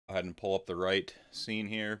Go ahead and pull up the right scene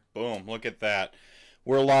here. Boom, look at that.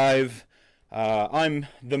 We're live. I'm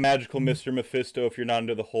the magical Mr. Mephisto if you're not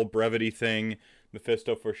into the whole brevity thing.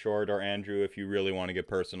 Mephisto for short, or Andrew if you really want to get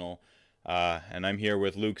personal. And I'm here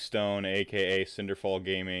with Luke Stone, aka Cinderfall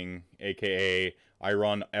Gaming, aka I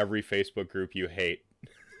run every Facebook group you hate.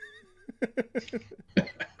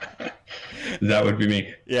 That would be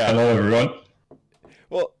me. Yeah. Hello, everyone.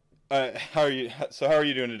 Well, how are you? So how are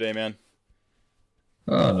you doing today, man?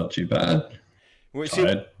 Oh, not too bad.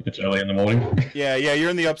 Tired. It's early in the morning. Yeah, you're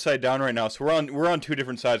in the upside down right now. So we're on two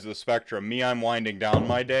different sides of the spectrum. Me, I'm winding down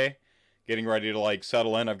my day, getting ready to like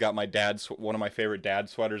settle in. I've got my one of my favorite dad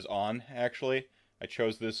sweaters on. Actually, I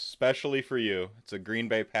chose this specially for you. It's a Green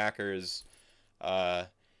Bay Packers dad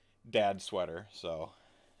sweater. So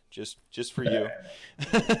just for you,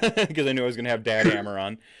 because I knew I was gonna have Dad Hammer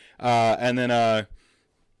on, and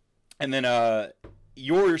then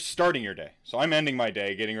you're starting your day. So I'm ending my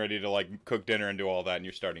day, getting ready to like cook dinner and do all that, and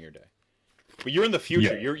you're starting your day. But you're in the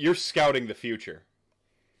future. Yeah. You're scouting the future.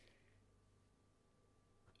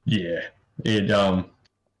 Yeah. I'm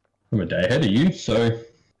a day ahead of you, so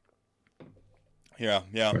Yeah.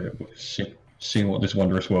 seeing what this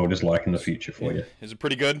wondrous world is like in the future for you. Is it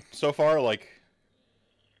pretty good so far? Like,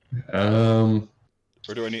 Um,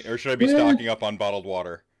 or should I be stocking up on bottled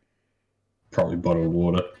water? Probably bottled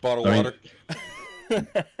water. Bottled I mean, water.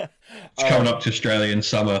 It's coming up to Australian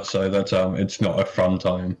summer, so that's it's not a fun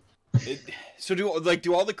time. So do all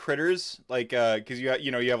the critters because you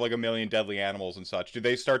have like a million deadly animals and such? Do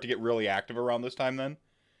they start to get really active around this time then?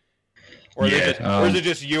 Or Yeah, or is it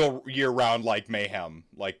just year round like mayhem,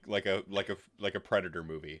 like a Predator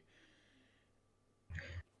movie?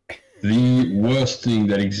 The worst thing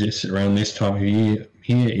that exists around this time of year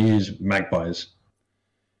here is magpies.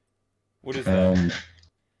 What is that?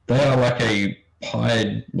 They are like a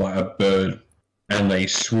bird, and they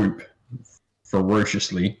swoop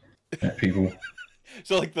ferociously at people.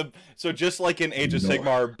 So just like in Age of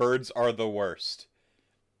Sigmar, birds are the worst.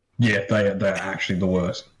 Yeah, they're actually the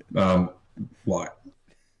worst.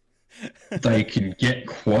 They can get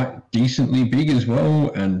quite decently big as well,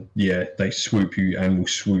 and yeah, they swoop you and will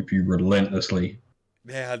swoop you relentlessly.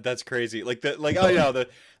 Yeah, that's crazy. The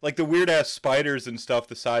weird ass spiders and stuff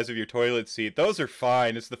the size of your toilet seat. Those are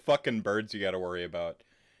fine. It's the fucking birds you got to worry about.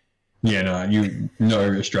 Yeah, no, you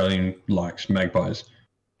know Australian likes magpies,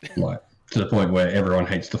 like to the point where everyone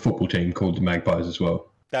hates the football team called the Magpies as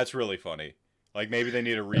well. That's really funny. Like maybe they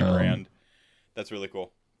need a rebrand. That's really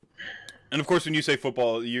cool. And of course, when you say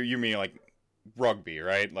football, you mean like rugby,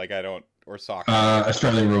 right? Or soccer.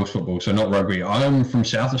 Australian rules football, so not rugby. I'm from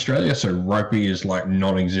South Australia, so rugby is like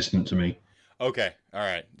non-existent to me. Okay, all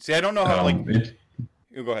right. See, I don't know how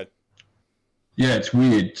You go ahead. Yeah, it's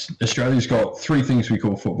weird. Australia's got three things we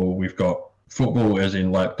call football. We've got football as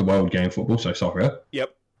in like the world game football, so soccer.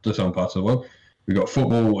 Yep. To some parts of the world. We've got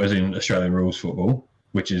football as in Australian rules football,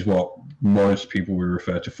 which is what most people would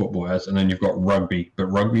refer to football as, and then you've got rugby, but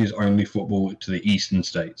rugby is only football to the eastern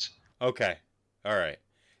states. Okay, all right.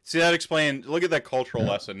 See, that explained. Look at that cultural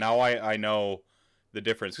lesson. Now I know the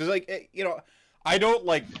difference, because I don't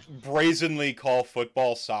like brazenly call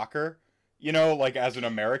football soccer. As an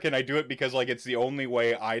American, I do it because it's the only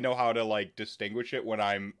way I know how to distinguish it when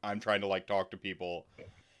I'm trying to talk to people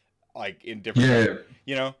in different.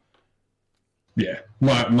 Yeah. Yeah,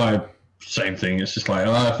 my same thing. It's just like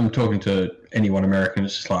if I'm talking to anyone American,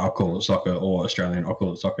 it's just like I'll call it soccer, or Australian, I'll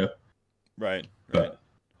call it soccer. Right. But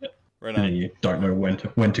right on. You don't know when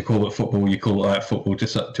to call it football. You call it football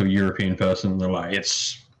to a European person. They're like,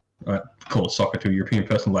 call it soccer to a European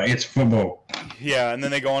person. Like, it's football. Yeah, and then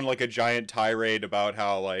they go on a giant tirade about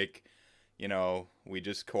how we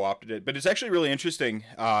just co-opted it. But it's actually really interesting.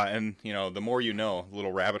 And the more you know, a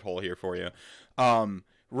little rabbit hole here for you.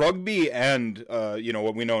 Rugby and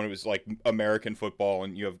what we know was American football,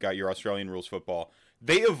 and you have got your Australian rules football.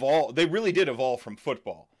 They really did evolve from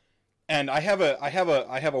football. And I have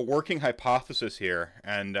a working hypothesis here,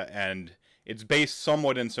 and it's based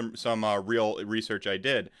somewhat in some real research I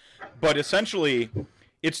did. But essentially,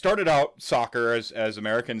 it started out soccer as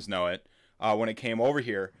Americans know it when it came over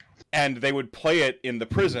here, and they would play it in the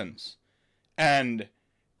prisons, and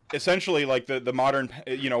essentially the modern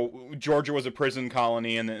Georgia was a prison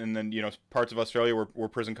colony, and then parts of Australia were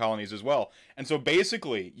prison colonies as well. And so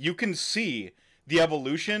basically you can see the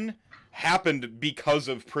evolution happened because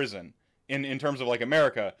of prison in terms of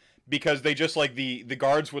America, because they just the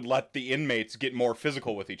guards would let the inmates get more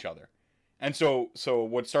physical with each other. And so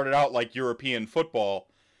what started out European football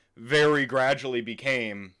very gradually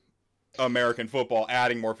became American football,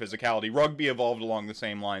 adding more physicality. Rugby evolved along the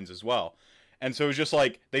same lines as well. And so it was just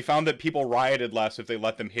like they found that people rioted less if they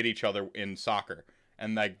let them hit each other in soccer.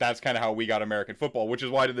 And like that's kind of how we got American football, which is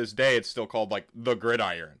why to this day it's still called like the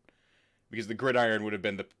gridiron, because the gridiron would have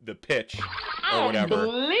been the pitch or whatever.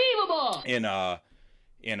 Unbelievable!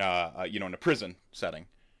 In a prison setting.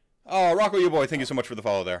 Oh, Rocco, you boy, thank you so much for the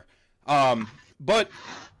follow there. But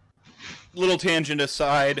little tangent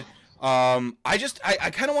aside, I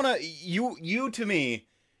kind of want to you to me,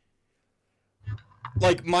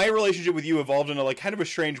 like my relationship with you evolved in a like kind of a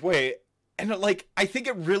strange way. And like, I think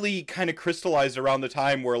it really kind of crystallized around the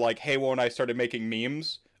time where like Haywo and I started making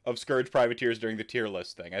memes of Scourge Privateers during the tier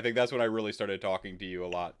list thing. I think that's when I really started talking to you a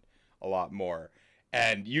lot more.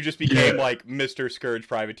 And you just became like Mr. Scourge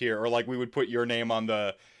Privateer, or like we would put your name on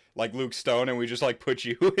the like Luke Stone, and we just like put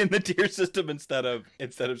you in the tier system instead of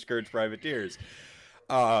Scourge Privateers.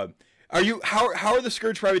 How are the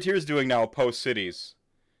Scourge Privateers doing now post cities?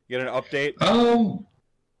 You get an update?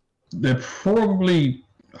 They're probably.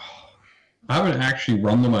 I haven't actually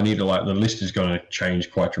run them. I need to like the list is going to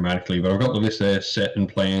change quite dramatically, but I've got the list there set and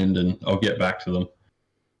planned, and I'll get back to them.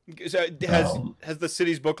 So has the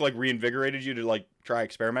cities book like reinvigorated you to like try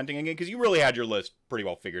experimenting again? Because you really had your list pretty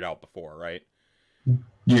well figured out before, right?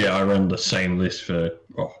 Yeah, I ran the same list for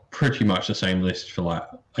pretty much the same list for like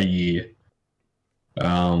a year.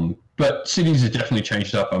 But cities have definitely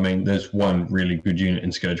changed up. I mean, there's one really good unit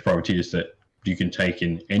in Scourge Privateers that you can take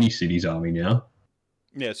in any city's army now.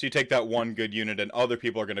 Yeah, so you take that one good unit, and other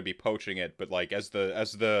people are going to be poaching it. But like, as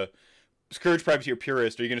the Scourge Privateer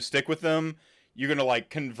purist, are you going to stick with them? You're going to like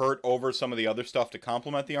convert over some of the other stuff to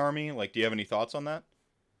complement the army? Like, do you have any thoughts on that?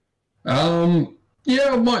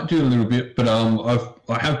 Yeah, I might do a little bit, but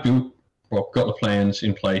I have got the plans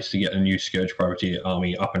in place to get a new Scourge Privateer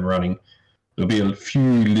army up and running. There'll be a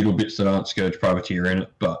few little bits that aren't Scourge Privateer in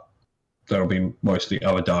it, but that'll be mostly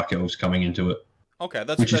other Dark Elves coming into it. Okay,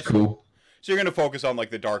 which is cool. So you're going to focus on like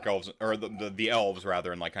the Dark Elves, or the Elves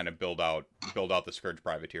rather, and like kind of build out the Scourge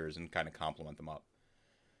Privateers and kind of complement them up.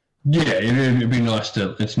 Yeah, it'd be nice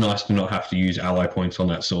to. It's nice to not have to use ally points on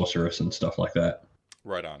that sorceress and stuff like that.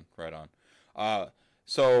 Right on.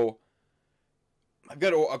 So I've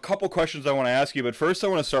got a couple questions I want to ask you, but first I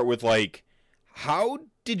want to start with like, how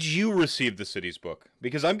did you receive the Cities book?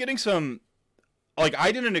 Because I'm getting some, like,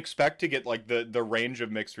 I didn't expect to get like the range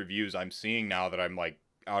of mixed reviews I'm seeing now that I'm like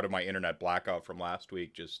out of my internet blackout from last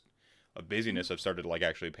week. Just a busyness, I've started to like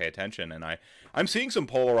actually pay attention, and I'm seeing some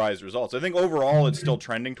polarized results. I think overall it's still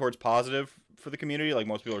trending towards positive for the community. Like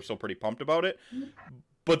most people are still pretty pumped about it,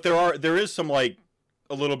 but there is some like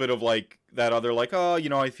a little bit of like that other like, oh, you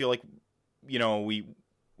know, I feel like, you know, we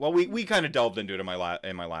kind of delved into it in my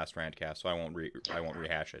last rantcast, so I won't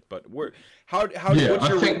rehash it. But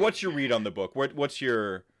what's your read on the book? What's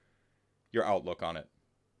your outlook on it?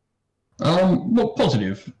 Well,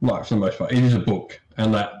 positive, like for the most part. It is a book,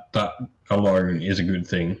 and that alone is a good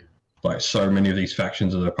thing. Like so many of these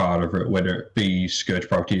factions that are part of it, whether it be Scourge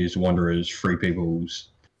Privateers, Wanderers, Free Peoples,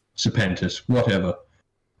 Serpentis, whatever,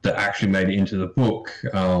 that actually made it into the book.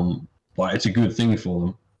 Like it's a good thing for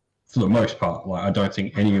them, for the most part. Like I don't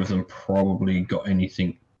think any of them probably got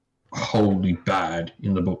anything wholly bad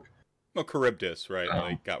in the book. Well, Charybdis, right?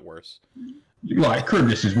 Like got worse. Like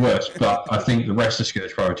Charybdis is worse, but I think the rest of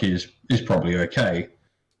Scourge Privateers is probably okay.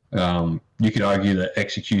 You could argue that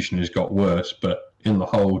Executioners got worse, but in the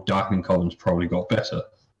whole, Darkening Columns probably got better.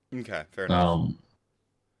 Okay, fair enough.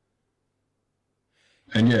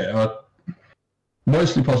 And yeah,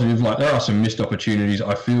 mostly positive. Like there are some missed opportunities.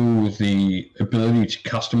 I feel the ability to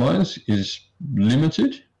customize is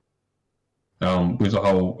limited. With the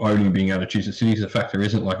whole only being able to choose the cities, the fact there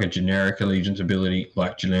isn't like a generic allegiance ability,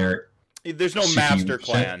 like generic. There's no master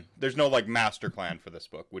clan. There's no like master clan for this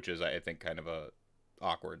book, which is I think kind of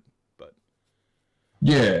awkward. But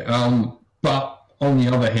yeah, but on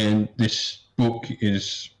the other hand, this book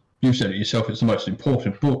is, you said it yourself, it's the most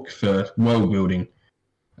important book for world building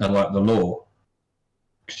and like the lore,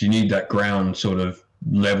 because you need that ground sort of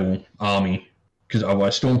level army. Because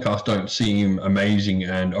otherwise, Stormcast don't seem amazing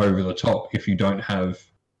and over the top if you don't have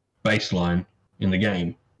baseline in the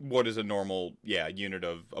game. What is a normal unit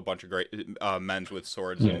of a bunch of great men with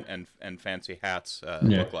swords and fancy hats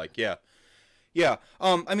look like? Yeah.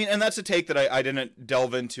 I mean, and that's a take that I didn't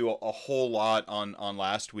delve into a whole lot on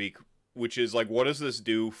last week, which is like, what does this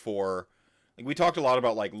do for? Like, we talked a lot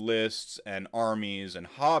about like lists and armies and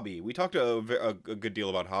hobby. We talked a good deal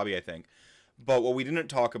about hobby, I think, but what we didn't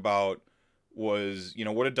talk about was, you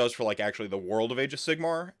know, what it does for like actually the world of Age of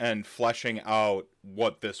Sigmar and fleshing out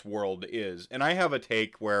what this world is. And I have a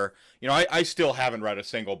take where, you know, I still haven't read a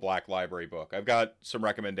single Black Library book. I've got some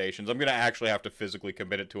recommendations. I'm going to actually have to physically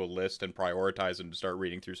commit it to a list and prioritize them to start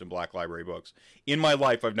reading through some Black Library books. In my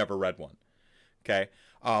life, I've never read one. Okay?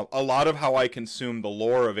 A lot of how I consume the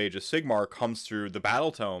lore of Age of Sigmar comes through the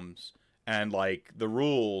battle tomes and like the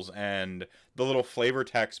rules and the little flavor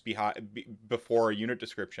text before a unit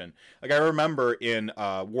description. Like I remember in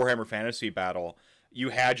Warhammer Fantasy Battle, you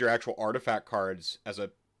had your actual artifact cards as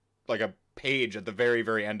a page at the very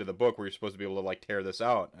very end of the book where you're supposed to be able to like tear this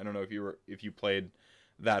out. I don't know if you played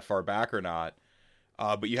that far back or not,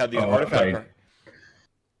 but you had these artifact cards.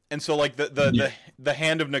 And so, like, the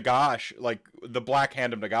Hand of Nagash, like, the Black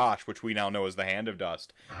Hand of Nagash, which we now know as the Hand of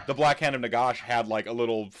Dust, the Black Hand of Nagash had, like, a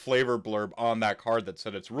little flavor blurb on that card that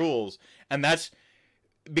said its rules. And that's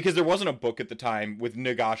because there wasn't a book at the time with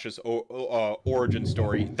Nagash's origin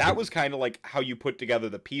story. That was kind of like how you put together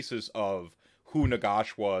the pieces of who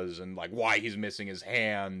Nagash was and, like, why he's missing his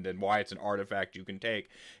hand and why it's an artifact you can take.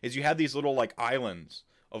 Is you had these little, like, islands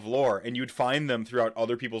of lore, and you'd find them throughout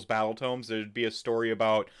other people's battle tomes. There'd be a story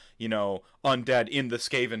about, you know, undead in the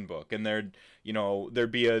Skaven book, and there'd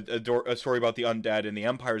be a story about the undead in the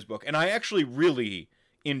Empire's book, and I actually really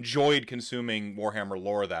enjoyed consuming Warhammer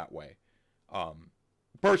lore that way,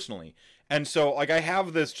 personally. And so, like, I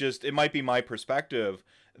have this it might be my perspective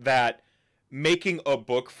that making a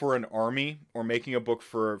book for an army or making a book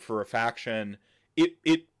for a faction,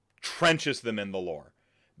 it trenches them in the lore.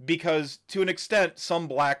 Because, to an extent, some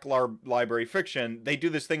Black Library fiction, they do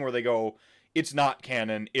this thing where they go, it's not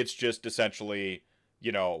canon, it's just essentially,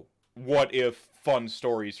 you know, what if fun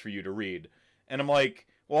stories for you to read. And I'm like,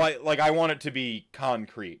 well, I want it to be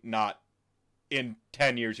concrete, not in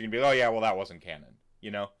 10 years you can be, oh yeah, well that wasn't canon, you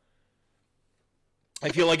know? I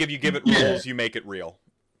feel like if you give it rules, you make it real.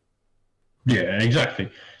 Yeah, exactly.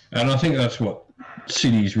 And I think that's what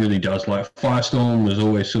Cities really does. Like, Firestorm was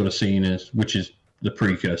always sort of seen as, which is the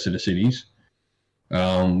precursor to Cities,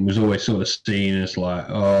 was always sort of seen as like,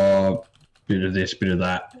 oh, bit of this, bit of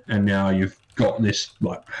that, and now you've got this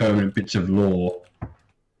like permanent bits of lore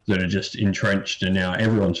that are just entrenched, and now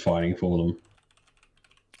everyone's fighting for them.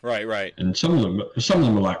 Right. And some of them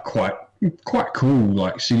are like quite cool,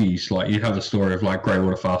 like cities. Like you have the story of like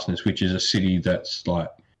Greywater Fastness, which is a city that's like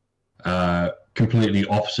completely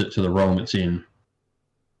opposite to the realm it's in,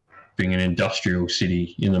 being an industrial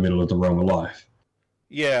city in the middle of the realm of life.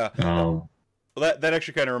 Yeah. Well, that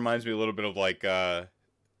actually kind of reminds me a little bit of like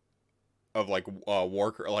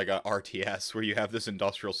RTS, where you have this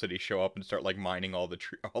industrial city show up and start like mining all the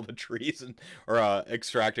trees or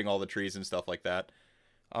extracting all the trees and stuff like that.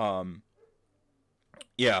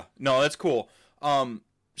 Yeah, no, that's cool.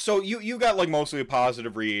 So you got like mostly a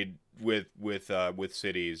positive read with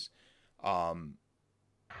Cities.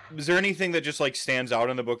 Is there anything that just like stands out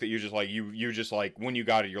in the book that you just like when you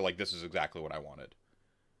got it, you're like, this is exactly what I wanted?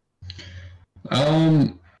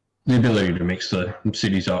 The ability to mix the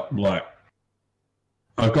cities up. Like,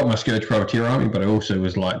 I've got my Scourge Privateer army, but I also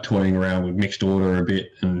was like toying around with Mixed Order a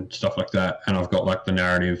bit and stuff like that. And I've got like the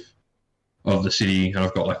narrative of the city, and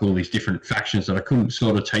I've got like all these different factions that I couldn't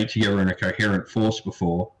sort of take together in a coherent force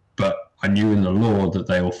before, but I knew in the lore that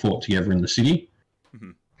they all fought together in the city,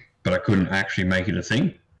 but I couldn't actually make it a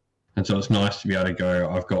thing. And so it's nice to be able to go,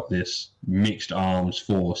 I've got this mixed arms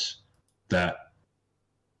force that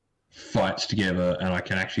fights together, and I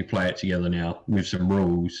can actually play it together now with some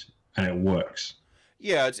rules, and it works.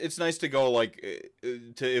 Yeah, it's nice to go like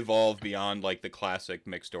to evolve beyond like the classic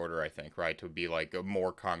Mixed Order, I think, right? To be like a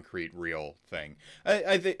more concrete, real thing.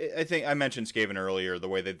 I think I mentioned Skaven earlier, the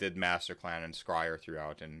way they did Master Clan and Scryer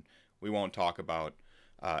throughout, and we won't talk about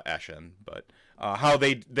Eshin, but how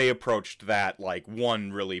they approached that like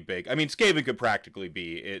one really big. I mean, Skaven could practically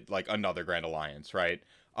be like another Grand Alliance, right?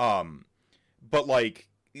 But like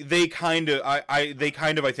they kind of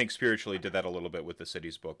I think spiritually did that a little bit with the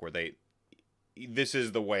Cities book, where this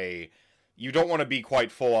is the way. You don't want to be quite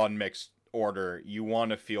full on Mixed Order. You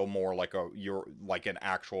want to feel more like you're like an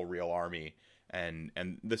actual real army, and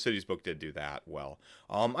the Cities book did do that well.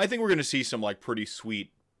 I think we're going to see some like pretty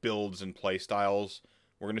sweet builds and play styles.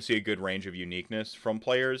 We're going to see a good range of uniqueness from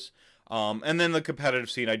players. And then the competitive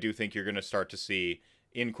scene, I do think you're going to start to see,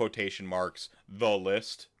 in quotation marks, the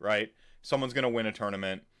list, right? Someone's going to win a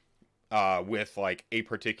tournament with like a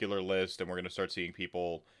particular list, and we're going to start seeing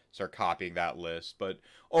people start copying that list. But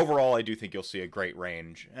overall, I do think you'll see a great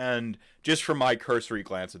range. And just from my cursory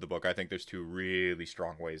glance at the book, I think there's two really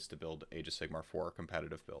strong ways to build Age of Sigmar for a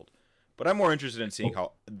competitive build. But I'm more interested in seeing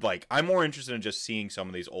I'm more interested in just seeing some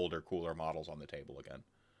of these older, cooler models on the table again.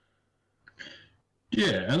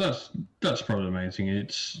 Yeah, and that's probably the main thing.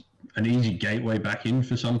 It's an easy gateway back in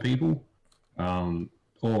for some people,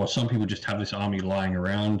 or some people just have this army lying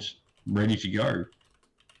around ready to go.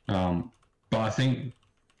 But I think,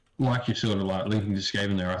 like you're sort of like linking to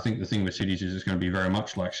Skaven there, I think the thing with cities is it's going to be very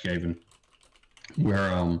much like Skaven,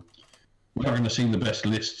 where we're not going to see the best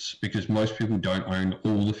lists because most people don't own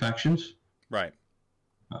all the factions. Right.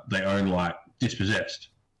 They own like Dispossessed,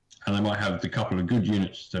 and they might have the couple of good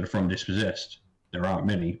units that are from Dispossessed. There aren't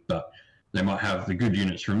many, but they might have the good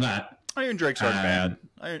units from that. Iron Drakes aren't bad.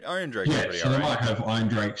 Iron Drakes are pretty so all they right. might have Iron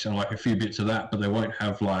Drakes and like a few bits of that, but they won't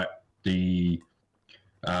have like the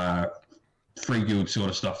free guild sort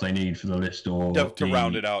of stuff they need for the list or To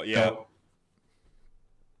round it out, yeah.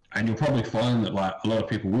 And you'll probably find that like a lot of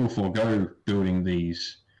people will forego building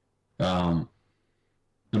these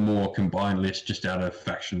the more combined list just out of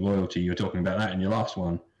faction loyalty. You were talking about that in your last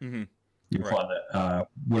one. Mm-hmm. You'll find that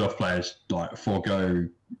Wood Elf players like forego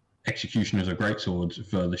Executioners or Greatswords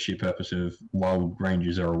for the sheer purpose of Wild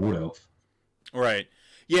Rangers or a Wood Elf. Right.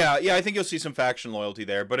 Yeah, I think you'll see some faction loyalty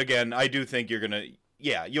there, but again, I do think you're gonna.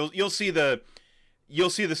 Yeah, you'll see this.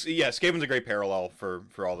 Yeah, Skaven's a great parallel for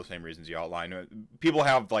all the same reasons you outlined. People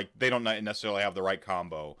have like they don't necessarily have the right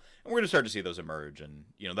combo, and we're gonna start to see those emerge, and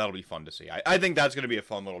that'll be fun to see. I think that's gonna be a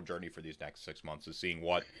fun little journey for these next 6 months, is seeing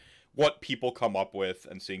what people come up with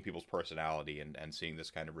and seeing people's personality and seeing this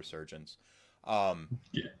kind of resurgence.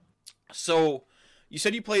 Yeah. So you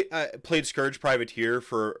said you played Scourge Privateer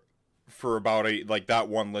for about that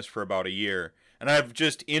one list for about a year. And I've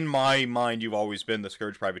just, in my mind, you've always been the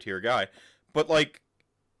Scourge Privateer guy. But, like,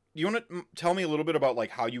 you want to tell me a little bit about, like,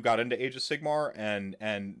 how you got into Age of Sigmar and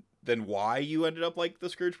then why you ended up, like, the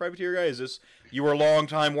Scourge Privateer guy? Is this, you were a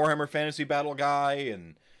long-time Warhammer Fantasy Battle guy,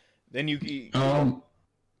 and then you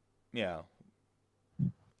yeah.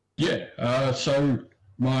 Yeah, so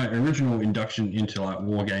my original induction into, like,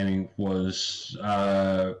 wargaming was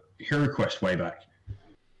Hero Quest way back.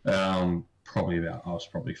 I was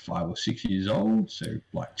probably 5 or 6 years old, so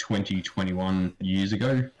like 20, 21 years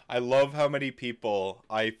ago. I love how many people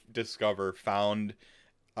I discover found,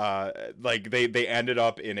 like they ended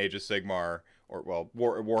up in Age of Sigmar or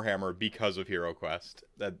Warhammer because of Hero Quest.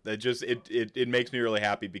 That just it makes me really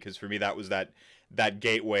happy, because for me that was that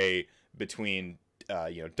gateway between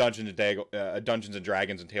Dungeons and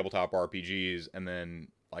Dragons and tabletop RPGs, and then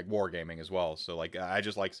like wargaming as well. So like I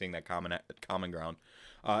just like seeing that common ground.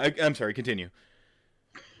 I'm sorry, continue.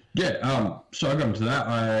 Yeah, so I got into that.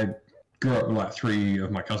 I grew up with like 3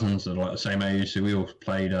 of my cousins that are like the same age, so we all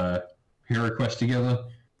played Hero Quest together.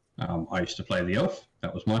 I used to play the elf.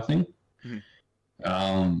 That was my thing.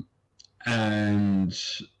 Mm-hmm. And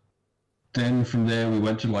then from there we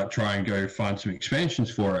went to like try and go find some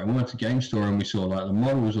expansions for it. And we went to Game Store and we saw like the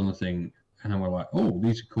models on the thing, and then we're like, oh,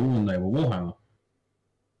 these are cool, and they were Warhammer.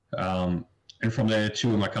 And from there,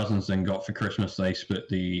 2 of my cousins then got for Christmas, they split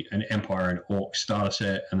an Empire and Orc starter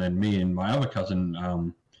set, and then me and my other cousin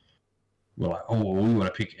were like, oh, well, we want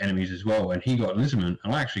to pick enemies as well. And he got Lizardman,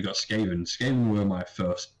 and I actually got Skaven. Skaven were my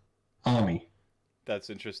first army.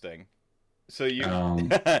 That's interesting. So you,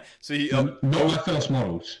 not my first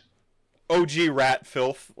models. OG rat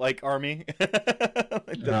filth like army.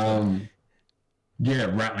 Yeah,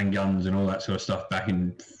 rattling guns and all that sort of stuff back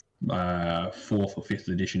in 4th or 5th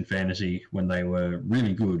edition fantasy when they were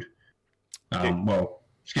really good. Well,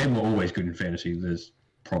 Skaven were always good in fantasy. There's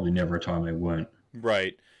probably never a time they weren't.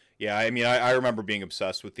 Right. Yeah, I mean, I remember being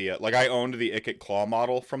obsessed with the I owned the Ikit Claw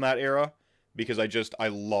model from that era because I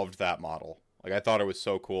loved that model. Like I thought it was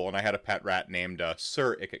so cool, and I had a pet rat named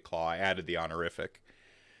Sir Ikit Claw. I added the honorific.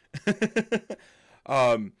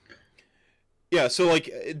 Yeah, so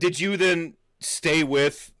like did you then stay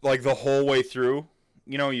with like the whole way through?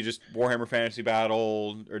 You just Warhammer Fantasy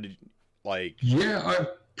Battle, or did you, like? Yeah, I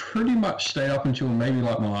pretty much stayed up until maybe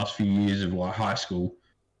like my last few years of like high school,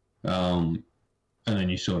 and then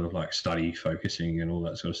you sort of like study focusing and all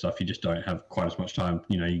that sort of stuff. You just don't have quite as much time.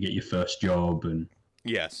 You get your first job, and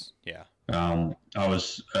yes, yeah. I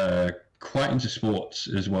was quite into sports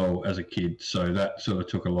as well as a kid, so that sort of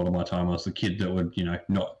took a lot of my time. I was the kid that would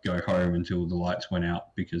not go home until the lights went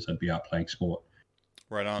out because I'd be out playing sport.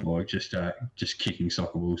 Right on. Or just kicking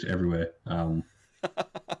soccer balls everywhere.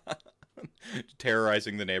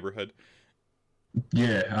 Terrorizing the neighborhood.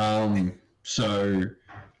 Yeah. So,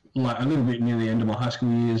 like a little bit near the end of my high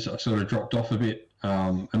school years, I sort of dropped off a bit.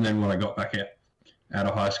 And then when I got back out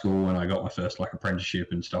of high school and I got my first like apprenticeship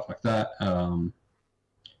and stuff like that,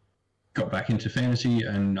 got back into fantasy.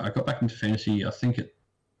 And I got back into fantasy, I think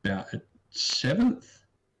about 7th.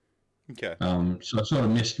 Okay. So I sort of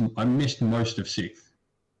missed most of 6th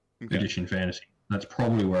edition fantasy. That's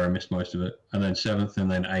probably where I missed most of it. And then 7th,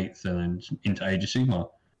 and then 8th, and then into Age of Sigmar.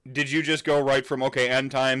 Did you just go right from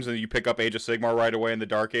end times and you pick up Age of Sigmar right away in the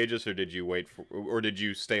Dark Ages, or did you wait for, or did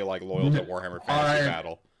you stay like loyal to Warhammer Fantasy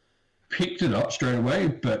Battle? Picked it up straight away,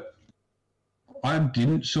 but I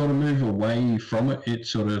didn't sort of move away from it. It's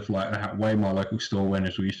sort of like the way my local store went,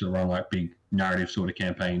 as we used to run like big narrative sort of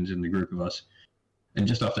campaigns in the group of us. And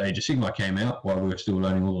just after Age of Sigmar came out, while we were still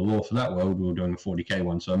learning all the lore for that world, we were doing a 40k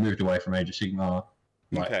one. So I moved away from Age of Sigmar,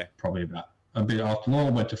 probably about a bit after lore,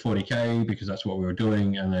 went to 40k because that's what we were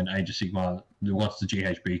doing. And then Age of Sigmar, once the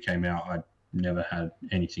GHB came out, I never had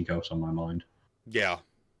anything else on my mind. Yeah,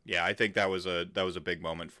 I think that was a big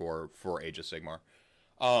moment for Age of Sigmar.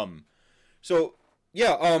 So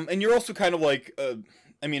yeah, and you're also kind of like,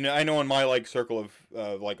 I mean, I know in my like circle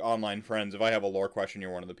of like online friends, if I have a lore question,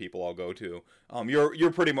 you're one of the people I'll go to. You're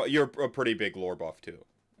a pretty big lore buff too.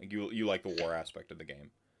 Like you like the lore aspect of the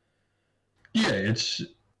game. Yeah,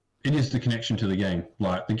 it is the connection to the game.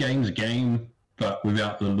 Like the game's a game, but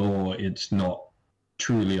without the lore, it's not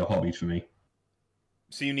truly a hobby for me.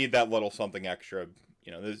 So you need that little something extra,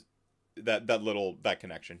 you know, there's that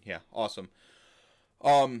connection. Yeah, awesome.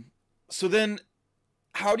 So then,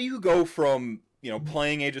 how do you go from, you know,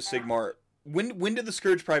 playing Age of Sigmar? When did the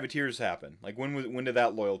Scourge Privateers happen? Like when did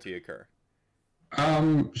that loyalty occur?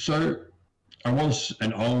 So I was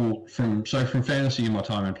an old from fantasy. In my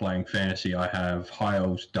time in playing fantasy, I have High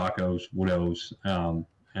Elves, Dark Elves, Wood Elves,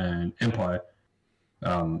 and Empire.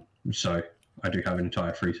 So I do have an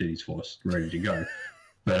entire Free Cities force ready to go,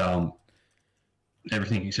 but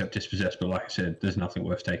everything except Dispossessed. But like I said, there's nothing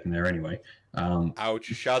worth taking there anyway. Ouch!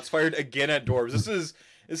 Shots fired again at dwarves.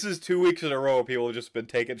 This is 2 weeks in a row. People have just been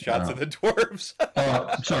taking shots at the dwarves.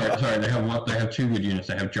 Sorry. They have two good units.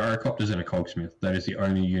 They have gyrocopters and a cogsmith. That is the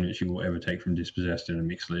only units you will ever take from Dispossessed in a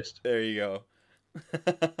mixed list. There you go.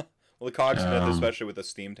 Well, the cogsmith, especially with the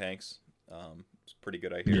steam tanks, it's pretty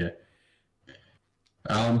good. I hear.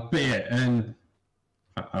 Yeah. But yeah, and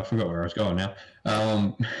I forgot where I was going now.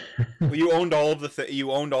 Well, you owned all of the.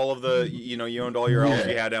 You owned all your elves.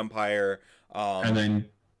 You had Empire.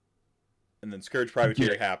 And then Scourge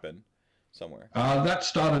Privateer happened somewhere. That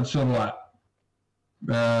started sort of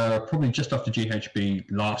like probably just after GHB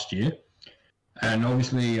last year, and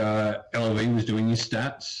obviously LOV was doing his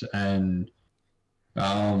stats, and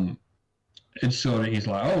it's sort of he's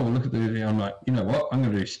like, oh, look at the. I'm like, you know what? I'm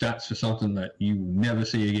going to do stats for something that you will never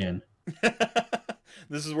see again.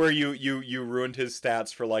 This is where you ruined his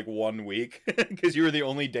stats for like 1 week because you were the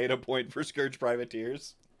only data point for Scourge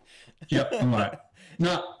Privateers. Yep, I'm like,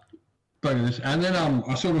 no, bonus. And then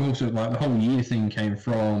I sort of also like the whole year thing came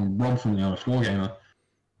from Rob from the Honest Wargamer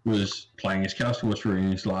was playing his Chaos Force through,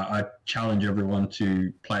 and he's like, I challenge everyone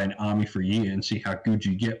to play an army for a year and see how good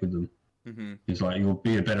you get with them. Mm-hmm. He's like, you'll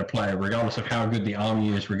be a better player regardless of how good the army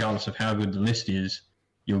is, regardless of how good the list is.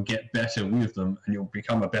 You'll get better with them, and you'll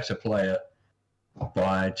become a better player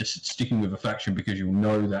by just sticking with a faction because you'll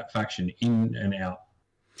know that faction in and out.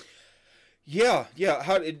 Yeah.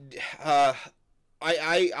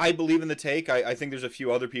 I believe in the take. I think there's a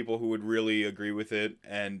few other people who would really agree with it,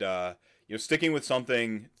 and sticking with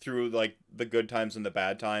something through like the good times and the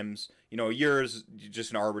bad times. A year is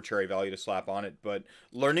just an arbitrary value to slap on it, but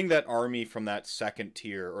learning that army from that second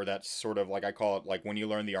tier, or that sort of like I call it like when you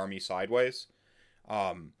learn the army sideways.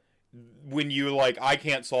 When you like, I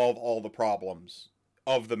can't solve all the problems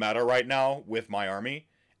of the meta right now with my army,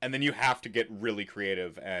 and then you have to get really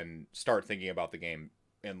creative and start thinking about the game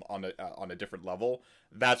on a different level.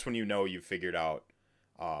 That's when you've figured out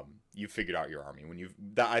your army.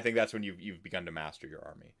 I think that's when you've begun to master your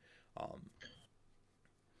army.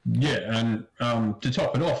 Yeah, and to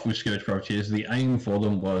top it off with Scourge Privateers, the aim for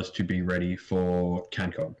them was to be ready for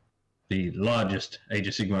CanCon. The largest Age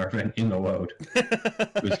of Sigmar event in the world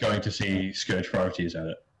was going to see Scourge Privateers at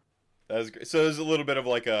it. That was great. So it was a little bit of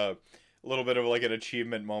like an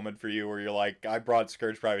achievement moment for you, where you're like, I brought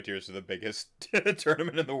Scourge Privateers to the biggest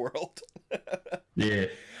tournament in the world. Yeah,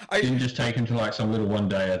 didn't just take them to like some little one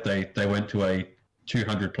day. They went to a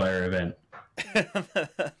 200 player event.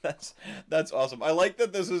 That's awesome. I like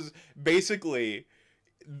that this is basically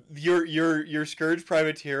your Scourge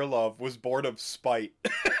Privateer love was born of spite.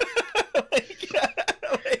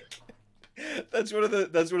 That's one of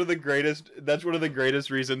the greatest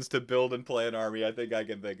reasons to build and play an army I think I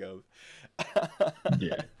can think of.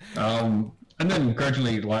 Yeah. And then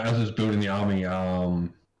gradually, like as I was building the army,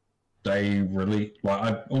 they released. Like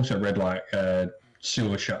I also read like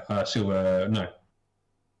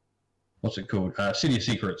what's it called? City of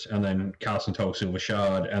Secrets, and then Carson Toll Silver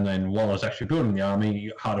Shard, and then while I was actually building the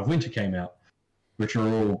army, Heart of Winter came out, which are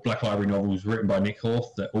all Black Library novels written by Nick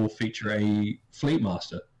Horth that all feature a Fleet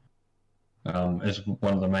Master as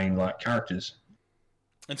one of the main like characters.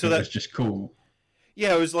 And so that's just cool.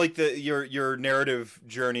 Yeah, it was like your narrative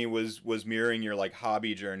journey was mirroring your like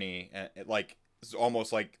hobby journey, like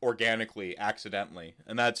almost like organically, accidentally,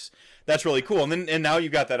 and that's really cool. And now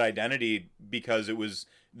you've got that identity because it was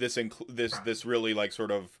this really like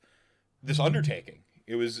sort of this undertaking.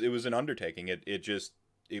 It was an undertaking.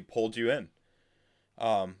 It pulled you in.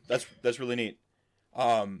 That's really neat.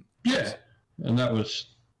 Yeah, and then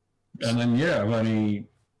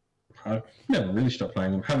I've never really stopped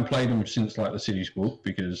playing them. Haven't played them since like the Cities book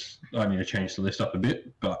because I need to change the list up a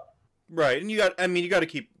bit. But right, and you got to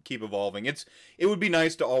keep evolving. It would be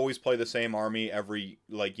nice to always play the same army every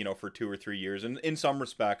for 2 or 3 years, and in some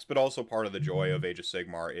respects, but also part of the joy of Age of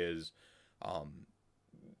Sigmar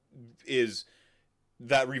is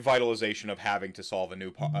that revitalization of having to solve a new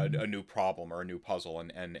problem or a new puzzle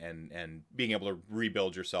and being able to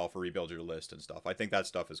rebuild yourself or rebuild your list and stuff. I think that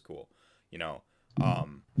stuff is cool, I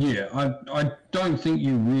don't think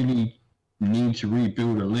you really need to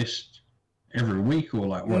rebuild a list every week or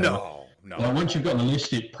like whatever. No. Like once you've got the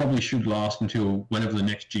list, it probably should last until whenever the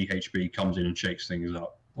next GHB comes in and shakes things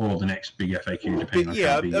up, or the next big FAQ, depending on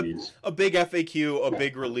how big it is. A big FAQ, a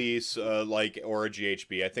big release, or a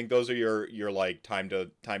GHB. I think those are your like time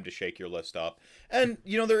to shake your list up. And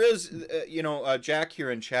there is, Jack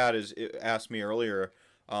here in chat asked me earlier.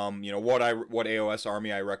 What AOS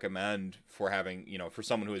army I recommend for having, for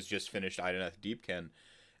someone who has just finished Idoneth Deepkin.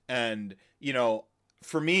 And,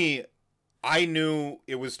 for me, I knew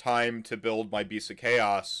it was time to build my Beast of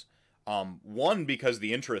Chaos, one, because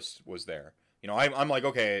the interest was there. I'm like,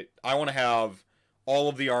 okay, I want to have all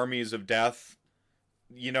of the armies of death,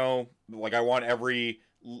 like I want every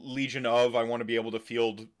Legion of, I want to be able to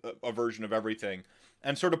field a version of everything.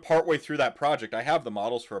 And sort of partway through that project, I have the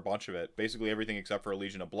models for a bunch of it, basically everything except for a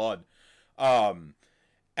Legion of Blood.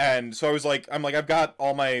 And so I've got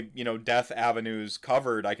all my, death avenues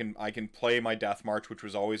covered. I can play my Death March, which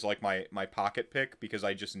was always like my pocket pick because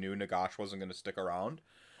I just knew Nagash wasn't going to stick around.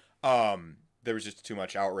 There was just too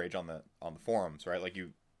much outrage on the forums, right? Like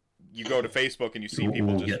you go to Facebook and you see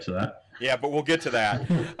people we'll get to that. Yeah, but we'll get to that.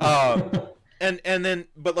 And then,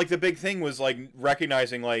 but like the big thing was like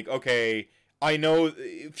recognizing like, okay, I know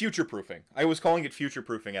future-proofing. I was calling it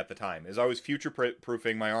future-proofing at the time, as I was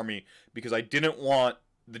future-proofing my army because I didn't want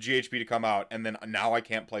the GHB to come out, and then now I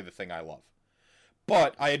can't play the thing I love.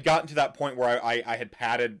 But I had gotten to that point where I had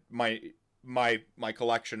padded my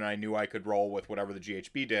collection, and I knew I could roll with whatever the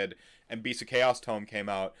GHB did, and Beast of Chaos Tome came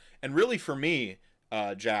out. And really for me,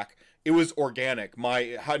 Jack, it was organic.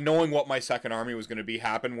 Knowing what my second army was going to be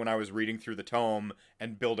happened when I was reading through the tome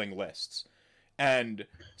and building lists. And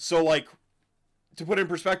so, like, to put it in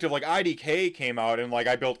perspective, like, IDK came out, and, like,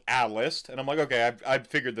 I built a list, and I'm like, okay, I've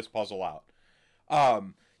figured this puzzle out.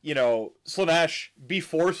 Slaanesh,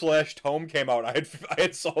 before Slash Tome came out, I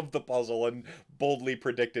had solved the puzzle and boldly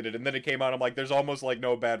predicted it, and then it came out, I'm like, there's almost, like,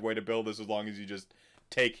 no bad way to build this as long as you just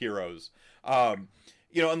take heroes. And,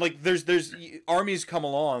 like, there's armies come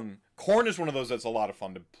along. Khorne is one of those that's a lot of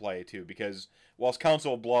fun to play, too, because whilst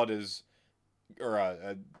Council of Blood is, or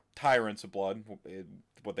Tyrants of Blood,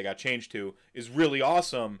 what they got changed to, is really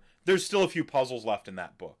awesome, there's still a few puzzles left in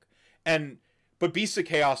that book. But Beasts of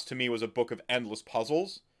Chaos, to me, was a book of endless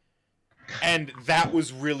puzzles, and that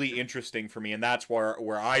was really interesting for me, and that's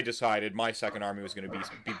where I decided my second army was going to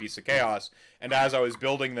be Beasts of Chaos, and as I was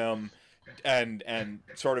building them, and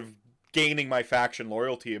sort of gaining my faction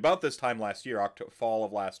loyalty, about this time last year, fall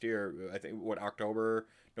of last year, I think, October,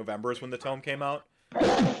 November is when the tome came out?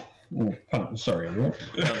 Oh, sorry, everyone.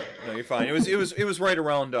 No, you're fine. It was right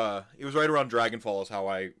around Dragonfall is how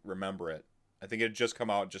I remember it. I think it had just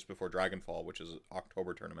come out just before Dragonfall, which is an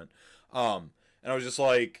October tournament. And I was just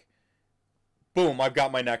like, boom, I've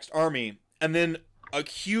got my next army. And then a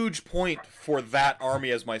huge point for that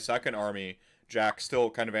army as my second army, Jack,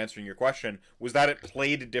 still kind of answering your question, was that it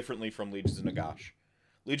played differently from Legions of Nagash.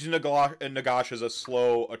 Legion of Nagash is a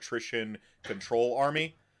slow attrition control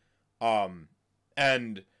army.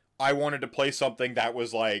 And I wanted to play something that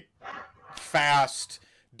was like fast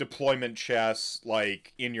deployment chess,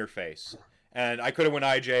 like in your face. And I could have went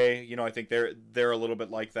IJ. I think they're a little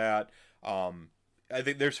bit like that. I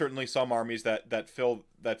think there's certainly some armies that fill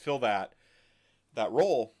that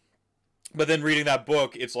role. But then reading that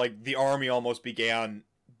book, it's like the army almost began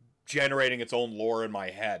generating its own lore in my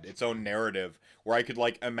head, its own narrative, where I could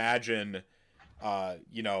like imagine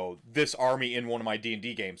this army in one of my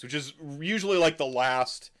D&D games, which is usually like the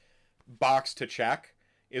last box to check,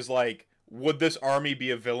 is like, would this army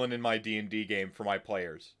be a villain in my D&D game for my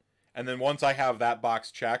players? And then once I have that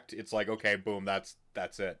box checked, it's like, okay, boom, that's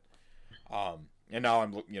it. And now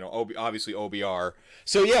I'm, obviously OBR.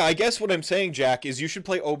 So yeah, I guess what I'm saying, Jack, is you should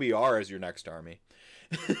play OBR as your next army.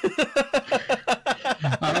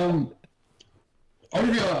 OBR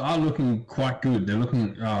are looking quite good. They're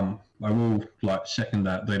looking. I will second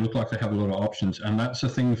that. They look like they have a lot of options, and that's the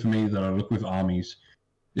thing for me that I look with armies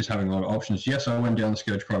is having a lot of options. Yes, I went down the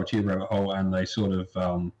Scourge Privateer rabbit hole, and they sort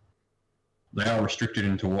of they are restricted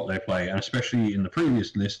into what they play, and especially in the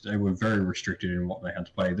previous list, they were very restricted in what they had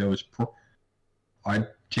to play. There was, I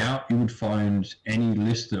doubt you would find any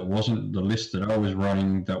list that wasn't the list that I was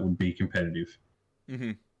running that would be competitive.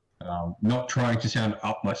 Mm-hmm. Not trying to sound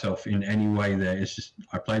up myself in any way there. It's just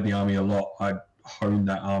I played the army a lot. I honed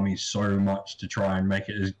that army so much to try and make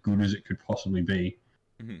it as good as it could possibly be.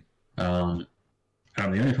 Mm-hmm. And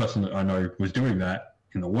I'm the only person that I know was doing that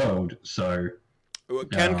in the world, so...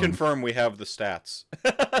 Can confirm we have the stats.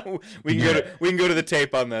 we can go to the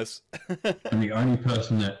tape on this. I'm the only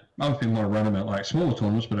person that other people want to run them at like smaller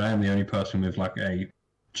tournaments, but I am the only person with like a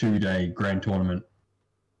 2-day grand tournament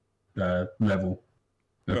level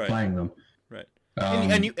of playing them. Right.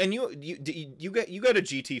 And you got a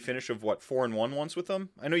GT finish of what, 4-1 once with them?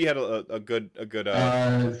 I know you had a good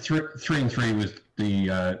 3-3 was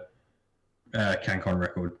the CanCon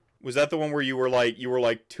record. Was that the one where you were like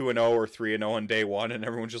 2-0 or 3-0 on day one, and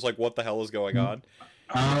everyone's just like, "What the hell is going on?"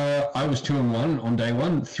 I was 2-1 on day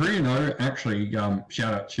one. 3-0 actually.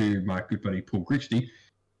 Shout out to my good buddy Paul Grixty.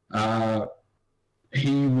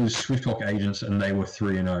 He was Swifthawk Agents, and they were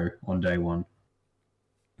 3-0 on day one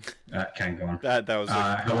at CanCon. That was.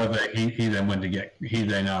 However, he then went to get. He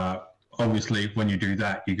then obviously when you do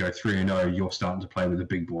that, you go 3-0. You're starting to play with the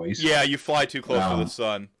big boys. Yeah, you fly too close to the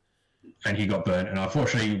sun. And he got burnt, and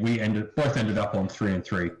unfortunately, we both ended up on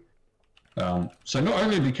 3-3. So not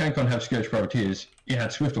only did CanCon have Scourge Privateers, it had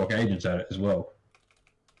Swifthawk Agents at it as well.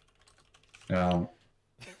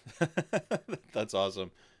 That's awesome.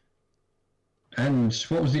 And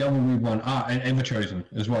what was the other weird one? And Everchosen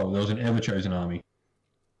as well. There was an Everchosen army.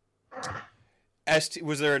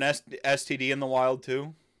 Was there an STD in the wild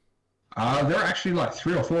too? There are actually like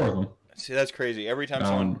 3 or 4 of them. See, that's crazy. Every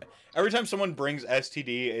time someone brings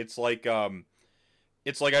STD, it's like I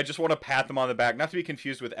just want to pat them on the back. Not to be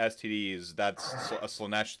confused with STDs. That's a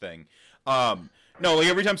Slaanesh thing. No, like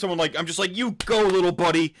every time someone I'm just like, you go, little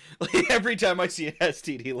buddy. Like every time I see an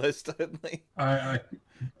STD list, I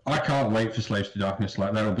can't wait for Slaves to Darkness.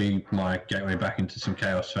 Like that'll be my gateway back into some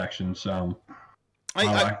Chaos factions. I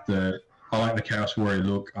like the Chaos Warrior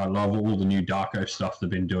look. I love all the new Darko stuff they've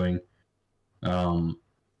been doing.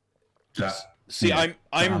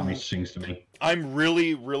 Sings to me. I'm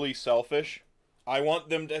really, really selfish. I want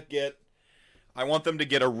them to get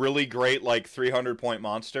a really great 300-point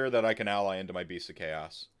monster that I can ally into my Beast of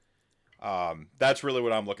Chaos. That's really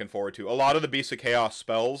what I'm looking forward to. A lot of the Beast of Chaos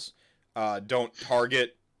spells don't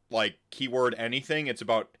target keyword anything. It's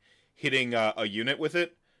about hitting a unit with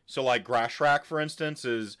it. So Grashrak, for instance,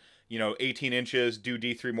 is 18 inches, do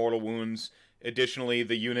D3 mortal wounds. Additionally,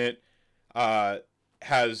 the unit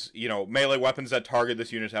has melee weapons that target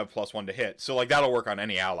this unit have +1 to hit. So that'll work on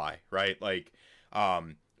any ally, right?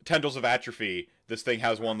 Tendrils of Atrophy, this thing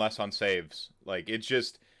has 1 less on saves. It's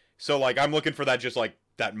just so I'm looking for that, just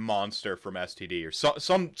that monster from STD or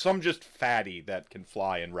some just fatty that can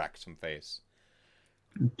fly and wreck some face.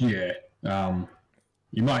 Yeah.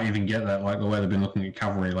 You might even get that the way they've been looking at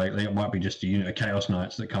cavalry lately. It might be just a unit of Chaos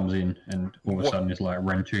Knights that comes in and all of a sudden is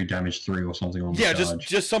Rem 2 damage 3 or something on the charge.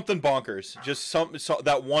 just something bonkers. Just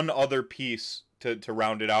that one other piece to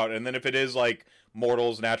round it out. And then if it is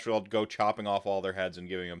mortals, naturally, I'll go chopping off all their heads and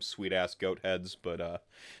giving them sweet ass goat heads. But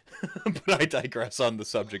but I digress on the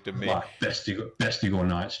subject of me. Bestigor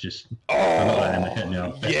Knights just. Oh, I got that in my head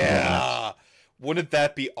now. Yeah, wouldn't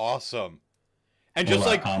that be awesome? And just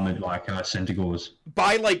armored Centaurs.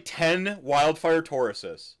 Buy 10 Wildfire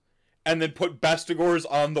Tauruses, and then put Bestigors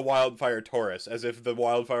on the Wildfire Taurus as if the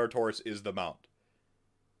Wildfire Taurus is the mount.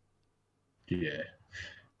 Yeah.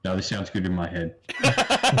 No, this sounds good in my head.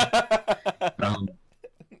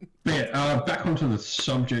 Back onto the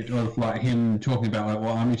subject of him talking about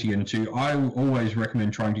what army to get into. I always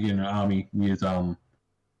recommend trying to get in an army with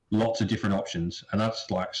lots of different options, and that's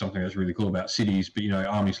something that's really cool about cities. But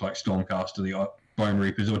armies like Stormcaster, the Bone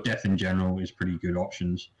Reapers, or Death in general is pretty good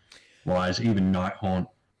options. Whereas even Nighthaunt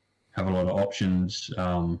have a lot of options.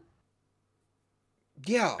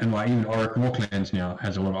 Yeah, and even Auric Warclans now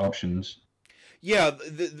has a lot of options. Yeah,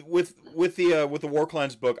 with the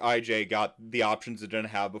Warclans book, IJ got the options it didn't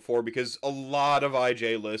have before, because a lot of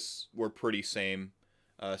IJ lists were pretty samey.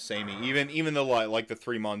 Even the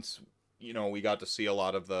 3 months we got to see a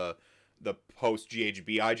lot of the post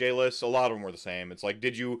GHBIJ lists. A lot of them were the same. It's like,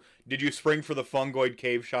 did you spring for the Fungoid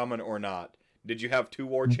Cave Shaman or not? Did you have 2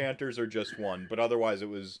 War Chanters or just 1? But otherwise, it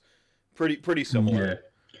was pretty similar.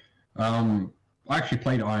 Yeah. I actually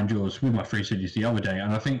played Iron Jaws with my Free Cities the other day,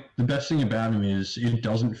 and I think the best thing about him is it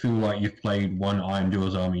doesn't feel like you've played one Iron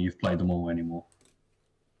Jaws army, you've played them all anymore.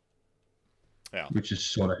 Yeah. Which is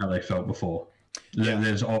sort of how they felt before. Yeah.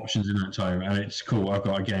 There's options in that time, and it's cool. I've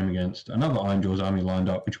got a game against another Iron Jaws army lined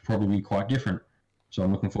up, which will probably be quite different. So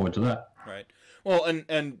I'm looking forward to that. Right. Well,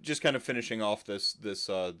 and just kind of finishing off this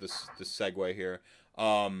segue here,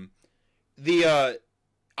 the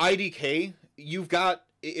IDK, you've got,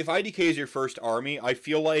 if IDK is your first army, I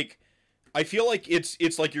feel like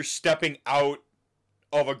it's like you're stepping out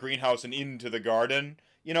of a greenhouse and into the garden,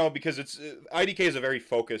 because IDK is a very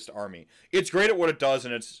focused army. It's great at what it does,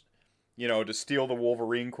 and it's, to steal the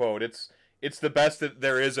Wolverine quote, it's the best that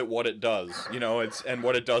there is at what it does, and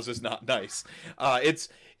what it does is not nice.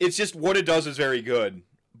 It's just what it does is very good,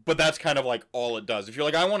 but that's kind of like all it does. If you're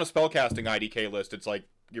like, I want a spellcasting IDK list, it's like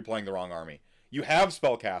you're playing the wrong army. You have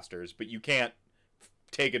spellcasters, but you can't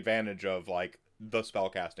take advantage of like the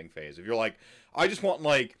spellcasting phase. If you're like, I just want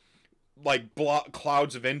like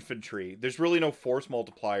clouds of infantry, there's really no force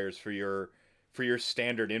multipliers for your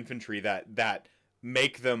standard infantry that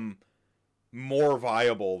make them more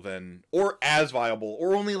viable than, or as viable,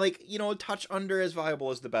 or only like, a touch under as viable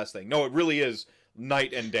as the best thing. No, it really is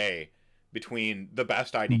night and day between the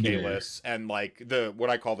best IDK lists and like what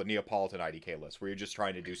I call the Neapolitan IDK list, where you're just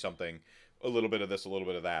trying to do something, a little bit of this, a little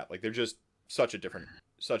bit of that. Like, they're just such a different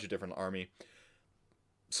army.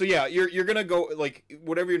 So yeah, you're gonna go like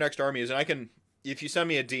whatever your next army is, and I can, if you send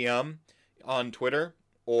me a DM on Twitter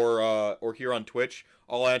or here on Twitch,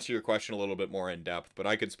 I'll answer your question a little bit more in depth. But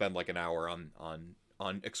I could spend like an hour on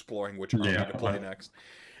exploring which army to play next.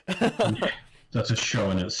 That's a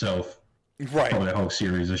show in itself. Right. Probably a whole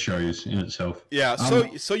series of shows in itself. Yeah.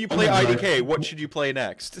 So you play IDK. What should you play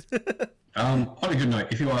next? On a good note,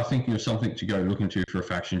 if you are thinking of something to go look into for a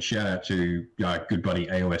faction, shout out to good buddy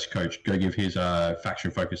AOS Coach. Go give his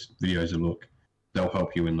faction focused videos a look. They'll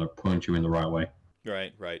help you point you in the right way.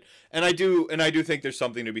 Right. And I do think there's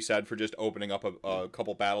something to be said for just opening up a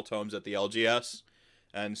couple battle tomes at the LGS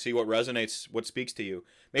and see what resonates, what speaks to you.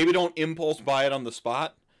 Maybe don't impulse buy it on the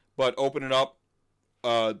spot, but open it up,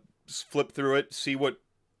 flip through it, see what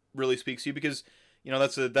really speaks to you, because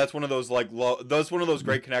that's one of those that's one of those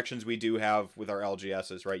great connections we do have with our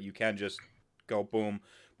LGSs, right? You can just go boom,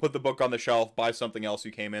 put the book on the shelf, buy something else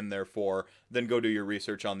you came in there for, then go do your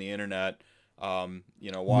research on the internet,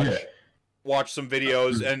 watch some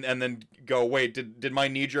videos, and then go, wait, did my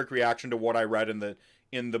knee-jerk reaction to what I read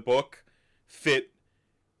in the book fit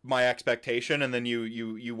my expectation? And then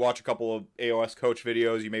you watch a couple of AOS Coach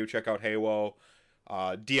videos, you maybe check out Haywo,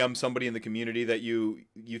 DM somebody in the community that you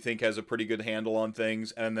think has a pretty good handle on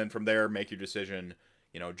things, and then from there make your decision,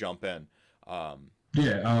 jump in. All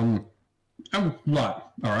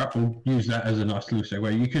right, we'll use that as a nice little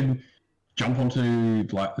segue. You can jump onto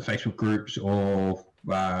like the Facebook groups or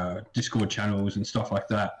Discord channels and stuff like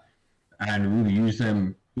that, and really use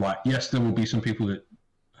them. Like, yes, there will be some people that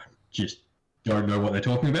just don't know what they're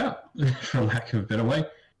talking about, for lack of a better way,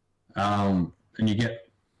 and you get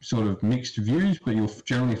sort of mixed views, but you'll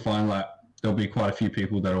generally find that there'll be quite a few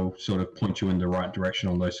people that'll sort of point you in the right direction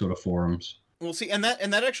on those sort of forums. Well, see, and that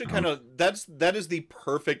actually kind of that is the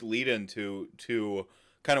perfect lead-in to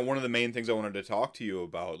kind of one of the main things I wanted to talk to you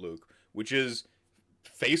about, Luke, which is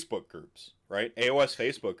Facebook groups, right? AOS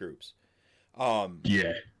Facebook groups.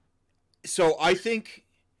 Yeah. So I think,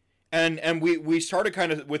 and we started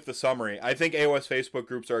kind of with the summary. I think AOS Facebook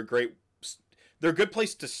groups are they're a good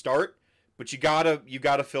place to start, but you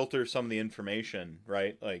gotta filter some of the information,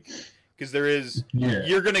 right? Like, because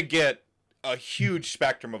you're gonna get a huge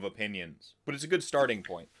spectrum of opinions, but it's a good starting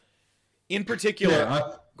point. In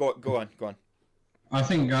particular, go on. I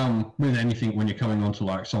think with anything, when you're coming onto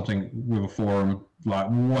like something with a forum, like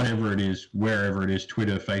whatever it is, wherever it is,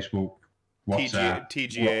 Twitter, Facebook, WhatsApp,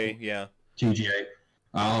 TGA, TGA,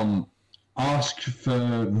 ask for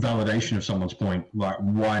validation of someone's point. Like,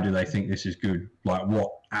 why do they think this is good? Like, what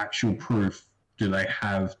actual proof do they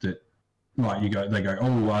have that? Like, they go,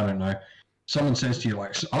 oh, I don't know. Someone says to you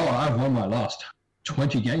like, oh, I've won my last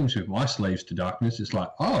 20 games with my Slaves to Darkness. It's like,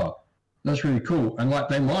 oh, that's really cool. And like,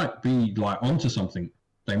 they might be like onto something.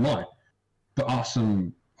 They might, but ask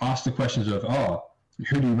the questions of, oh,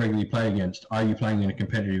 who do you regularly play against? Are you playing in a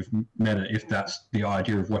competitive meta? If that's the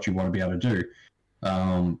idea of what you want to be able to do,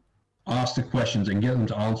 ask the questions and get them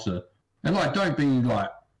to answer. And like, don't be like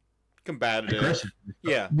Combative. aggressive.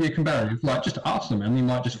 Yeah. Be combative. Like, just ask them, and you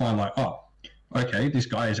might just find like, oh, okay, this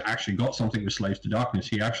guy has actually got something with Slaves to Darkness.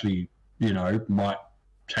 He actually, might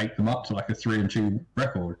take them up to like a 3-2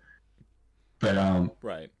 record. But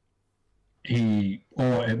Right.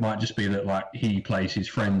 or it might just be that like he plays his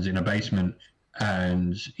friends in a basement,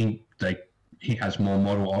 and he has more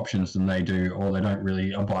model options than they do, or they don't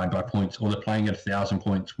really abide by points, or they're playing at 1,000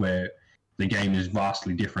 points where the game is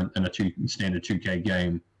vastly different than a standard 2K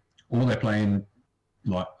game, or they're playing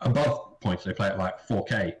like above points. They play at like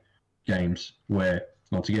 4K games where,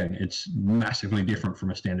 once again, it's massively different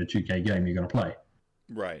from a standard 2K game you're going to play.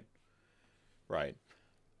 Right.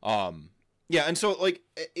 Yeah, and so like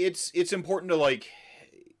it's important to like,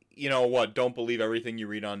 don't believe everything you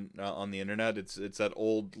read on the internet. It's that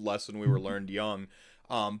old lesson we were learned young.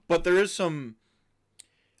 But there is some.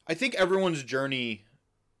 I think everyone's journey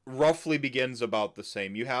roughly begins about the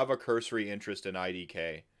same. You have a cursory interest in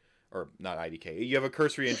IDK, or not IDK. You have a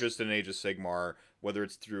cursory interest in Age of Sigmar, whether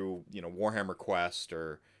it's through Warhammer Quest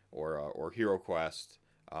or Hero Quest.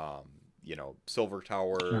 Silver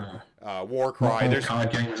Tower, Warcry. There's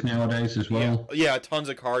card games nowadays as well. Yeah, tons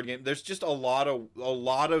of card games. There's just a lot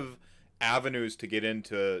of avenues to get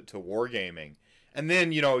into wargaming. And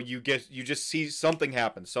then you just see something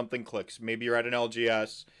happen, something clicks. Maybe you're at an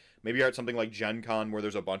LGS, maybe you're at something like Gen Con where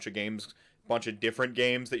there's a bunch of different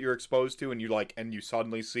games that you're exposed to, and you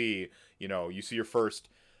suddenly see you see your first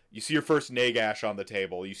Nagash on the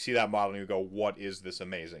table. You see that model and you go, what is this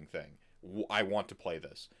amazing thing? I want to play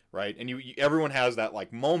this, right? And everyone has that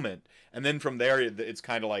like moment, and then from there it's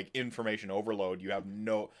kind of like information overload.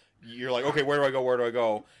 You're like, okay, where do I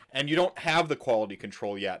go? And you don't have the quality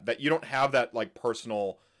control yet. That you don't have that like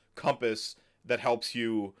personal compass that helps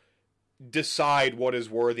you decide what is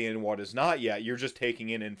worthy and what is not yet. You're just taking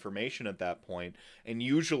in information at that point, and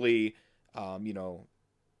usually,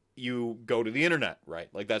 you go to the internet, right?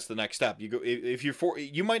 Like that's the next step. You go if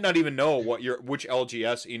you might not even know which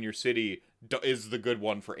LGS in your city is the good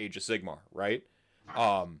one for Age of Sigmar, right?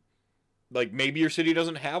 Like maybe your city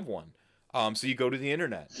doesn't have one, so you go to the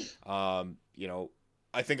internet. I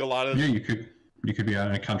think a lot of you could be out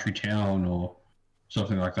in a country town or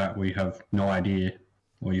something like that where you have no idea,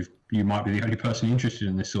 or you might be the only person interested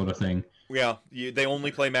in this sort of thing. Yeah, they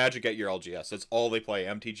only play Magic at your LGS. That's all they play.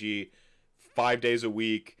 MTG, 5 days a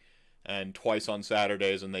week. And twice on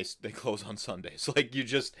Saturdays, and they close on Sundays. Like you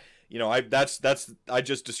just, I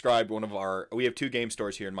just described we have 2 game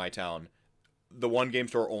stores here in my town. The one game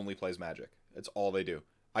store only plays Magic. It's all they do.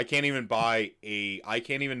 I can't even buy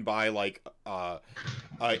like a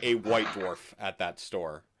White Dwarf at that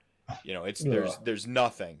store. There's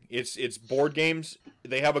nothing. It's board games.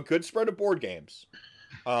 They have a good spread of board games,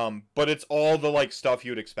 but it's all the like stuff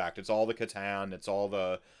you'd expect. It's all the Catan. It's all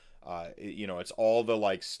the it's all the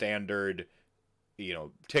like standard,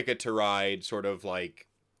 Ticket to Ride sort of like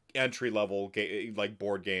entry level like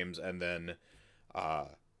board games, and then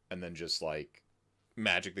just like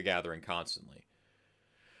Magic the Gathering constantly.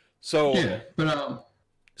 So yeah, but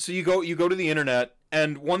so you go to the internet,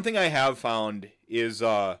 and one thing I have found is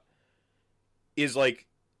like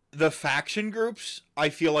the faction groups. I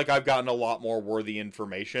feel like I've gotten a lot more worthy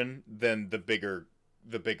information than the bigger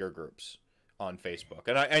groups on Facebook,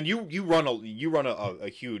 and you run a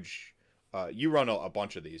huge you run a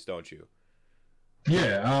bunch of these, don't you?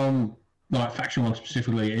 Yeah, like Faction 1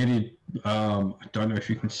 specifically, I don't know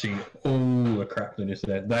if you can see all the crap that is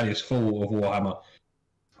there. That is full of Warhammer.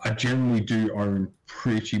 I generally do own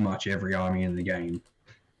pretty much every army in the game,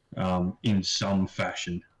 in some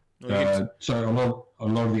fashion. So a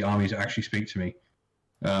lot of the armies actually speak to me.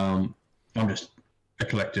 I'm just a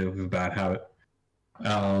collector with a bad habit.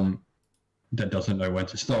 That doesn't know when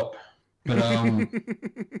to stop. But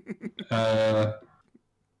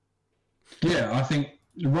yeah, I think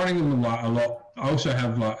running them a lot. I also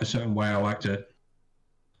have like a certain way I like to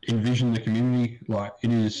envision the community. Like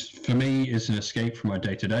it is for me, it's an escape from my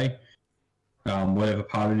day to day, whatever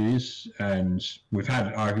part it is. And we've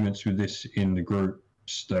had arguments with this in the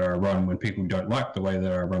groups that I run when people don't like the way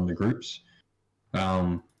that I run the groups.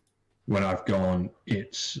 When I've gone,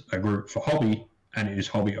 it's a group for hobby. And it is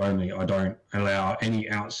hobby only. I don't allow any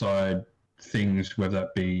outside things, whether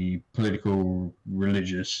that be political,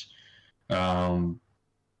 religious, or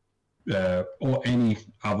any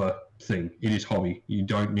other thing. It is hobby. You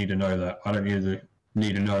don't need to know that. I don't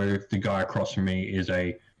need to know if the guy across from me is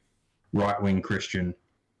a right-wing Christian.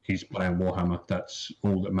 He's playing Warhammer. That's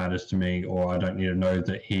all that matters to me. Or I don't need to know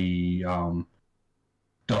that he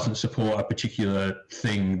doesn't support a particular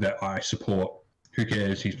thing that I support. Who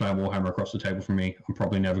cares? He's playing Warhammer across the table from me. I'm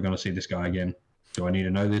probably never going to see this guy again. Do I need to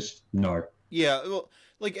know this? No. Yeah, well,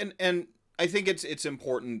 like, and I think it's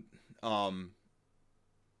important. Some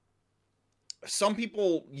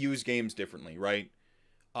people use games differently, right?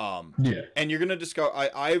 Yeah, And you're gonna discover.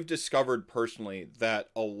 I've discovered personally that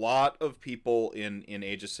a lot of people in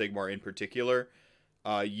Age of Sigmar in particular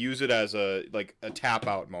use it as a tap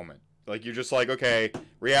out moment. Like you're just like, okay,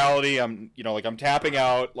 reality. I'm tapping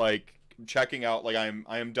out. Like I'm checking out. Like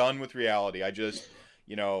I am done with reality. I just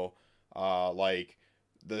you know like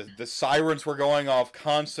the sirens were going off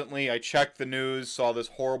constantly. I checked the news, saw this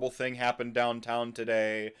horrible thing happen downtown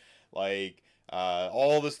today. Like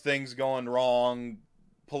all this things going wrong.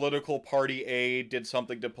 Political party A did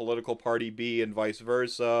something to political party B and vice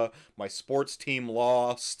versa. My sports team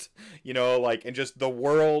lost, like, and just the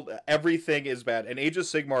world, everything is bad. And Age of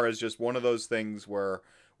Sigmar is just one of those things where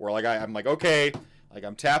like I'm like, okay, like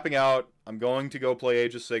I'm tapping out. I'm going to go play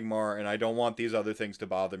Age of Sigmar, and I don't want these other things to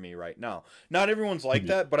bother me right now. Not everyone's like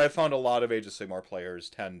that, but I found a lot of Age of Sigmar players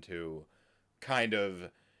tend to kind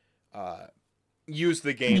of use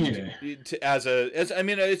the game as I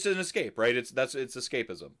mean, it's an escape, right? It's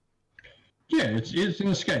escapism. Yeah, it's an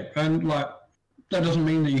escape, and like that doesn't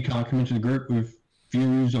mean that you can't come into the group with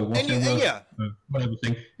views or whatever, whatever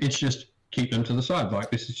thing. It's just keep them to the side.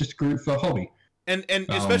 Like this is just a group for hobby. And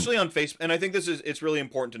especially on Facebook, and I think it's really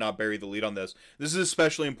important to not bury the lead on this. This is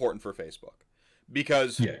especially important for Facebook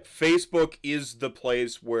because Facebook is the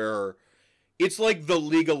place where it's like the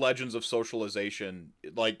League of Legends of socialization.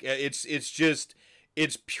 Like it's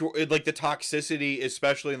pure, like the toxicity,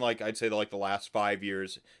 especially in like I'd say like the last 5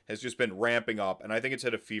 years, has just been ramping up, and I think it's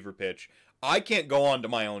at a fever pitch. I can't go onto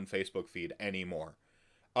my own Facebook feed anymore.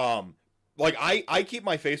 Like I keep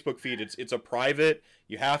my Facebook feed. It's a private.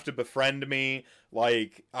 You have to befriend me.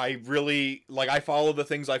 Like I really I follow the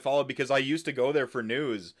things I follow because I used to go there for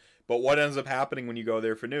news. But what ends up happening when you go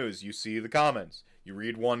there for news? You see the comments. You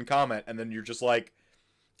read one comment, and then you're just like,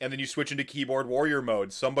 and then you switch into keyboard warrior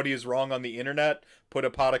mode. Somebody is wrong on the internet. Put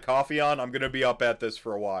a pot of coffee on. I'm gonna be up at this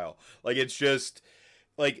for a while. Like it's just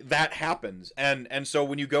like that happens. And so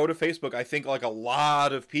when you go to Facebook, I think like a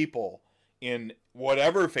lot of people in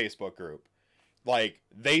whatever Facebook group, like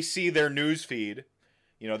they see their news feed,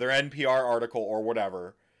 their NPR article or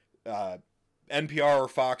whatever, NPR or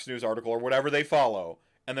Fox News article or whatever they follow,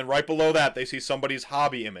 and then right below that they see somebody's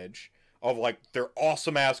hobby image of like their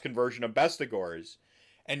awesome ass conversion of Bestigors,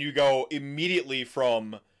 and you go immediately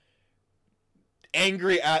from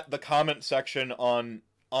angry at the comment section on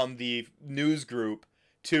the news group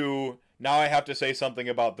to now I have to say something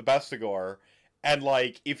about the Bestigor. And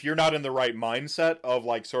like if you're not in the right mindset of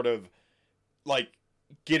like sort of like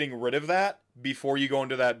getting rid of that before you go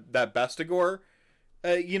into that Bestigor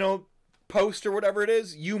post or whatever it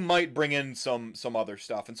is, you might bring in some other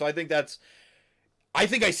stuff. And so I think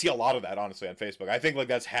I see a lot of that honestly on Facebook. I think like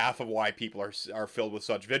that's half of why people are filled with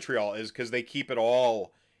such vitriol is because they keep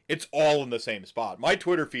it's all in the same spot. My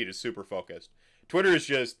Twitter feed is super focused. Twitter is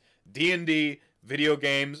just D&D, video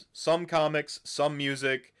games, some comics, some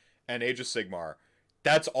music, and Age of Sigmar.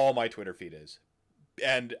 That's all my Twitter feed is.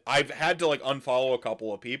 And I've had to like unfollow a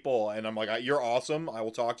couple of people, and I'm like, you're awesome. I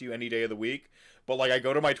will talk to you any day of the week. But like I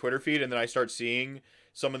go to my Twitter feed and then I start seeing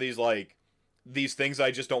some of these things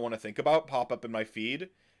I just don't want to think about pop up in my feed.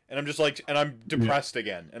 And I'm just like, and I'm depressed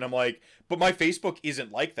again. And I'm like, but my Facebook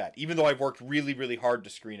isn't like that. Even though I've worked really, really hard to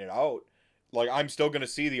screen it out, like I'm still going to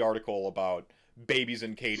see the article about babies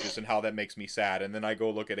in cages and how that makes me sad. And then I go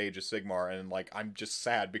look at Age of Sigmar and like, I'm just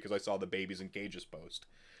sad because I saw the babies in cages post.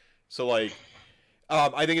 So like,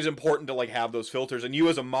 I think it's important to like have those filters. And you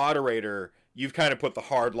as a moderator, you've kind of put the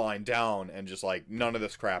hard line down and just like none of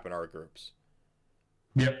this crap in our groups.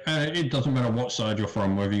 Yep, it doesn't matter what side you're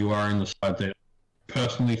from, whether you are in the side that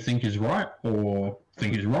personally think is right or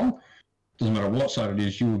think is wrong. Doesn't matter what side it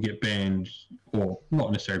is, you will get banned, or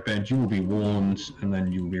not necessarily banned, you will be warned and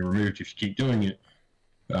then you will be removed if you keep doing it.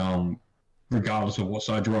 Regardless of what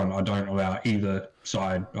side you're on, I don't allow either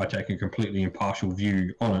side. I take a completely impartial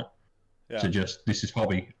view on it. Yeah. So just, this is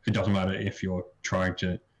hobby. It doesn't matter if you're trying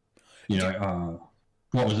to,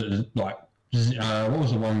 what was it, like, what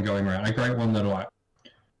was the one going around? A great one that like,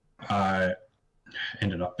 I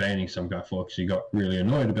ended up banning some guy for because he got really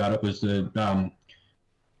annoyed about it was the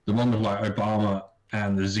one with like Obama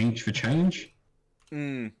and the Zinch for Change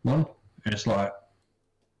one. And it's like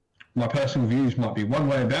my personal views might be one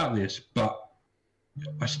way about this, but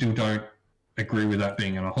I still don't agree with that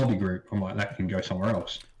being in a hobby group. I'm like, that can go somewhere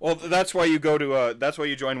else. Well, that's why you go to that's why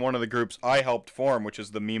you join one of the groups I helped form, which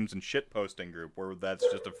is the memes and shit posting group, where that's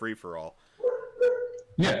just a free for all.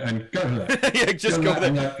 Yeah, and go to that. Yeah, just go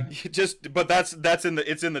there. But that's in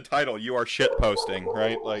the title. You are shit posting,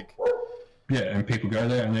 right? Like. yeah, and people go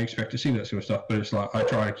there and they expect to see that sort of stuff. But it's like I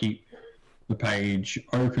try to keep the page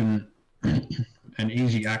open and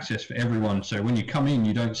easy access for everyone. So when you come in,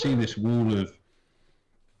 you don't see this wall of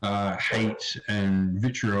hate and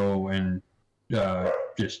vitriol and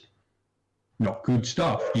just not good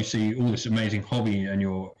stuff. You see all this amazing hobby, and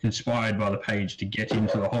you're inspired by the page to get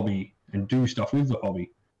into the hobby and do stuff with the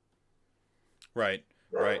hobby. Right,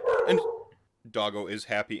 right. And Doggo is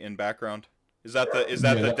happy in background. Is that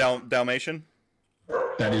the Dalmatian?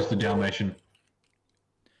 That is the Dalmatian.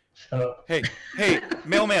 Hey,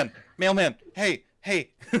 mailman, hey.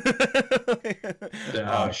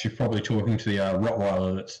 She's probably talking to the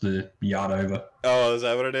Rottweiler that's the yard over. Oh, is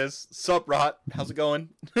that what it is? Sup, Rot? How's it going?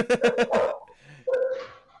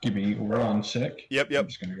 Give me 1 sec. Yep. I'm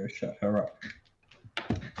just gonna go shut her up.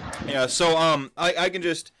 Yeah, so I can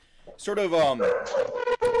just sort of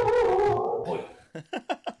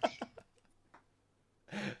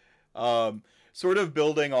sort of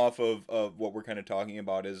building off of what we're kind of talking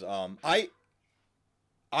about is I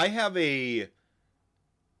have a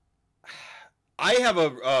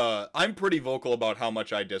I'm pretty vocal about how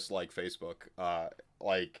much I dislike Facebook. I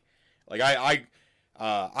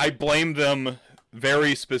blame them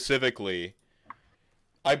very specifically.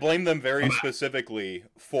 I blame them very specifically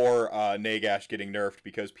for Nagash getting nerfed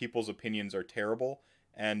because people's opinions are terrible,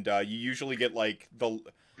 and you usually get like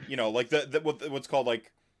what's called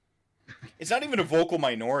like, it's not even a vocal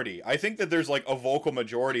minority. I think that there's like a vocal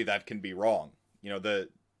majority that can be wrong. You know,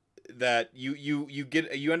 that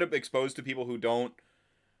you end up exposed to people who don't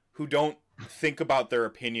think about their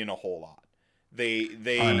opinion a whole lot.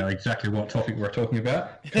 They I know exactly what topic we're talking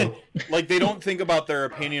about. Like, they don't think about their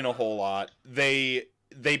opinion a whole lot. They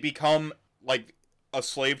become like a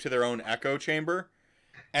slave to their own echo chamber,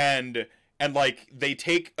 and like they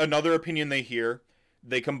take another opinion they hear,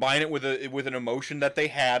 they combine it with an emotion that they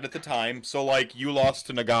had at the time. So like, you lost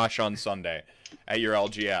to Nagash on Sunday at your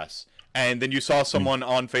LGS. And then you saw someone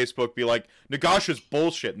on Facebook be like, Nagash is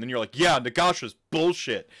bullshit. And then you're like, yeah, Nagash is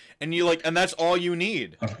bullshit. And you like, and that's all you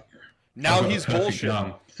need. Now he's bullshit.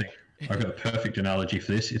 I've got a perfect analogy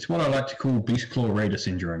for this. It's what I like to call Beast Claw Raider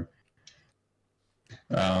syndrome.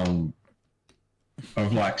 Of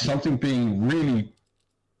like something being really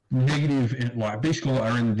negative. Like Beast Claw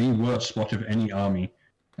are in the worst spot of any army.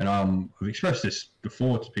 And I've expressed this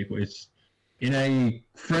before to people. It's in a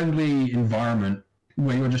friendly environment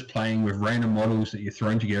where you're just playing with random models that you're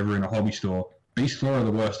throwing together in a hobby store. Beast Claw are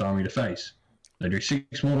the worst army to face. They do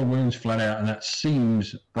 6 mortal wounds flat out, and that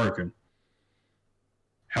seems broken.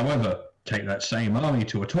 However, take that same army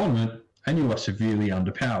to a tournament, and you are severely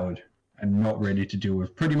underpowered and not ready to deal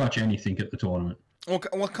with pretty much anything at the tournament. Well,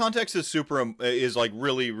 context is like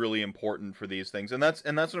really, really important for these things, and that's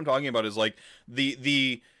what I'm talking about. Is like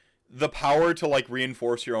the power to like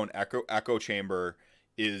reinforce your own echo chamber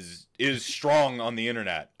is strong on the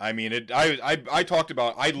internet. I mean, I talked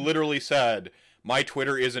about, I literally said my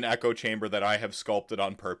Twitter is an echo chamber that I have sculpted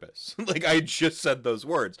on purpose. Like, I just said those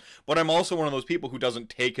words. But I'm also one of those people who doesn't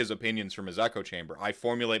take his opinions from his echo chamber. I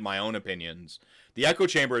formulate my own opinions. The echo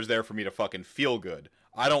chamber is there for me to fucking feel good.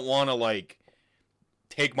 I don't want to like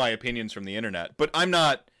take my opinions from the internet. But I'm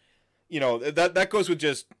not, that goes with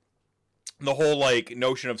just the whole like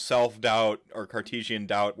notion of self-doubt or Cartesian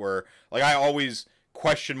doubt, where like I always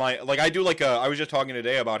question I was just talking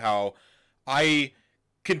today about how I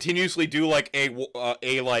continuously do like a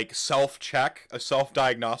like self-check, a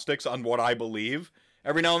self-diagnostics on what I believe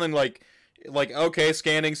every now and then, like okay,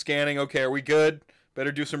 scanning, okay, are we good?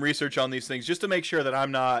 Better do some research on these things just to make sure that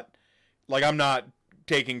I'm not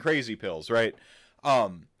taking crazy pills, right?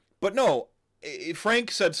 But no,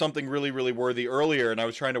 Frank said something really, really worthy earlier, and I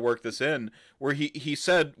was trying to work this in, where he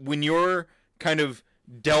said, when you're kind of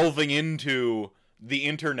delving into the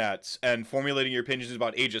internets and formulating your opinions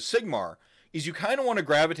about Age of Sigmar, is you kind of want to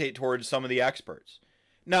gravitate towards some of the experts.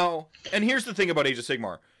 Now, and here's the thing about Age of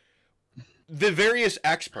Sigmar. The various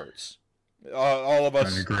experts, all of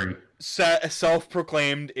us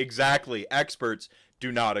self-proclaimed exactly experts,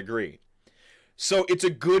 do not agree. So it's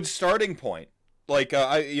a good starting point. Like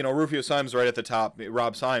Rufio Symes right at the top,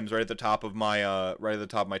 Rob Symes right at the top of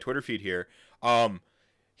my Twitter feed here.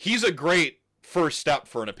 He's a great first step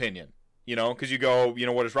for an opinion, because you go,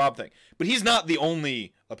 what does Rob think? But he's not the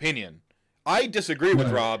only opinion. I disagree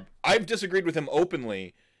with Rob. I've disagreed with him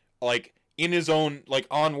openly, like in his own, like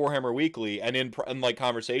on Warhammer Weekly and in like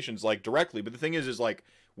conversations, like directly. But the thing is like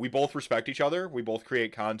we both respect each other. We both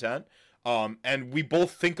create content, and we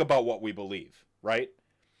both think about what we believe, right?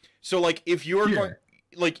 So like if you're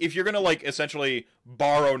gonna like essentially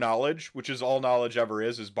borrow knowledge, which is all knowledge ever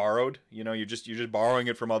is borrowed. You're just borrowing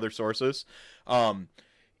it from other sources.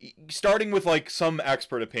 starting with like some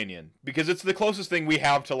expert opinion, because it's the closest thing we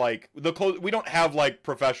have to like we don't have like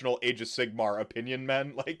professional Age of Sigmar opinion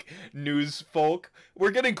men, like news folk.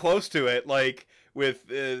 We're getting close to it, like with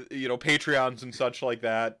you know, Patreons and such like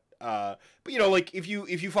that. But you know, like if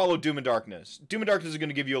you follow Doom and Darkness is going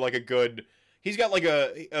to give you like a good. He's got like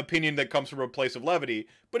a opinion that comes from a place of levity,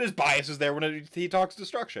 but his bias is there when he talks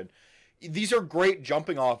destruction. These are great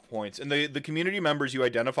jumping off points, and the community members you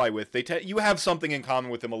identify with, you have something in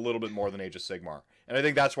common with them a little bit more than Age of Sigmar, and I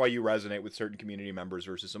think that's why you resonate with certain community members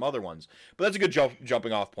versus some other ones. But that's a good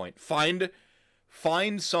jumping off point. Find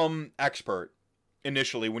some expert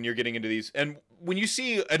initially when you're getting into these, and when you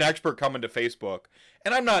see an expert come into Facebook,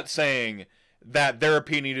 and I'm not saying that their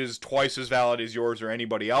opinion is twice as valid as yours or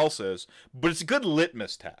anybody else's, but it's a good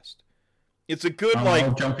litmus test. It's a good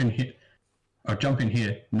I'll jump in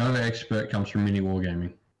here. No expert comes from mini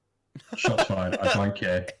wargaming. Shots fired. I don't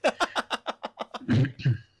care.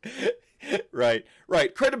 Right.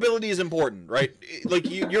 Credibility is important, right? Like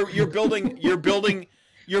you're building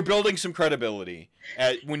some credibility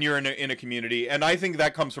when you're in a community, and I think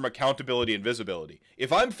that comes from accountability and visibility.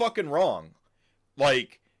 If I'm fucking wrong,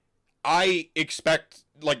 like, I expect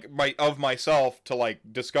like myself to like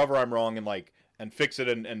discover I'm wrong and fix it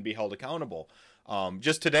and be held accountable.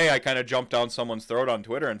 Just today, I kind of jumped down someone's throat on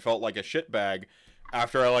Twitter and felt like a shitbag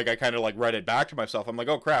after I kind of like read it back to myself. I'm like,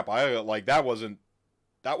 oh crap, I like that wasn't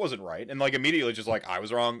right, and like immediately just like, I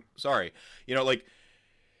was wrong, sorry. You know, like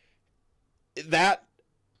that.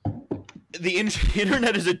 The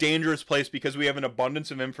internet is a dangerous place because we have an abundance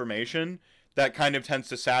of information that kind of tends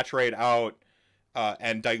to saturate out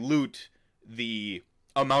and dilute the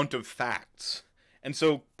amount of facts, and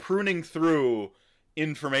so pruning through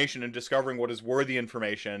information and discovering what is worthy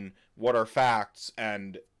information, what are facts,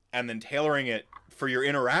 and then tailoring it for your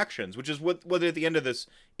interactions, which is what at the end of this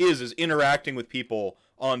is interacting with people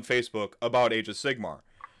on Facebook about Age of Sigmar.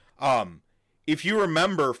 If you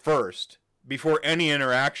remember first, before any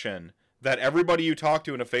interaction, that everybody you talk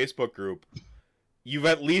to in a Facebook group, you've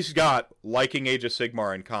at least got liking Age of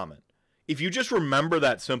Sigmar in common. If you just remember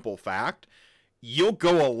that simple fact, you'll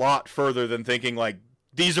go a lot further than thinking like,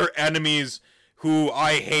 these are enemies who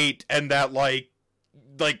I hate, and that like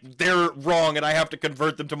they're wrong, and I have to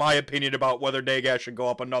convert them to my opinion about whether Nagash should go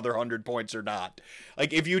up another 100 points or not.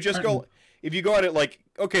 Like, if you go at it like,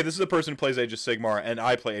 okay, this is a person who plays Age of Sigmar, and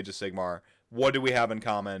I play Age of Sigmar. What do we have in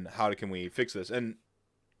common? How can we fix this? And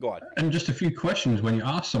go on. And just a few questions when you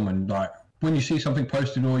ask someone, like when you see something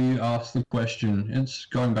posted or you ask the question. It's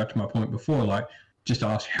going back to my point before, like just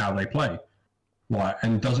ask how they play, like,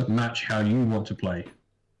 and does it match how you want to play?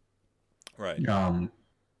 Right.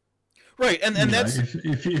 Right, and that's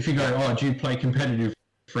if you go, oh, do you play competitive,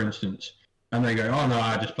 for instance, and they go, oh no,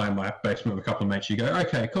 I just play in my basement with a couple of mates. You go,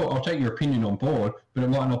 okay, cool, I'll take your opinion on board, but it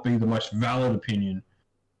might not be the most valid opinion.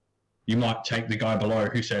 You might take the guy below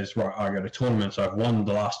who says, right, I go to tournaments, I've won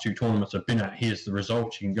the last 2 tournaments I've been at, here's the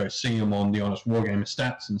results. You can go see them on the Honest Wargamer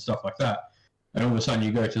stats and stuff like that. And all of a sudden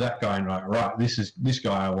you go to that guy and like, right, this is this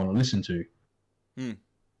guy I want to listen to.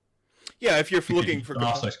 Yeah, if you're looking for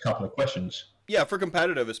ask those couple of questions. Yeah, for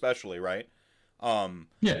competitive especially, right?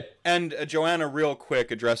 Yeah. And Joanna, real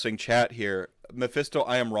quick, addressing chat here. Mephisto,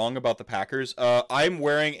 I am wrong about the Packers. I'm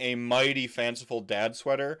wearing a mighty fanciful dad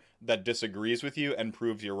sweater that disagrees with you and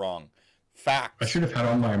proves you're wrong. Facts. I should have had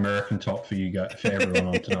on my American top for you guys, for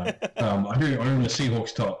everyone on tonight. I do own a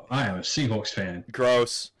Seahawks top. I am a Seahawks fan.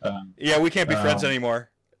 Gross. Yeah, we can't be friends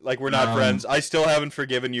anymore. Like, we're not friends. I still haven't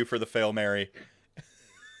forgiven you for the fail Mary.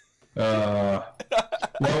 Well,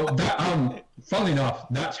 funnily enough,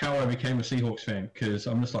 that's how I became a Seahawks fan, because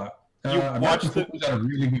I'm just like, American football's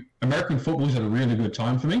at a really good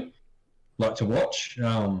time for me, like to watch,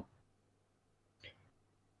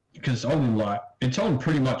 because it's on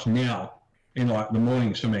pretty much now in like the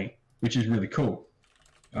mornings for me, which is really cool,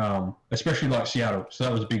 especially like Seattle. So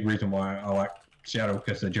that was a big reason why I like Seattle,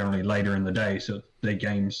 because they're generally later in the day, so their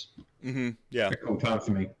games yeah, a cool time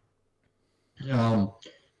for me.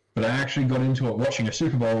 But I actually got into it watching a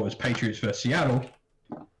Super Bowl. It was Patriots versus Seattle.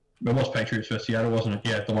 It was Patriots versus Seattle, wasn't it?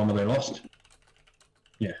 Yeah, the one where they lost.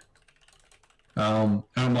 Yeah. And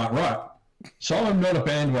I'm like, right. So I'm not a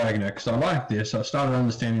bandwagoner because I like this. I started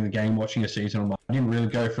understanding the game, watching a season. I'm like, I didn't really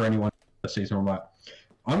go for anyone this season. I'm like,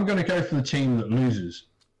 I'm going to go for the team that loses.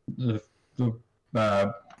 I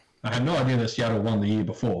had no idea that Seattle won the year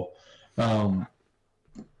before, or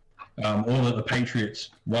that the Patriots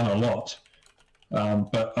won a lot.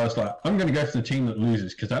 But I was like, I'm going to go for the team that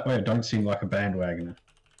loses, because that way I don't seem like a bandwagoner.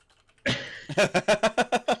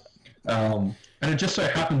 And it just so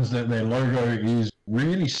happens that their logo is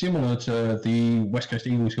really similar to the West Coast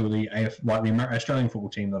Eagles, who are the Australian football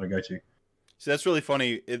team that I go to. So that's really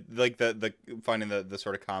funny. Like the finding the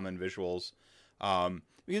sort of common visuals.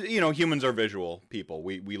 You know, humans are visual people.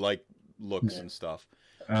 We like looks and stuff.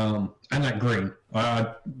 And that green,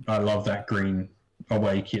 I love that green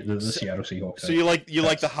away kit, the Seattle Seahawks. So you like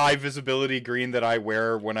the high visibility green that I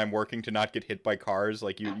wear when I'm working to not get hit by cars.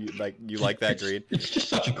 Like you like that green. It's just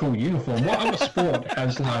such a cool uniform. What other sport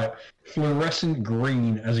has like fluorescent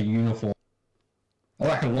green as a uniform? I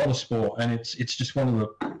like a lot of sport, and it's just one of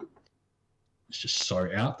the. It's just so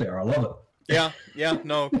out there. I love it. Yeah.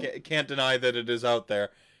 No, can't deny that it is out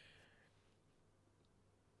there.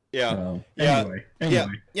 Yeah. Anyway.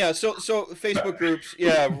 Yeah. So Facebook groups.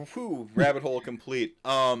 Yeah. Rabbit hole complete.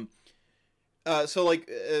 So like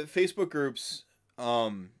Facebook groups.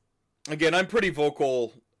 Again, I'm pretty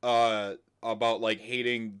vocal about like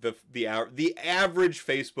hating the average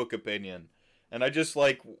Facebook opinion, and I just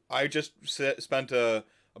spent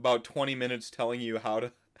about 20 minutes telling you how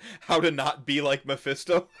to not be like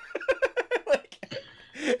Mephisto.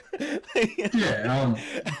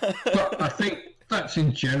 But I think that's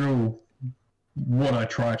in general what I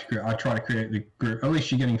try to create. I try to create the group. At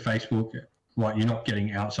least you're getting Facebook. Like, you're not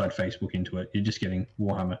getting outside Facebook into it. You're just getting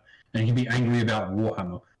Warhammer, and you can be angry about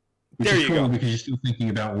Warhammer. Which is cool because you're still thinking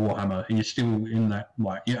about Warhammer, and you're still in that,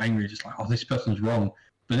 like, you're angry, just like, oh, this person's wrong.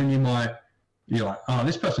 But then you're like, oh,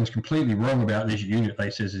 this person's completely wrong about this unit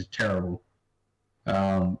they says is terrible.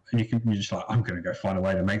 And you're just like, I'm going to go find a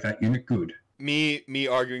way to make that unit good. Me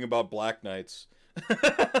arguing about Black Knights.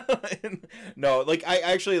 No, like I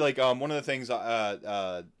actually like one of the things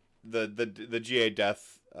the GA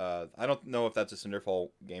Death. I don't know if that's a Cinderfall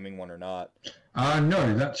Gaming one or not.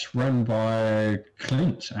 No, that's run by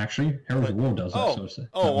Clint, actually. Herald of War does that sort of stuff.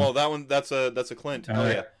 Oh, well, that one, that's a Clint.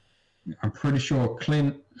 Yeah. I'm pretty sure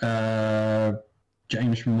Clint,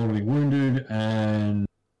 James from Mortally Wounded, and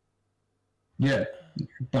yeah,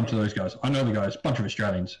 a bunch of those guys. I know the guys, a bunch of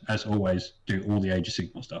Australians, as always, do all the Age of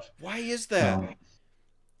Sigmar stuff. Why is that?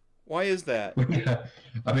 Why is that?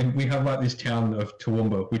 I mean, we have like this town of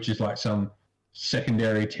Toowoomba, which is like some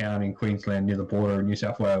secondary town in Queensland near the border of New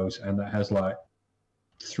South Wales, and that has like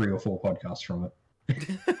 3 or 4 podcasts from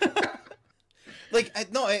it. Like,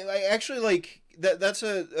 no, I actually like that's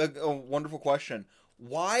a wonderful question.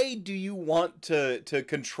 Why do you want to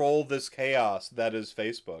control this chaos that is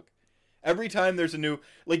Facebook? Every time there's a new,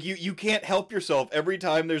 like, you can't help yourself. Every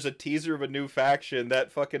time there's a teaser of a new faction,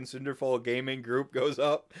 that fucking Cinderfall Gaming group goes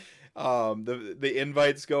up. The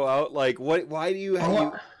invites go out. Like, what? Why do you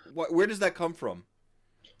have? Where does that come from?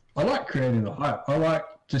 I like creating the hype. I like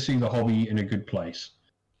to see the hobby in a good place.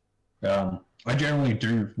 I generally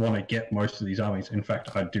do want to get most of these armies. In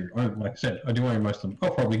fact, I do. Like I said, I do own most of them.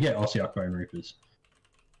 I'll probably get Ossiarch Bone Reapers.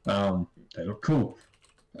 They look cool.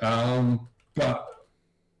 But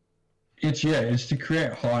it's to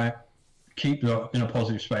create hype, keep it in a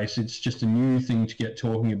positive space. It's just a new thing to get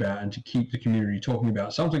talking about and to keep the community talking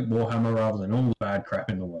about something Warhammer rather than all the bad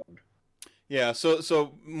crap in the world. Yeah,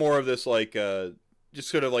 so more of this, like, just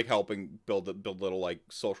sort of like helping build little like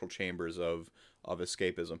social chambers of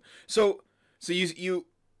escapism. So you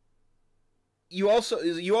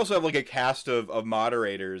also have like a cast of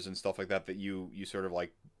moderators and stuff like that you sort of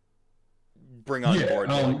like bring on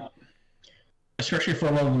board. Especially for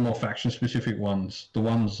a lot of the more faction specific ones, the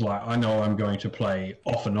ones like I know I'm going to play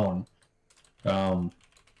off and on.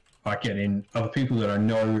 I get in other people that I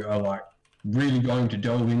know are like really going to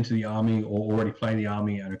delve into the army or already play the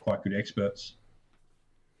army and are quite good experts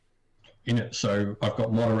in it. So I've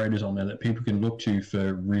got moderators on there that people can look to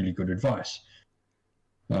for really good advice.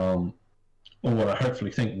 Or what I hopefully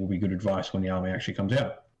think will be good advice when the army actually comes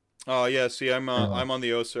out. Oh yeah, see, I'm on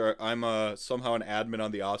the Ossiarch. I'm somehow an admin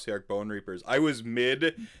on the Ossiarch Bone Reapers. I was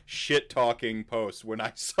mid shit talking post when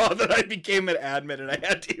I saw that I became an admin, and I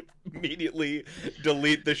had to immediately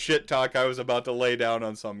delete the shit talk I was about to lay down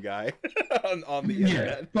on some guy on the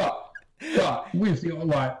internet. But with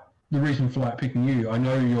the reason for like picking you, I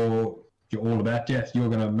know you're all about death. You're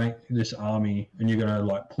gonna make this army, and you're gonna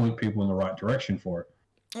like point people in the right direction for it.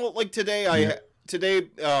 Well, like today,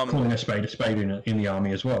 calling a spade in the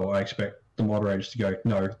army as well. I expect the moderators to go,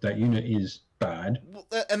 no, that unit is bad. Well,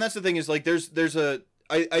 and that's the thing is like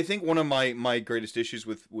I think one of my greatest issues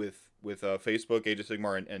with Facebook, Age of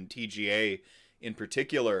Sigmar, and TGA in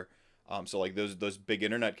particular, so like those big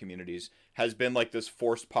internet communities, has been like this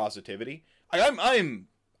forced positivity.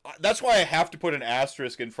 That's why I have to put an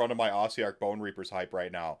asterisk in front of my Ossiarch Bone Reapers hype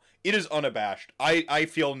right now. It is unabashed. I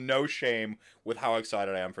feel no shame with how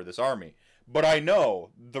excited I am for this army. But I know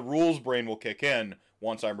the rules brain will kick in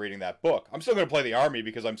once I'm reading that book. I'm still going to play the army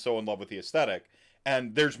because I'm so in love with the aesthetic.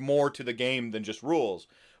 and there's more to the game than just rules.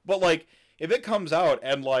 But like, if it comes out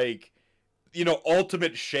and like, you know,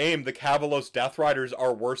 ultimate shame, the Kavalos Death Riders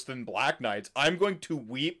are worse than Black Knights, I'm going to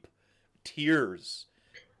weep tears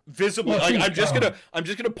visibly. Well, Like, I'm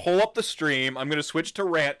just gonna pull up the stream. I'm gonna switch to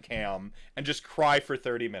rant cam and just cry for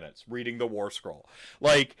 30 minutes reading the War Scroll.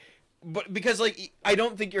 Like, but because like I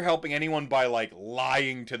don't think you're helping anyone by like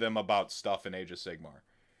lying to them about stuff in Age of Sigmar.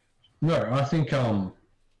 No, I think Joe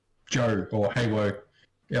or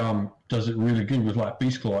Haywo does it really good with like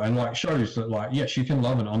Beastclaw, and like shows that like yes, you can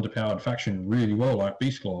love an underpowered faction really well like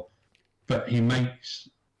Beastclaw, but he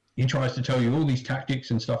tries to tell you all these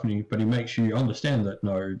tactics and stuff, but he makes you understand that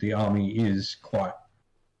no, the army is quite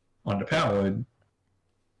underpowered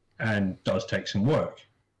and does take some work.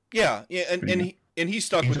 Yeah, yeah, and he's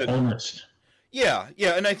stuck He's with it. Honest. Yeah,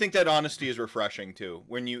 yeah, and I think that honesty is refreshing too.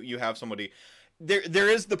 When you have somebody, there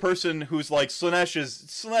is the person who's like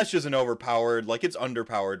Slaanesh isn't overpowered, like it's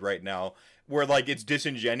underpowered right now, where like it's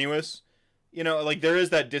disingenuous, you know, like there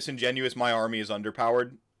is that disingenuous my army is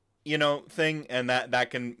underpowered, you know, thing, and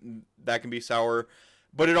that can be sour,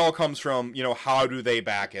 but it all comes from, you know, how do they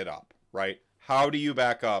back it up, right? How do you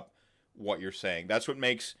back up what you're saying? That's what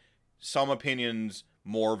makes some opinions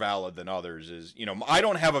more valid than others. Is, you know, I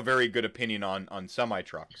don't have a very good opinion on semi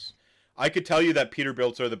trucks. I could tell you that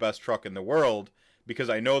Peterbilts are the best truck in the world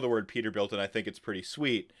because I know the word Peterbilt and I think it's pretty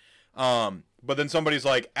sweet. But then somebody's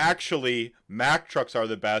like, actually, Mack trucks are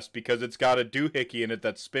the best because it's got a doohickey in it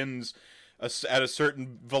that spins at a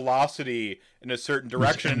certain velocity in a certain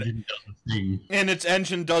direction, and its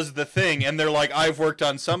engine does the thing. And they're like, I've worked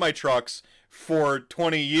on semi trucks for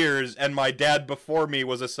 20 years, and my dad before me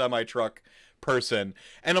was a semi truck person,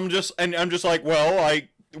 and I'm just like, well,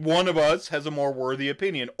 one of us has a more worthy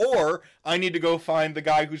opinion, or I need to go find the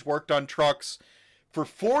guy who's worked on trucks for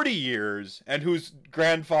 40 years and whose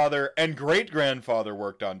grandfather and great-grandfather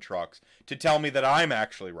worked on trucks to tell me that I'm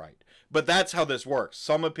actually right. But that's how this works.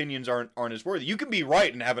 Some opinions aren't as worthy. You can be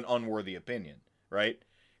right and have an unworthy opinion, right?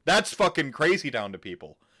 That's fucking crazy town to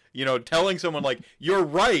people. You know, telling someone like, you're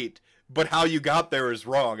right, but how you got there is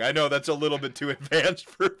wrong. I know that's a little bit too advanced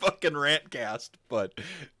for fucking Rantcast, but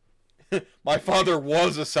my father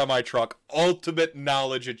was a semi-truck. Ultimate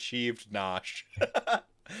knowledge achieved, Nosh.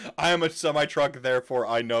 I am a semi-truck, therefore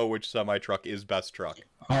I know which semi-truck is best truck.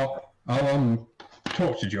 I'll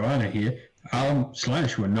talk to Joanna here.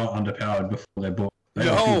 Slaanesh were not underpowered before their book. They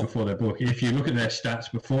were good before their book. If you look at their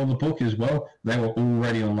stats before the book as well, they were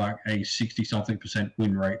already on like a 60-something%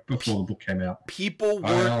 win rate before the book came out. People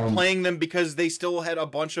weren't playing them because they still had a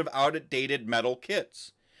bunch of outdated metal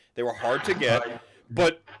kits. They were hard to get.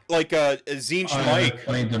 But like Zinch Mike, I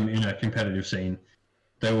played them in a competitive scene.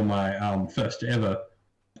 They were my first ever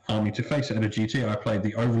army to face at a GT. I played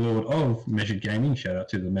the Overlord of Measured Gaming. Shout out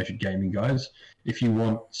to the Measured Gaming guys. If you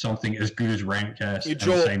want something as good as Rantcast and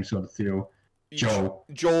the same sort of feel,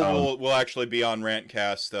 Joel will actually be on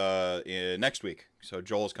Rantcast next week. So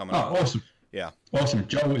Joel's coming on. Awesome. Yeah. Awesome.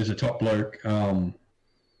 Joel is a top bloke.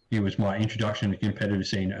 He was my introduction to the competitive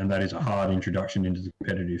scene, and that is a hard introduction into the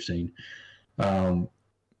competitive scene. But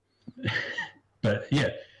yeah,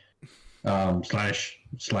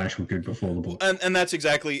 Slaanesh were good before the book. And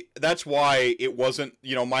that's why it wasn't,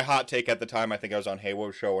 you know, my hot take at the time. I think I was on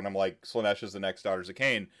Haywo's show and I'm like, Slaanesh is the next Daughters of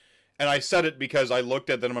Cain. And I said it because I looked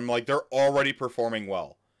at them and I'm like, they're already performing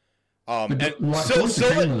well. And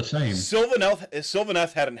Sylvaneth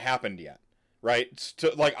hadn't happened yet, right?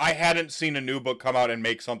 Like, I hadn't seen a new book come out and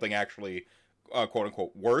make something actually, quote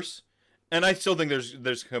unquote, worse. And I still think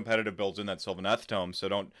there's competitive builds in that Sylvaneth tome.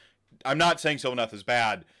 So I'm not saying Sylvaneth is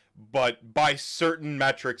bad, but by certain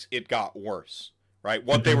metrics, it got worse, right?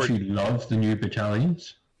 You love the new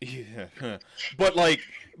battalions? Yeah. But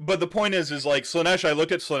the point is like Slaanesh, I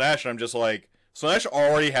looked at Slaanesh and I'm just like, Slaanesh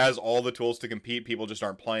already has all the tools to compete. People just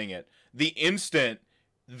aren't playing it. The instant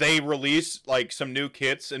they release like some new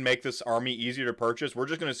kits and make this army easier to purchase, we're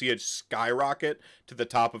just going to see it skyrocket to the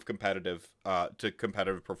top of competitive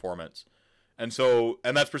performance. And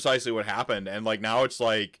that's precisely what happened. And like now it's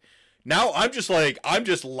like, now I'm just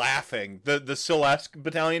laughing. The Silesk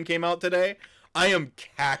battalion came out today. I am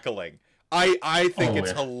cackling. I think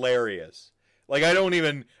it's hilarious. Like I'm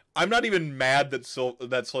not even mad that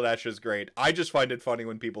Slaanesh is great. I just find it funny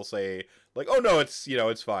when people say like, oh no,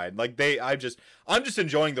 it's fine. Like I'm just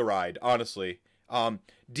enjoying the ride, honestly.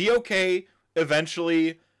 DOK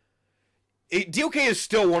eventually, DOK is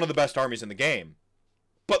still one of the best armies in the game,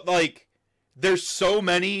 but like there's so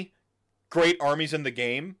many great armies in the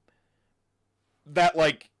game that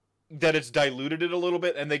it's diluted it a little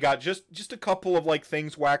bit, and they got just a couple of like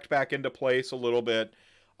things whacked back into place a little bit.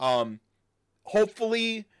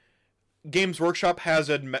 Hopefully Games Workshop has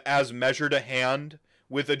as measured a hand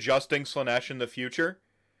with adjusting Slaanesh in the future,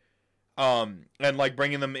 and like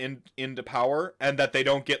bringing them into power, and that they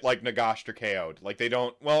don't get like Nagash'd or KO'd. Like they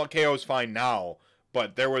don't. Well, KO's fine now,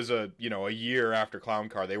 but there was a year after Clown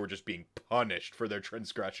Car, they were just being punished for their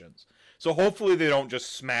transgressions. So hopefully they don't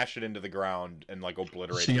just smash it into the ground and like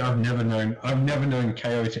obliterate. See, I've never known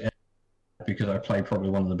KO to end because I play probably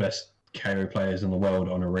one of the best KO players in the world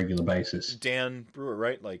on a regular basis. Dan Brewer,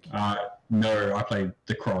 right? Like no, I played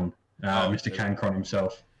the Kron, Mr. Cancron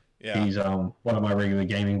himself. Yeah. He's one of my regular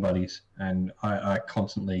gaming buddies, and I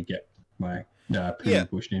constantly get my poo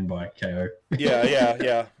pushed in by KO.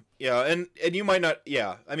 Yeah, and you might not.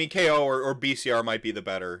 Yeah, I mean KO or BCR might be the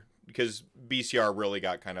better, because BCR really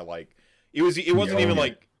got kind of like it wasn't even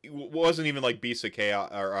like Beast of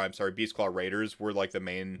Chaos, or I'm sorry, Beast Claw Raiders were like the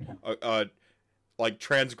main like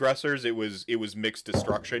transgressors. It was Mixed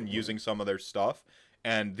Destruction using some of their stuff,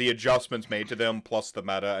 and the adjustments made to them plus the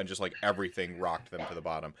meta and just like everything rocked them to the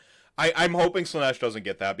bottom. I'm hoping Slaanesh doesn't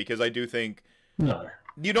get that, because I do think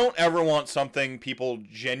you don't ever want something people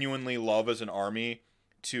genuinely love as an army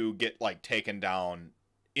to get like taken down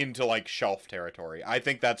into like shelf territory. I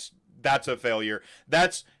think that's a failure.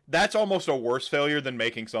 That's almost a worse failure than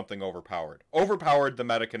making something overpowered. Overpowered, the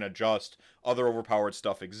meta can adjust. Other overpowered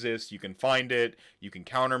stuff exists. You can find it. You can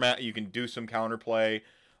you can do some counterplay.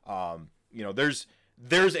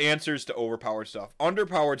 There's answers to overpowered stuff.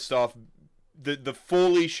 Underpowered stuff, the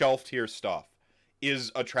fully shelf tier stuff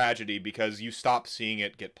is a tragedy, because you stop seeing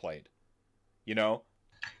it get played.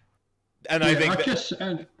 And I think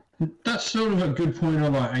that's sort of a good point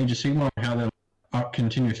on like Age of Sigmar, how they're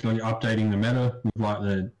continuously updating the meta with like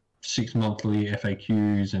the 6 monthly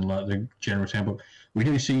FAQs and like the general sample. We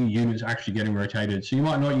do see units actually getting rotated, so you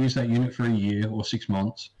might not use that unit for a year or 6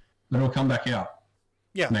 months, then it'll come back out.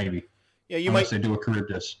 Yeah, maybe. Yeah, you unless might. They do a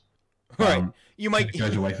Charybdis. Right. You might. It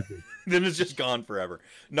goes away for good. Then it's just gone forever.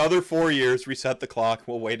 Another 4 years. Reset the clock.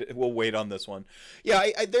 We'll wait on this one. Yeah.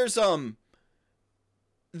 There's I'm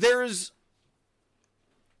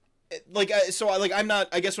not.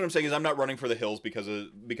 I guess what I'm saying is I'm not running for the hills because of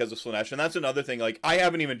Slaanesh, and that's another thing. Like, I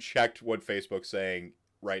haven't even checked what Facebook's saying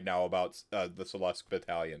right now about the Celeste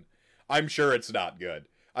Battalion. I'm sure it's not good.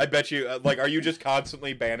 I bet you. Are you just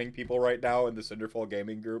constantly banning people right now in the Cinderfall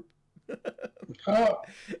gaming group?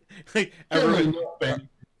 Like everyone,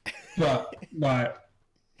 but like,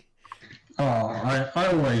 I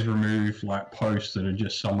always remove like posts that are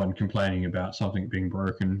just someone complaining about something being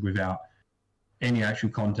broken without any actual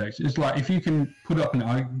context. It's like, if you can put up an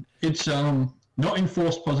argument, it's not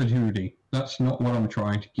enforced positivity. That's not what I'm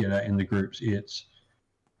trying to get at in the groups. It's,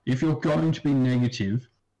 if you're going to be negative,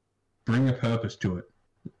 bring a purpose to it.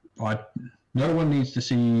 No one needs to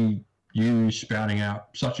see you spouting out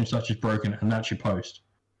such and such is broken and that's your post.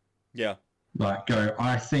 Yeah. Like, go,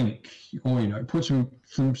 I think, or put some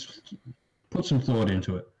thought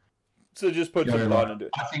into it. So just put some thought into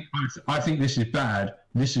it. I think this is bad.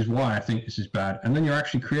 This is why I think this is bad. And then you're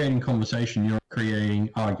actually creating conversation. You're creating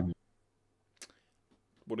argument.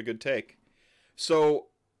 What a good take. So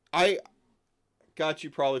I got you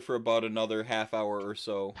probably for about another half hour or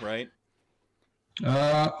so, right?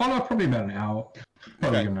 Probably about an hour.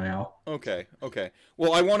 Probably an hour. Okay.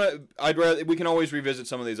 Well, we can always revisit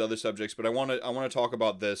some of these other subjects, but I want to talk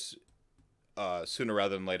about this sooner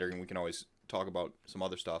rather than later, and we can always talk about some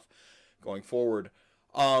other stuff going forward.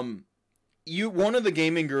 One of the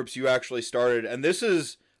gaming groups you actually started, and this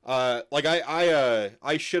is I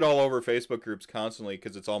shit all over Facebook groups constantly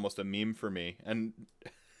because it's almost a meme for me, and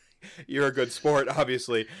you're a good sport,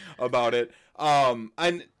 obviously, about it.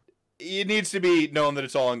 And it needs to be known that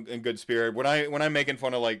it's all in good spirit. When I'm making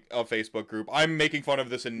fun of like a Facebook group, I'm making fun of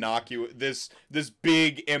this this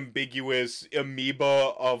big ambiguous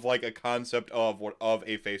amoeba of like a concept of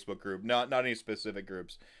a Facebook group, not any specific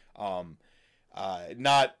groups.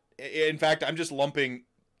 Not, in fact, I'm just lumping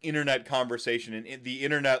internet conversation and the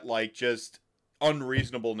internet like just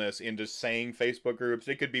unreasonableness into saying Facebook groups.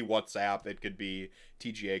 It could be WhatsApp, it could be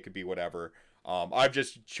TGA, it could be whatever. I've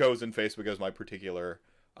just chosen Facebook as my particular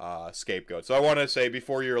scapegoat. So I want to say,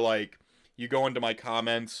 before you go into my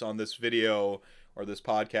comments on this video or this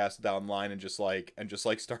podcast down the line and just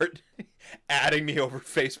start adding me over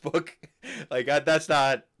Facebook, like that's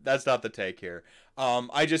not the take here.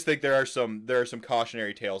 I just think there are some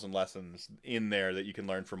cautionary tales and lessons in there that you can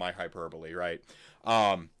learn from my hyperbole, right?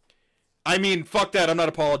 I mean, fuck that. I'm not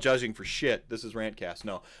apologizing for shit. This is Rantcast.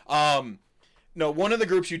 No. No, one of the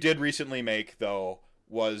groups you did recently make, though,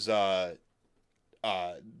 was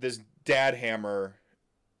this Dad Hammer,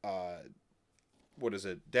 what is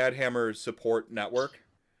it? Dad Hammer Support Network?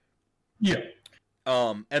 Yeah.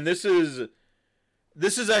 And this is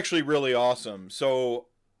actually really awesome. So,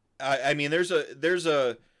 I mean, there's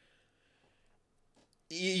a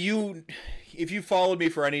you if you followed me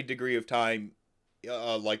for any degree of time,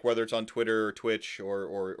 like whether it's on Twitter or Twitch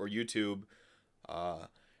or YouTube,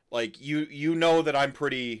 like you know that I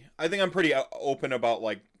think I'm pretty open about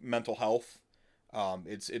like mental health.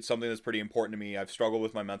 It's something that's pretty important to me. I've struggled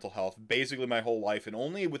with my mental health basically my whole life, and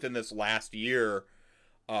only within this last year.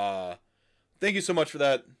 Thank you so much for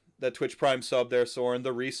that Twitch Prime sub there, Soren.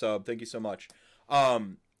 The resub, thank you so much.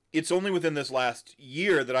 It's only within this last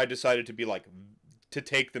year that I decided to be like to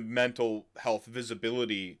take the mental health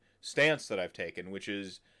visibility stance that I've taken, which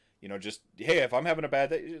is, just, hey, if I'm having a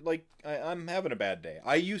bad day, like I'm having a bad day.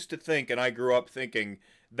 I used to think, and I grew up thinking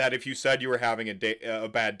that if you said you were having a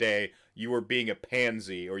bad day, you were being a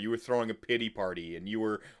pansy, or you were throwing a pity party, and you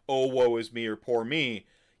were, oh, woe is me, or poor me.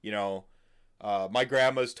 My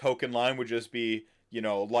grandma's token line would just be,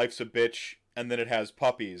 life's a bitch, and then it has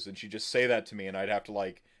puppies, and she'd just say that to me, and I'd have to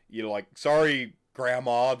like, sorry,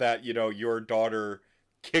 grandma, that, your daughter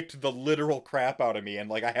kicked the literal crap out of me, and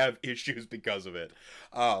like I have issues because of it.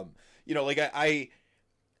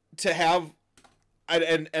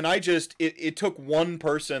 It took one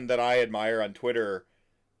person that I admire on Twitter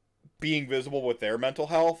being visible with their mental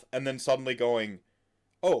health, and then suddenly going,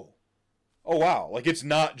 oh wow, like it's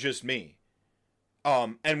not just me.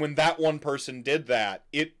 And when that one person did that,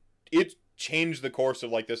 it changed the course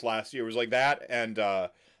of like this last year. It was like that, and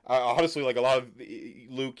honestly, like a lot of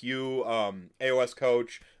Luke, you, AOS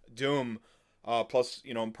Coach, Doom, plus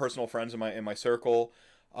personal friends in my circle,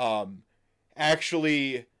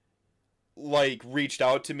 actually like reached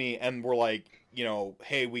out to me and were like,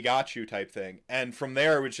 hey, we got you type thing. And from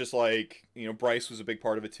there, it was just like, Bryce was a big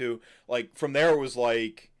part of it too. Like from there, it was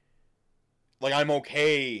like I'm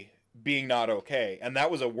okay being not okay, and that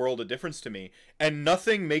was a world of difference to me. And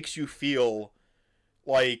nothing makes you feel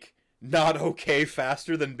like not okay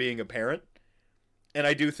faster than being a parent. And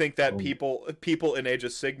I do think that people in Age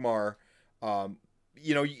of Sigmar,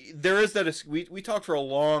 there is that we talked for a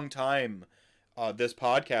long time this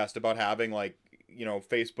podcast about having like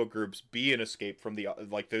Facebook groups be an escape from the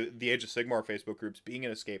Age of Sigmar Facebook groups being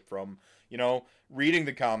an escape from reading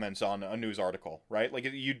the comments on a news article, right?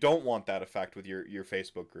 Like you don't want that effect with your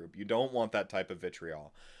Facebook group. You don't want that type of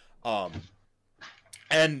vitriol,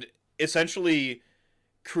 and essentially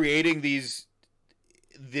creating this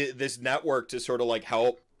network to sort of like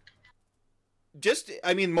help.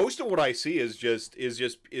 Most of what I see is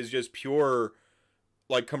just pure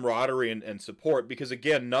like camaraderie and support, because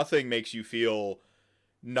again, nothing makes you feel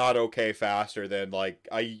not okay faster than like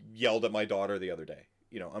I yelled at my daughter the other day.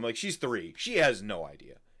 I'm like, she's 3, she has no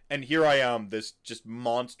idea, and here I am, this just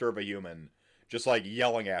monster of a human, just like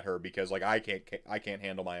yelling at her because like I can't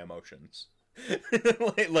handle my emotions.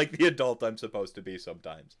 like the adult I'm supposed to be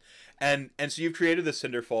sometimes. And so you've created this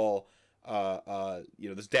Cinderfall,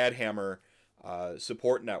 this Dad Hammer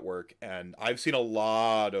support network, and I've seen a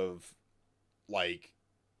lot of like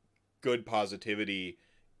good positivity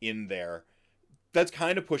in there. That's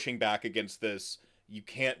kind of pushing back against this. You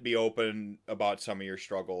can't be open about some of your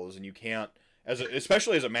struggles, and you can't,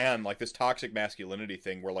 especially as a man, like this toxic masculinity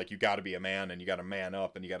thing where like you got to be a man and you got to man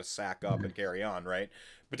up and you got to sack up and carry on, right?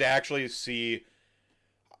 But to actually see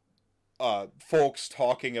folks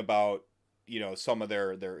talking about some of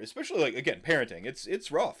their especially like again parenting,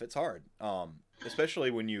 it's rough, it's hard, especially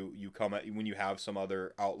when you have some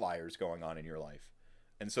other outliers going on in your life,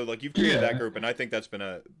 and so like you've created that group, and I think that's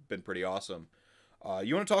been pretty awesome.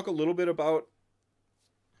 You want to talk a little bit about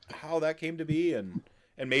how that came to be, and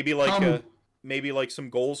maybe like maybe like some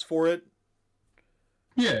goals for it?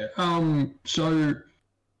 Yeah. So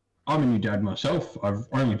I'm a new dad myself. I've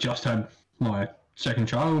only just had my second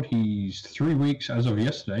child. He's 3 weeks as of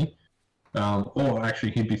yesterday. Or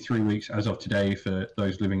actually, he'd be 3 weeks as of today for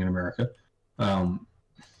those living in America.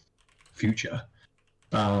 Future.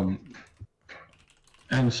 And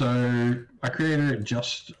so I created it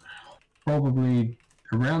just probably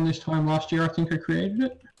around this time last year. I think I created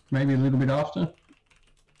it, maybe a little bit after.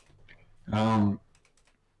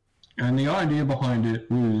 And the idea behind it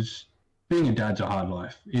was, being a dad's a hard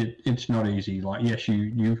life. It's not easy. Like, yes,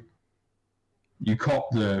 you cop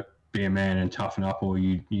the be a man and toughen up, or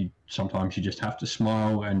you sometimes you just have to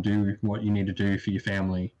smile and do what you need to do for your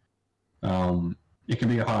family. It can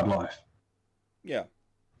be a hard life. Yeah.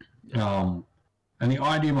 And the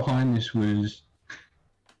idea behind this was,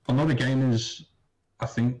 a lot of gamers, I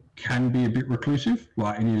think, can be a bit reclusive.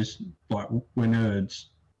 Like, it is like, we're nerds,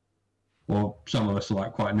 or some of us are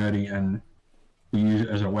like quite nerdy, and we use it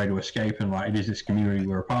as a way to escape, and like it is this community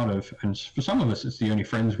we're a part of. And for some of us, it's the only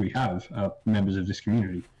friends we have are members of this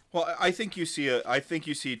community. Well, I think you see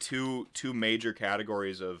two major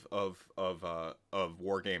categories of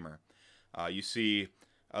wargamer. You see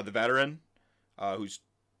the veteran,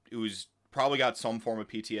 who's probably got some form of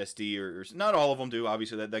PTSD, or not all of them do.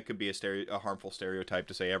 Obviously, that could be a harmful stereotype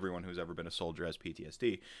to say everyone who's ever been a soldier has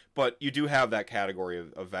PTSD. But you do have that category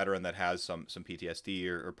of veteran that has some PTSD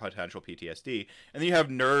or potential PTSD, and then you have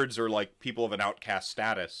nerds or like people of an outcast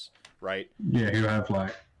status, right? Yeah, who have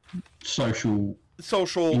like social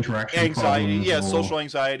interaction anxiety, problems, or social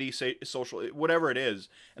anxiety, social whatever it is.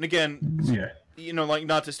 And again, yeah, you know, like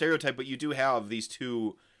not to stereotype, but you do have these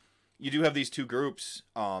two groups,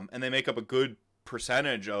 and they make up a good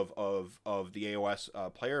percentage of the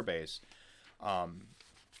AOS player base. And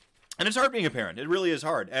it's hard being a parent. It really is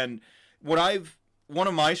hard. And one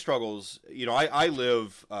of my struggles, you know, I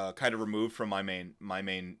live kind of removed from my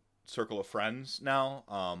main circle of friends now.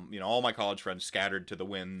 You know, all my college friends scattered to the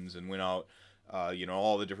winds and went out, you know,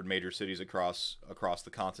 all the different major cities across the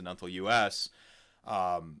continental U.S.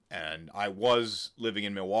 And I was living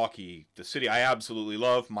in Milwaukee, the city I absolutely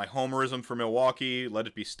love. My homerism for Milwaukee, let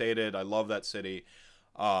it be stated, I love that city.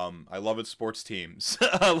 I love its sports teams,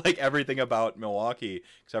 like everything about Milwaukee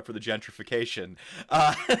except for the gentrification.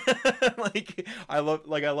 I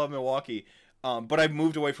love Milwaukee. But I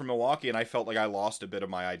moved away from Milwaukee, and I felt like I lost a bit of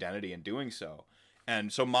my identity in doing so.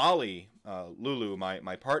 And so Molly, Lulu,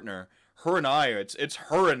 my partner, her and I, it's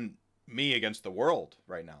her and me against the world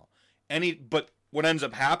right now. But what ends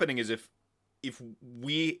up happening is if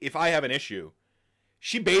I have an issue,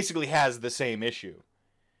 she basically has the same issue.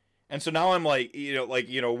 And so now I'm like,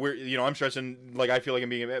 I'm stressing, like, I feel like I'm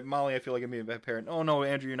being a bad, Molly, I feel like I'm being a bad parent. Oh no,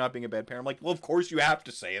 Andrew, you're not being a bad parent. I'm like, well, of course you have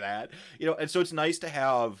to say that, you know. And so it's nice to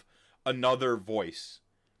have another voice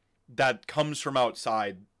that comes from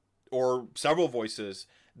outside, or several voices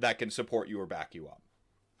that can support you or back you up.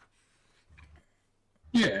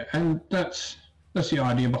 Yeah, and that's the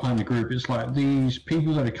idea behind the group. It's like these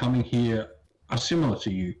people that are coming here are similar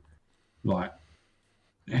to you. Like,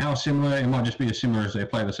 how similar? It might just be as similar as they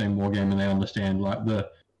play the same war game and they understand like the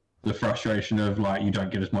frustration of like you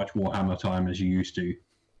don't get as much Warhammer time as you used to,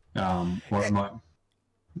 or it might,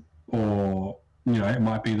 or you know, it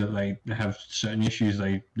might be that they have certain issues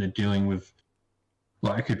they're dealing with.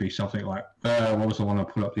 Like it could be something like what was the one I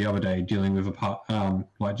put up the other day, dealing with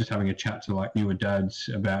like just having a chat to like newer dads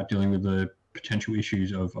about dealing with the potential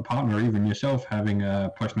issues of a partner, or even yourself having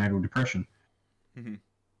postnatal depression.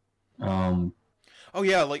 Mm-hmm. Oh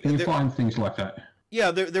yeah, like you find things like that. Yeah,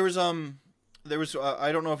 there was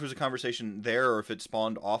I don't know if it was a conversation there or if it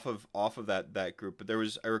spawned off of that group, but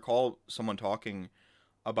I recall someone talking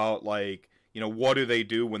about like, you know, what do they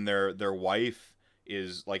do when their wife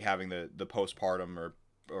is like having the postpartum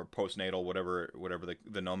or postnatal, whatever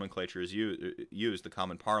the nomenclature is used, the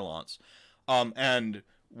common parlance. And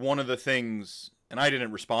one of the things, and I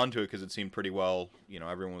didn't respond to it because it seemed pretty well, you know,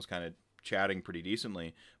 everyone was kind of chatting pretty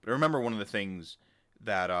decently. But I remember one of the things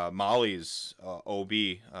that Molly's OB,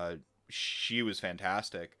 she was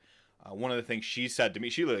fantastic. One of the things she said to me,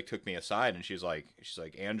 she like took me aside and she's like,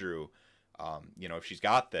 Andrew, you know, if she's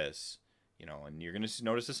got this, you know, and you're gonna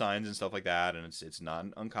notice the signs and stuff like that, and it's not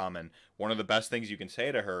uncommon. One of the best things you can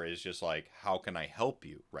say to her is just like, how can I help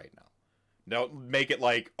you right now? Don't make it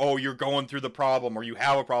like, oh, you're going through the problem, or you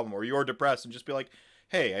have a problem, or you're depressed, and just be like,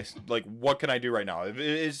 hey, like, what can I do right now?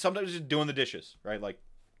 It's sometimes just doing the dishes, right? Like,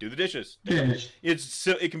 do the dishes. Yeah.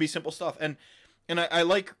 It can be simple stuff, and I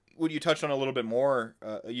like what you touched on a little bit more.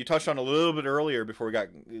 You touched on a little bit earlier before we got.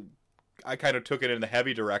 I kind of took it in the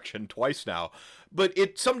heavy direction twice now, but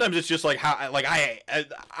sometimes it's just like how like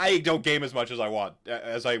I don't game as much as I want,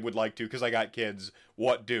 as I would like to, because I got kids.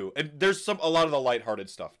 What do? And there's a lot of the lighthearted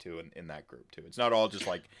stuff too in that group too. It's not all just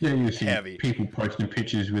like you see heavy. People posting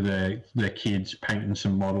pictures with their kids painting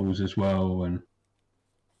some models as well and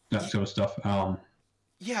that sort of stuff.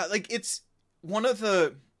 Yeah, like it's one of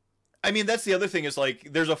the. I mean, that's the other thing is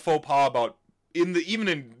like there's a faux pas about even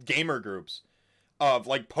in gamer groups. Of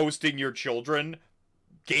like posting your children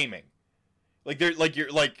gaming, like they're like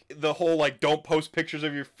you're like the whole like don't post pictures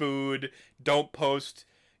of your food, don't post,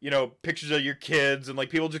 you know, pictures of your kids, and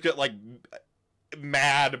like people just get like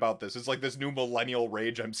mad about this. It's like this new millennial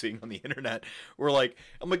rage I'm seeing on the internet. Where like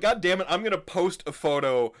I'm like, God damn it, I'm gonna post a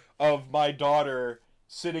photo of my daughter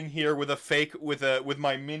sitting here with with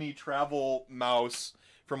my mini travel mouse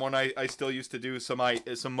from when I still used to do some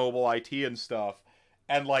mobile IT and stuff,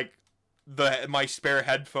 and like. My spare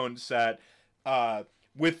headphone set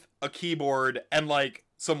with a keyboard and like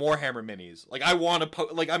some Warhammer minis. Like I want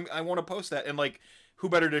to I want to post that, and like who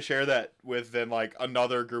better to share that with than like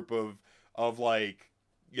another group of like,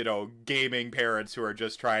 you know, gaming parents who are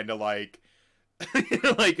just trying to like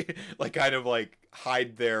like kind of like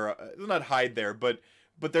hide their not hide their but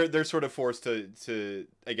they're sort of forced to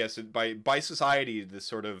I guess by society, this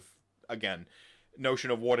sort of, again, notion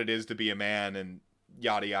of what it is to be a man and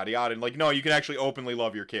yada yada yada, and like, no, you can actually openly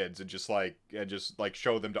love your kids and just like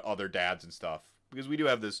show them to other dads and stuff, because we do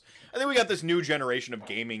have this, I think we got this new generation of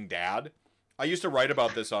gaming dad. I used to write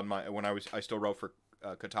about this on my when I still wrote for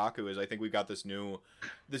Kotaku, is I think we've got this new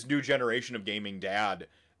generation of gaming dad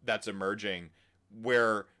that's emerging,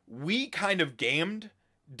 where we kind of gamed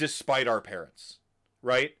despite our parents,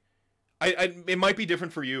 right? It might be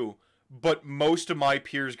different for you, but most of my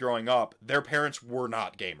peers growing up, their parents were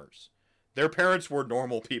not gamers. Their parents were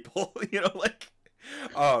normal people, you know, like,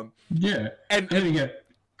 yeah. And then you get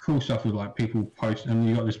cool stuff with like people post, and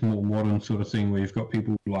you got this more modern sort of thing where you've got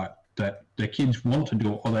people like that their kids want to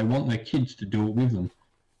do it, or they want their kids to do it with them.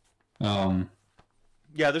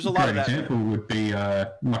 Yeah, there's a lot of that. An example would be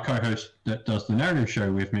my co-host that does the narrative show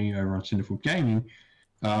with me over on Cinderfoot Gaming.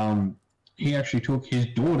 He actually took his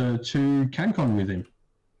daughter to CanCon with him,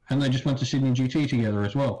 and they just went to Sydney GT together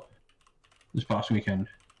as well this past weekend.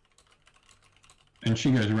 And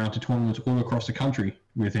she goes around to tournaments all across the country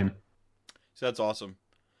with him. So that's awesome.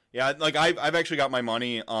 Yeah, like I've actually got my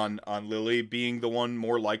money on Lily being the one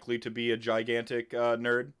more likely to be a gigantic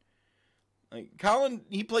nerd. Like Colin,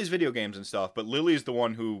 he plays video games and stuff, but Lily's the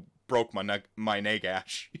one who broke my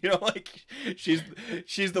Nagash. You know, like she's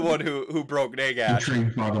the one who broke Nagash.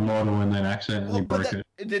 Intrigued by the model and then accidentally broke it.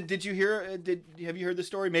 Did you hear? Have you heard this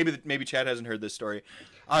story? Maybe Chad hasn't heard this story.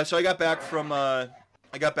 So I got back from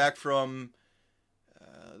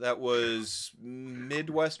that was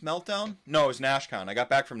Midwest Meltdown? No, it was NashCon. I got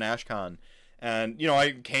back from NashCon. And, you know,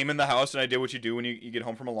 I came in the house and I did what you do when you get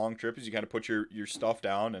home from a long trip, is you kind of put your stuff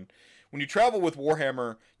down. And when you travel with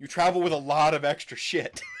Warhammer, you travel with a lot of extra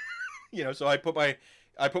shit. You know, so I put my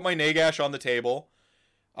Nagash on the table.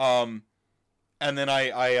 And then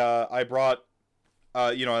I brought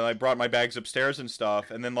I brought my bags upstairs and stuff.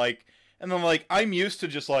 And then I'm used to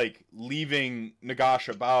just like leaving Nagash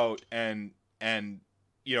about and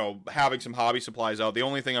you know, having some hobby supplies out. The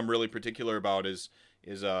only thing I'm really particular about is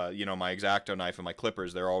you know, my X-Acto knife and my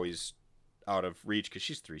clippers. They're always out of reach because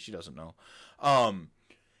she's 3. She doesn't know.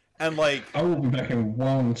 And like, I will be back in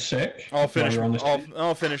 1 sec. I'll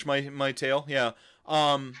finish my tale. Yeah.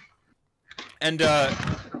 And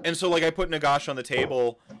so like I put Nagash on the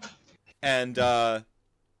table, and and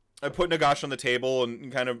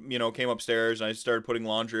kind of, you know, came upstairs and I started putting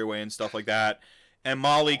laundry away and stuff like that. And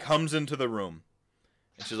Molly comes into the room.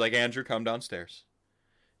 And she's like, Andrew, come downstairs.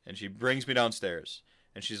 And she brings me downstairs.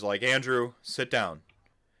 And she's like, Andrew, sit down.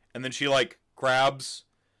 And then she like grabs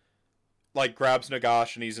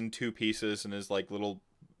Nagash, and he's in 2 pieces, and his like little,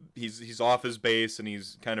 he's off his base, and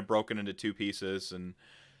he's kind of broken into 2 pieces. And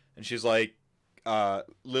she's like,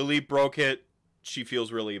 Lily broke it. She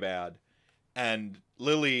feels really bad. And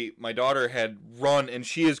Lily, my daughter, had run, and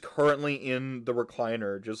she is currently in the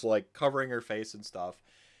recliner, just like covering her face and stuff.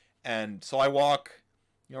 And so I walk,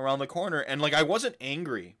 you know, around the corner, and like I wasn't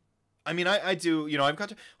angry. I mean, I do, you know, I've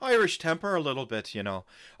got Irish temper a little bit, you know.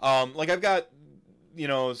 Like I've got, you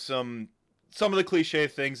know, some of the cliche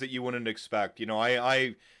things that you wouldn't expect. You know,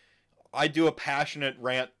 I do a passionate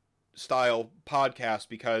rant style podcast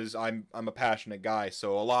because I'm a passionate guy.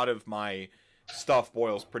 So a lot of my stuff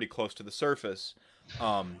boils pretty close to the surface.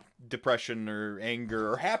 Depression or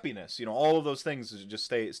anger or happiness, you know, all of those things just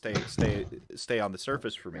stay on the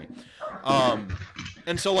surface for me. And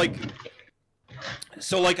so I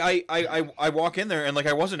walk in there, and like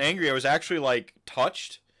I wasn't angry. I was actually like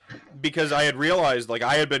touched, because I had realized like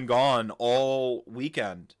I had been gone all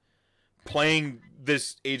weekend playing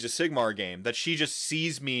this Age of Sigmar game, that she just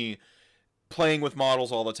sees me playing with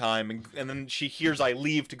models all the time, and then she hears I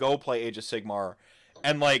leave to go play Age of Sigmar.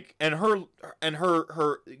 And like, and her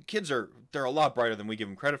kids they're a lot brighter than we give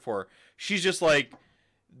them credit for. She's just like,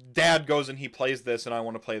 Dad goes and he plays this, and I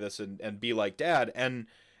want to play this and be like Dad. And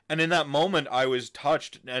in that moment, I was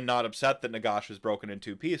touched and not upset that Nagash was broken in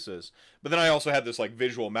 2 pieces. But then I also had this like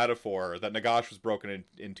visual metaphor that Nagash was broken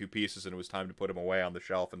in 2 pieces, and it was time to put him away on the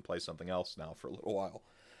shelf and play something else now for a little while.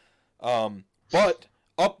 But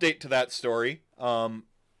update to that story.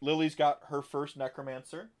 Lily's got her first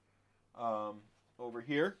Necromancer. Over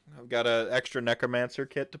here, I've got an extra Necromancer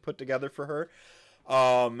kit to put together for her,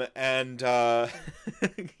 and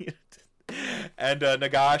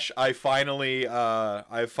Nagash, I finally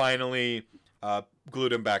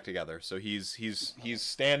glued him back together. So he's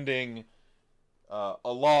standing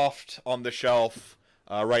aloft on the shelf,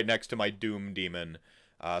 right next to my Doom Demon,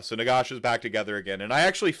 So Nagash is back together again, and I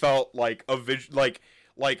actually felt like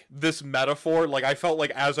like this metaphor. Like I felt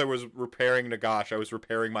like as I was repairing Nagash, I was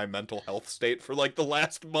repairing my mental health state for like the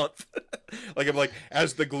last month. Like I'm like,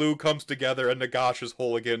 as the glue comes together and Nagash is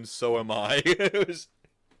whole again, so am I. It was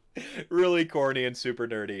really corny and super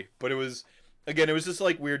nerdy, but it was this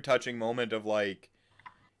like weird touching moment of like,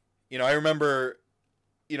 I remember,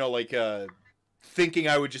 like thinking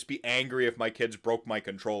I would just be angry if my kids broke my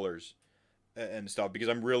controllers and stuff, because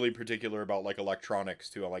I'm really particular about like electronics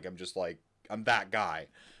too. I'm that guy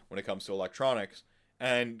when it comes to electronics.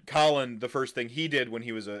 And Colin, the first thing he did when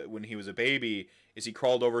he was a baby is he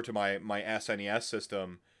crawled over to my SNES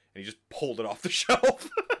system and he just pulled it off the shelf.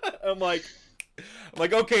 I'm like,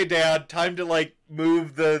 okay, Dad, time to like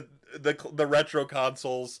move the retro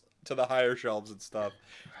consoles to the higher shelves and stuff.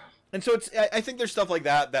 And so I think there's stuff like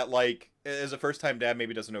that like as a first time dad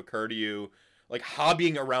maybe doesn't occur to you, like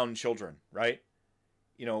hobbying around children, right?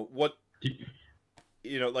 Like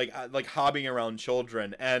hobbying around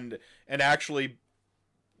children and actually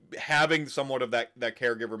having somewhat of that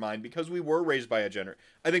caregiver mind, because we were raised by I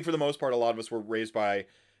think for the most part a lot of us were raised by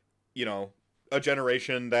a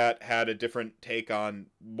generation that had a different take on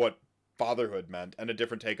what fatherhood meant and a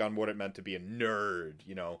different take on what it meant to be a nerd.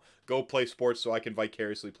 Go play sports so I can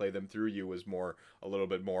vicariously play them through you was a little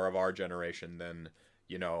bit more of our generation than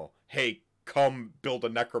hey, come build a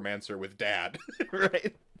necromancer with Dad.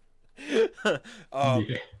 Right. Yeah.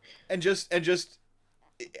 and just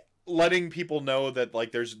letting people know that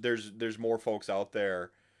like there's more folks out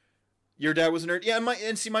there. Your dad was a nerd. Yeah,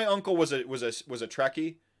 my uncle was a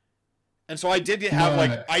Trekkie. And so I did have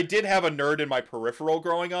a nerd in my peripheral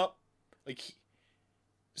growing up. Like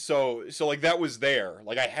so like that was there.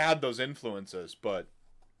 Like I had those influences, but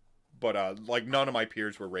like none of my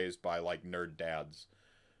peers were raised by like nerd dads.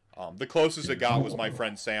 The closest it got was my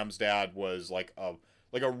friend Sam's dad was like a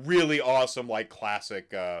really awesome like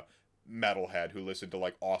classic metalhead who listened to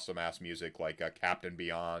like awesome ass music like Captain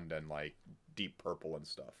Beyond and like Deep Purple and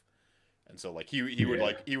stuff. And so like he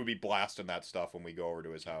would be blasting that stuff when we go over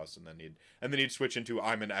to his house, and then he'd switch into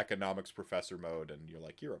I'm an economics professor mode, and you're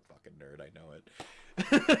like, you're a fucking nerd, I know it.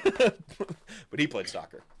 But he played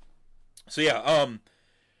soccer. So yeah,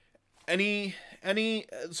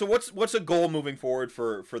 so what's a goal moving forward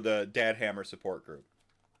for the Dad Hammer support group?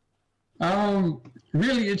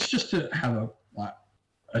 Really, it's just to have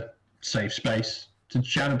a safe space to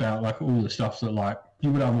chat about like all the stuff that like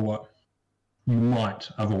you might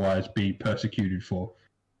otherwise be persecuted for.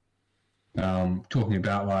 Talking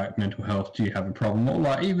about like mental health, do you have a problem, or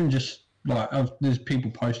like even just like there's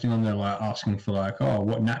people posting on there like asking for like, oh,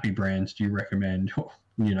 what nappy brands do you recommend?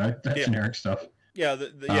 That generic stuff. Yeah,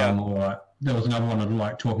 or like there was another one of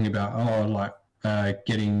like talking about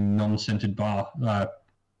getting non-scented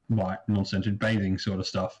non-scented bathing sort of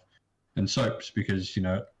stuff and soaps because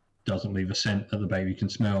it doesn't leave a scent that the baby can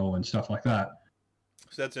smell and stuff like that.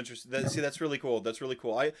 So that's interesting. That's really cool. That's really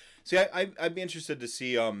cool. I'd be interested to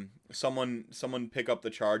see someone pick up the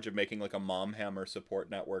charge of making like a mom hammer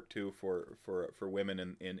support network too for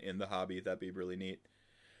women in the hobby. That'd be really neat.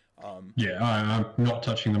 I'm not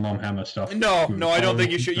touching the mom hammer stuff. No, I don't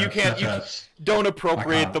think you should. You can't. Don't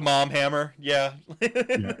appropriate the mom hammer. Yeah,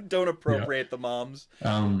 don't appropriate the moms.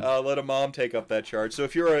 Let a mom take up that charge. So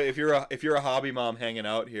if you're a hobby mom hanging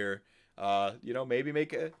out here, maybe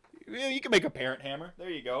you can make a parent hammer.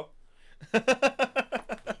 There you go.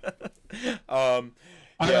 I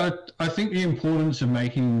think the importance of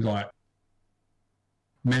making like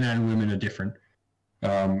men and women are different.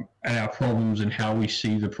 And our problems and how we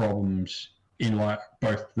see the problems in like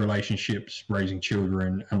both relationships, raising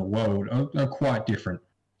children, and the world are quite different.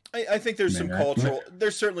 I think there's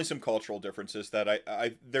there's certainly some cultural differences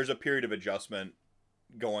that there's a period of adjustment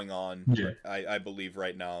going on. Yeah. I believe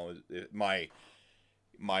right now my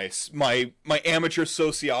amateur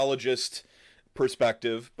sociologist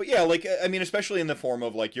perspective, but yeah, like I mean, especially in the form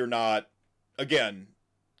of like you're not, again,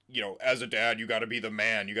 as a dad, you got to be the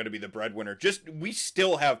man, you got to be the breadwinner. We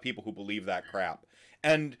still have people who believe that crap,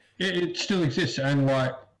 and it still exists. And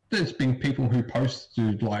like, there's been people who post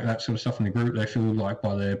like that sort of stuff in the group. They feel like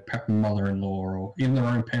by their mother-in-law or even their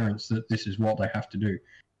own parents that this is what they have to do.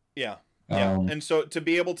 Yeah. And so to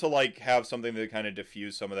be able to like have something that kind of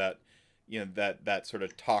diffuse some of that, that sort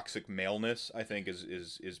of toxic maleness, I think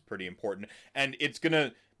is pretty important, and it's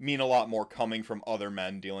gonna mean a lot more coming from other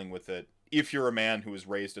men dealing with it. If you're a man who was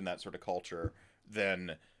raised in that sort of culture,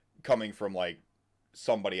 than coming from like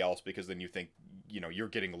somebody else, because then you think you're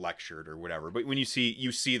getting lectured or whatever. But when you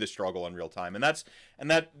see the struggle in real time, and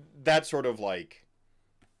that sort of like,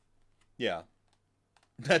 yeah,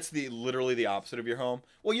 That's literally the opposite of your home.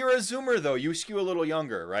 Well, you're a Zoomer though. You skew a little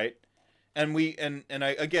younger, right? And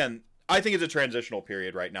I think it's a transitional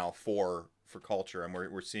period right now for culture, and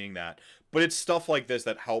we're seeing that. But it's stuff like this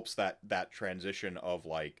that helps that transition of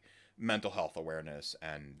like mental health awareness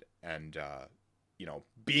and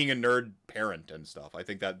being a nerd parent and stuff. I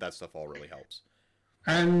think that stuff all really helps.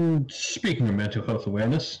 And speaking of mental health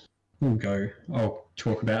awareness, I'll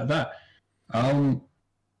talk about that. On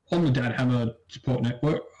the Dad Hammer Support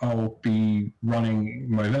Network, I'll be running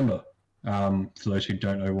Movember. For those who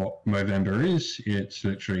don't know what Movember is, it's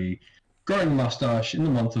literally growing a mustache in the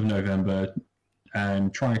month of November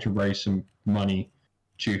and trying to raise some money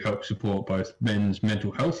to help support both men's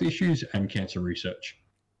mental health issues and cancer research.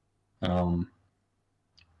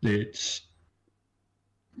 It's,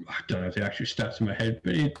 I don't know the actual stats in my head,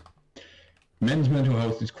 but men's mental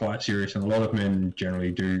health is quite serious, and a lot of men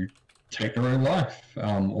generally do take their own life,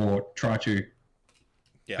 or try to,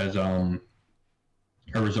 as a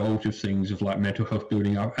result of things of like mental health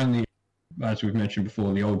building up, and as we've mentioned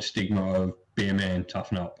before, the old stigma of be a man,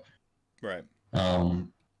 toughen up. Right.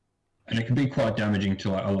 And it can be quite damaging to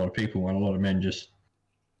like a lot of people, and a lot of men just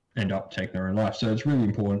end up taking their own life. So it's really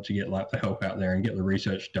important to get like the help out there and get the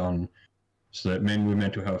research done, so that men with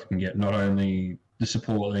mental health can get not only the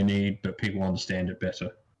support they need, but people understand it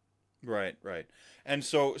better. Right. And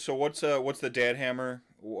so what's the Dad Hammer?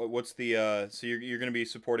 What's the so you're going to be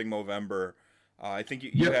supporting Movember? I think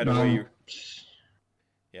you had a way you.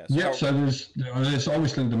 Yeah. So there's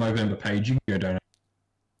obviously the Movember page. You can go donate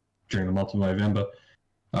during the month of November.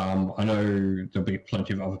 I know there'll be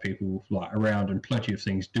plenty of other people like around, and plenty of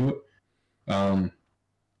things do it.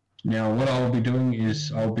 Now, what I'll be doing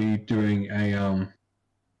is I'll be doing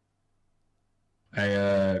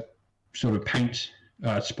a sort of paint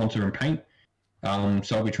sponsor and paint.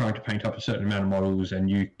 So I'll be trying to paint up a certain amount of models, and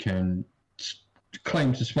you can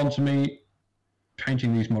claim to sponsor me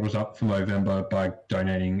painting these models up for Movember by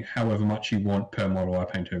donating however much you want per model I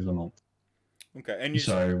paint over the month. Okay, and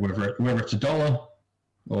so whether it's $1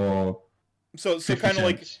 or so kind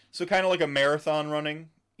of like a marathon running,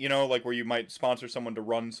 like where you might sponsor someone to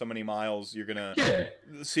run so many miles, you're gonna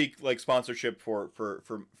seek like sponsorship for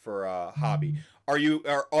hobby.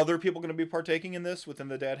 Are other people going to be partaking in this within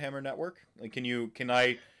the Dad Hammer network? Like, can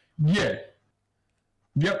I? Yeah.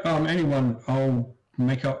 Yep. Anyone, I'll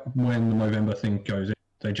make up when the Movember thing goes in.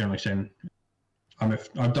 They generally send.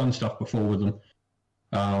 I've done stuff before with them.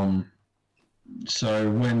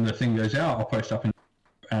 So when the thing goes out, I'll post up and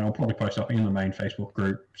I'll probably post up in the main Facebook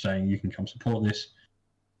group saying you can come support this.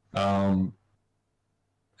 And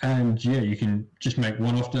yeah, you can just make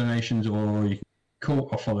one-off donations, or you can call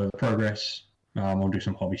or follow the progress. I'll do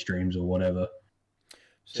some hobby streams or whatever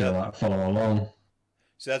to follow along.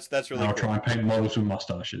 So that's really. I'll try and paint models with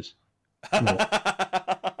mustaches. I'll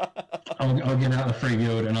get out the free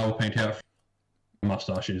guild and I'll paint out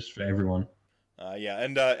mustaches for everyone.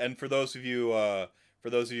 And for those of you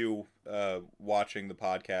watching the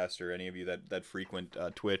podcast, or any of you that frequent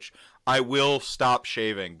Twitch, I will stop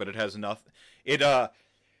shaving, but it has nothing.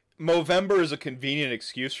 Movember is a convenient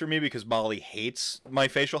excuse for me because Molly hates my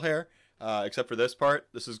facial hair. Except for this part.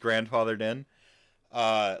 This is grandfathered in.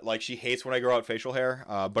 Like, she hates when I grow out facial hair,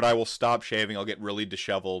 but I will stop shaving. I'll get really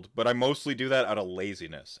disheveled. But I mostly do that out of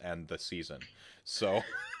laziness and the season. So,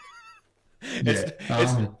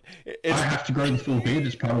 I have to grow the full beard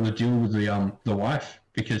as part of the deal with the wife,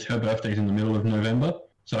 because her birthday's in the middle of November.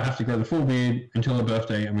 So I have to grow the full beard until her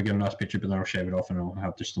birthday, and we get a nice picture, but then I'll shave it off, and I'll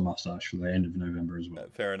have just the mustache for the end of November as well.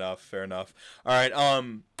 Fair enough. All right,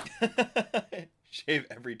 shave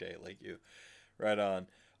every day like you. Right on.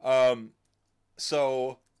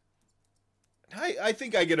 So I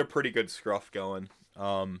think I get a pretty good scruff going.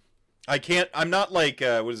 I'm not like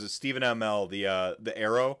what is it, Stephen ML, the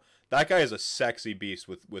Arrow. That guy is a sexy beast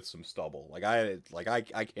with some stubble. I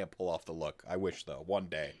can't pull off the look. I wish though, one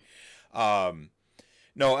day. So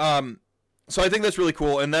I think that's really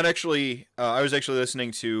cool. And that actually I was actually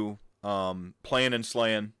listening to Playin' and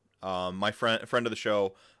Slayin', my friend of the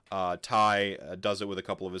show, Ty, does it with a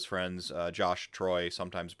couple of his friends, Josh, Troy,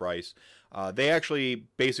 sometimes Bryce. They actually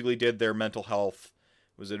basically did their mental health.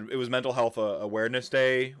 It was Mental Health Awareness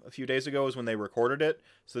Day a few days ago is when they recorded it.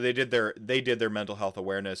 So they did their mental health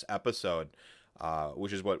awareness episode,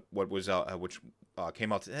 which is what was which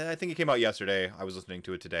came out. I think it came out yesterday. I was listening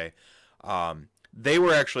to it today. They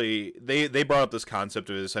were actually they brought up this concept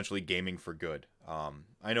of essentially gaming for good.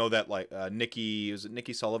 I know that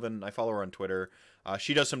Nikki Sullivan. I follow her on Twitter.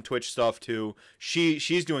 She does some Twitch stuff too.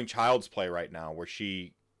 She's doing Child's Play right now, where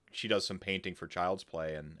she does some painting for Child's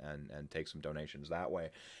Play and takes some donations that way.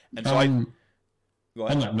 And so Go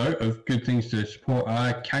On ahead. that note of good things to support,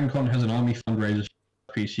 CanCon has an army fundraiser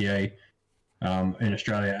for PCA in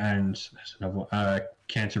Australia, and there's another one,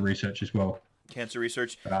 cancer research as well. Cancer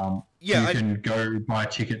research. You can go buy a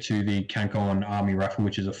ticket to the CanCon Army Raffle,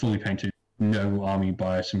 which is a fully painted Noble Army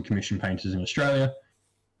by some commission painters in Australia.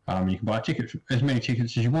 You can buy a ticket, as many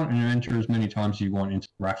tickets as you want, and enter as many times as you want into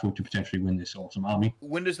the raffle to potentially win this awesome army.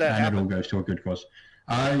 When does that and happen? it all goes to a good cause.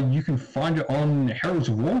 You can find it on Heralds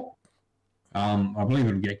of War. I believe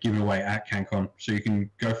it'll get given away at CanCon, so you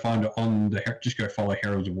can go find it on just go follow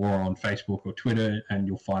Heralds of War on Facebook or Twitter, and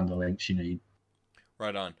you'll find the links you need.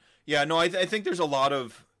 Right on. Yeah, no, I think there's a lot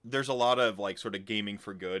of like sort of gaming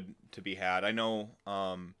for good to be had. I know,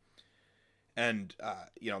 and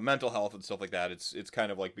mental health and stuff like that. It's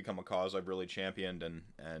kind of like become a cause I've really championed,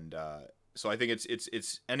 and so I think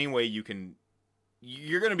it's any way you can.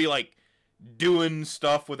 You're gonna be like doing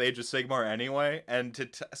stuff with Age of Sigmar anyway, and to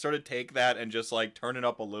sort of take that and just like turn it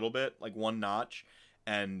up a little bit, like one notch,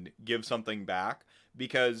 and give something back,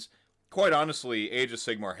 because quite honestly, Age of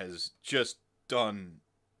Sigmar has just done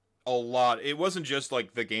a lot. It wasn't just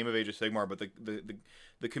like the game of Age of Sigmar, but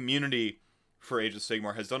the community for Age of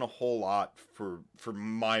Sigmar has done a whole lot for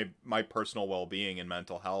my personal well-being and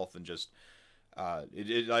mental health, and just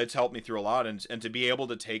it's helped me through a lot, and to be able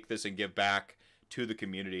to take this and give back to the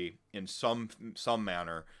community in some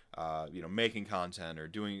manner, making content or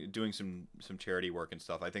doing some charity work and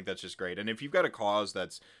stuff. I think that's just great. And if you've got a cause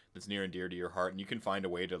that's near and dear to your heart, and you can find a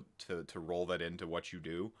way to roll that into what you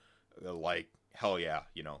do, like hell yeah,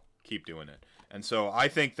 keep doing it. And so I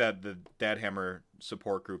think that the Dadhammer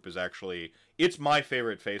support group is it's my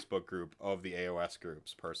favorite Facebook group of the AOS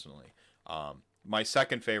groups personally. My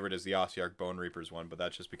second favorite is the Ossiarch Bone Reapers one, but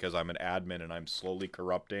that's just because I'm an admin and I'm slowly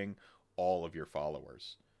corrupting all of your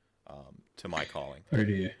followers to my calling. Oh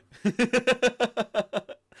dear.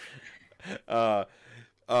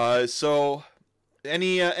 So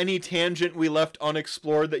any tangent we left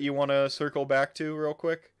unexplored that you want to circle back to real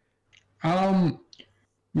quick?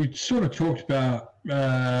 We sort of talked about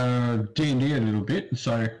D&D a little bit,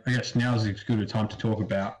 so I guess now's as good a time to talk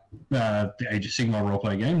about the Age of Sigmar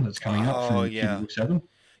roleplay game that's coming up from Cubicle 7.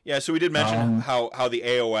 Yeah, so we did mention how the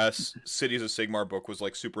AOS Cities of Sigmar book was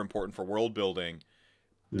like super important for world building.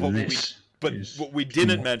 But what we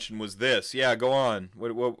didn't mention was this. Yeah, go on.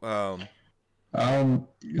 So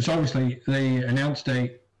obviously the announced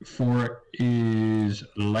date for it is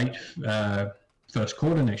late first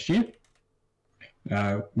quarter next year.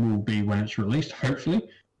 Will be when it's released, hopefully.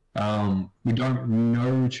 We don't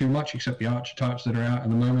know too much except the archetypes that are out at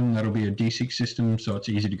the moment. That'll be a D6 system, so it's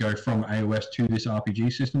easy to go from AOS to this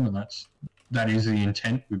RPG system, and that is the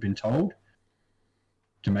intent, we've been told,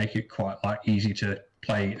 to make it quite easy to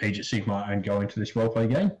play Age of Sigmar and go into this roleplay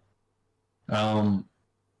game.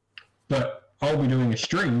 But I'll be doing a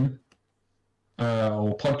stream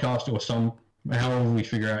or podcast or however we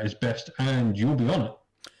figure out is best, and you'll be on it.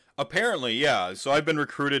 Apparently, yeah. So I've been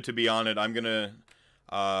recruited to be on it. I'm gonna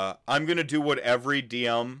do what every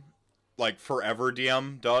DM, like forever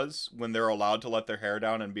DM, does when they're allowed to let their hair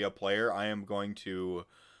down and be a player. I am going to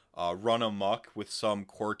run amok with some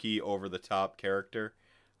quirky, over-the-top character.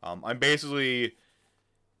 I've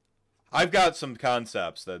got some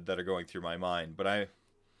concepts that are going through my mind, but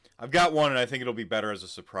I've got one, and I think it'll be better as a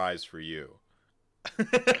surprise for you.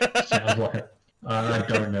 Sounds like it. I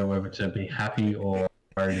don't know whether to be happy or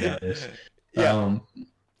worried about this. Yeah.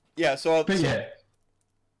 So that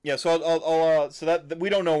we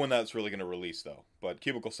don't know when that's really going to release though. But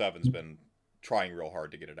Cubicle 7's been trying real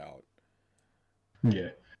hard to get it out. Yeah.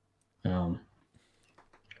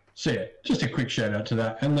 So yeah, just a quick shout out to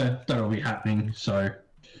that, and that'll be happening. So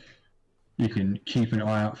you can keep an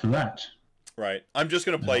eye out for that. Right. I'm just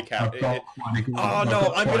gonna play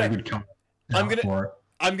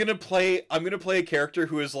I'm gonna play a character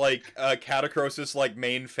who is like Catacrosis like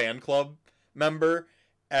main fan club member,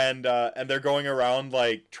 and they're going around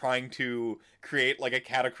like trying to create like a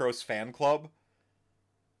Catacross fan club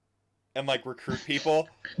and like recruit people.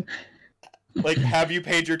 Like, have you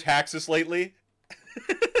paid your taxes lately?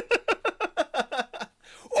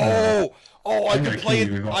 I can play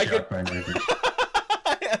it.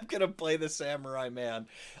 I'm gonna play the Samurai Man.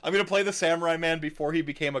 I'm gonna play the Samurai Man before he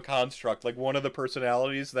became a construct, like one of the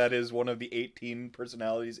personalities that is one of the 18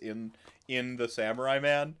 personalities in the Samurai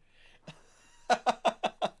Man.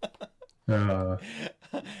 Oh,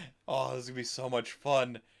 this is gonna be so much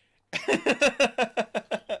fun.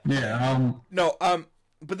 Yeah. No.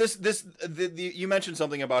 But you mentioned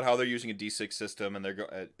something about how they're using a D6 system and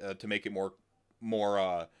they're to make it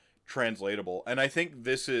more translatable. And I think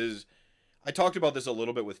this is, I talked about this a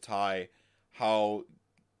little bit with Ty, how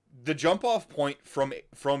the jump off point from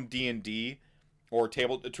D&D or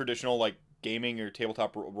traditional like gaming or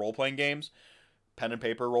tabletop role playing games, pen and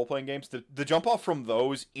paper role playing games, the jump off from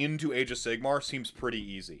those into Age of Sigmar seems pretty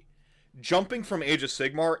easy. Jumping from Age of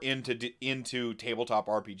Sigmar into tabletop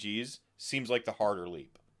RPGs seems like the harder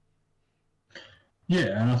leap.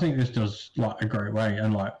 Yeah, and I think this does like a great way,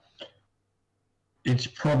 and like it's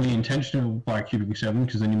probably intentional by Cubicle 7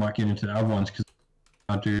 because then you might get into the other ones because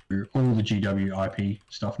I do all the GW IP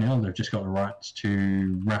stuff now. They've just got the rights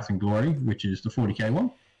to Wrath and Glory, which is the 40k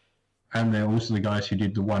one. And they're also the guys who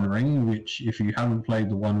did the One Ring, which if you haven't played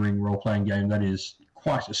the One Ring role-playing game, that is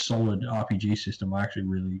quite a solid RPG system. I actually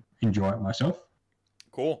really enjoy it myself.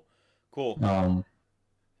 Cool.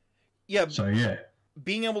 Yeah. So, yeah.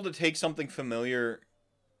 Being able to take something familiar...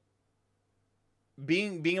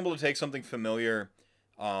 Being able to take something familiar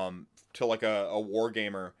to like a war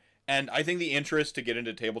gamer, and I think the interest to get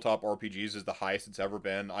into tabletop RPGs is the highest it's ever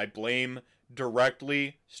been. I blame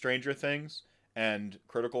directly Stranger Things and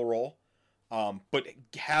Critical Role, but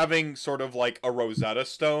having sort of like a Rosetta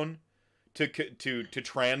Stone to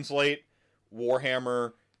translate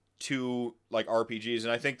Warhammer to like RPGs,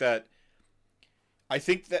 and I think that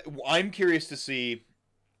I'm curious to see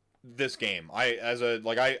this game. I'm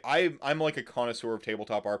like a connoisseur of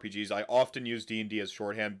tabletop RPGs. I often use D&D as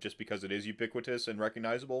shorthand just because it is ubiquitous and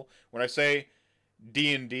recognizable. When I say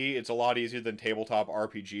D&D, it's a lot easier than tabletop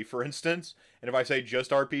RPG, for instance. And if I say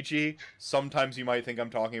just RPG, sometimes you might think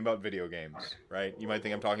I'm talking about video games, right? You might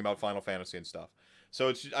think I'm talking about Final Fantasy and stuff.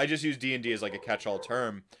 So I just use D&D as like a catch-all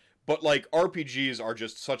term. But like RPGs are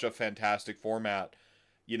just such a fantastic format,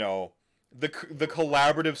 you know. The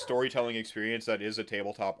collaborative storytelling experience that is a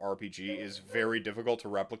tabletop RPG is very difficult to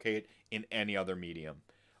replicate in any other medium.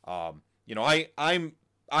 You know,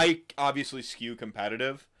 I obviously skew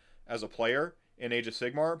competitive as a player in Age of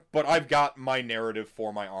Sigmar, but I've got my narrative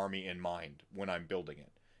for my army in mind when I'm building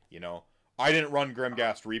it. You know, I didn't run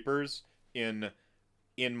Grimghast Reapers in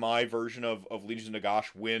my version of Legion of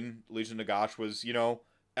Nagash when Legion of Nagash was, you know,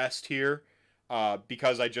 S tier,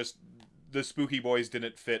 because the Spooky Boys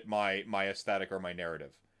didn't fit my aesthetic or my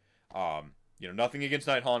narrative. You know, nothing against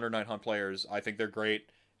Night Haunt or Night Haunt players. I think they're great,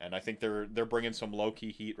 and I think they're bringing some low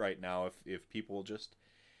key heat right now. If people just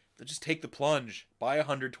take the plunge, buy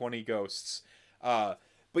 120 ghosts. But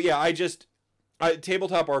yeah,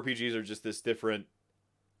 tabletop RPGs are just this different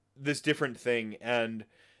thing, and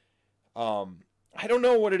I don't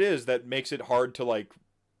know what it is that makes it hard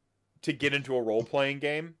to get into a role playing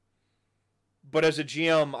game. But as a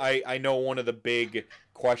GM, I know one of the big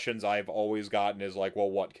questions I've always gotten is like, well,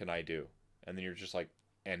 what can I do? And then you're just like,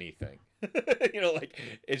 anything. You know, like,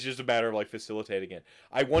 it's just a matter of like facilitating it.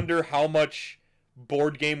 I wonder how much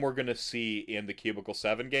board game we're going to see in the Cubicle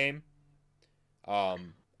 7 game,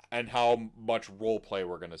 and how much role play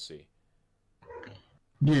we're going to see.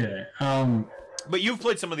 Yeah. But you've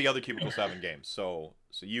played some of the other Cubicle 7 games, so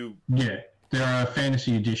you... Yeah, there are a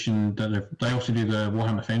fantasy edition that they also do the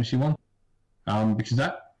Warhammer Fantasy one. Because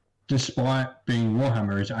that, despite being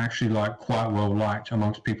Warhammer, is actually like quite well liked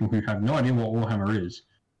amongst people who have no idea what Warhammer is.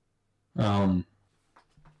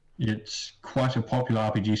 It's quite a popular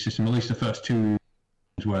RPG system. At least the first two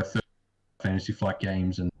were Fantasy Flight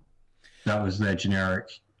Games, and that was their generic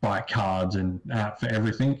buy cards and app for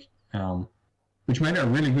everything. Which made it a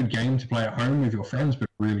really good game to play at home with your friends, but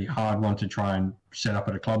a really hard one to try and set up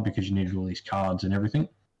at a club because you needed all these cards and everything.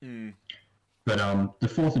 Mm. But the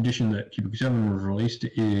fourth edition that Cubicle 7 was released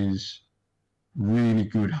is really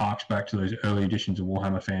good, harks back to those early editions of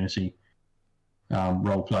Warhammer Fantasy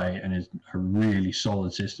roleplay, and is a really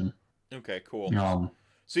solid system. Okay, cool.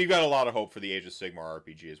 So you've got a lot of hope for the Age of Sigmar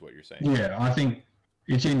RPG, is what you're saying? Yeah, I think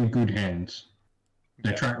it's in good hands.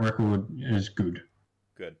 The track record is good.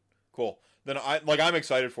 Good, cool. Then I'm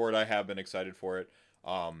excited for it. I have been excited for it.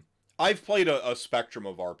 I've played a spectrum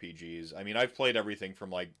of RPGs. I mean, I've played everything from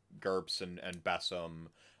like GURPS and Besom.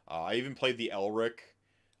 I even played the Elric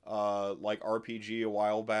RPG a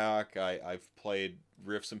while back. I've played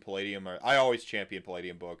Rifts and Palladium. I always champion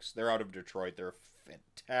Palladium books. They're out of Detroit. They're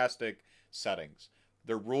fantastic settings.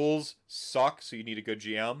 Their rules suck, so you need a good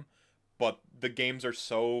GM. But the games are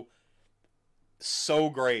so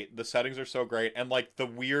great. The settings are so great, and like the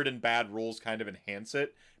weird and bad rules kind of enhance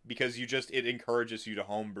it, because it encourages you to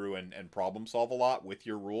homebrew and problem solve a lot with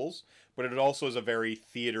your rules. But it also is a very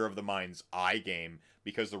theater of the mind's eye game,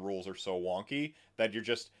 because the rules are so wonky that you're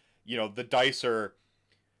just, you know, the dice are...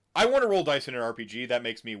 I want to roll dice in an RPG. That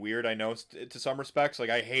makes me weird, I know, to some respects. Like,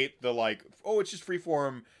 I hate the, like, oh, it's just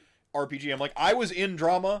freeform RPG. I'm like, I was in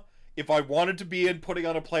drama if I wanted to be in putting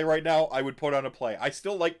on a play right now, I would put on a play. I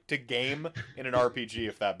still like to game in an RPG,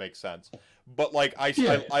 if that makes sense. But like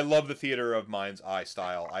I love the theater of mind's eye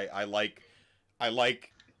style. I like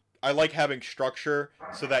having structure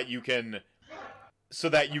so that you can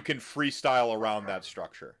freestyle around that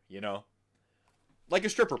structure, you know? Like a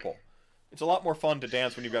stripper pole. It's a lot more fun to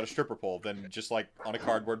dance when you've got a stripper pole than just like on a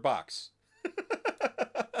cardboard box.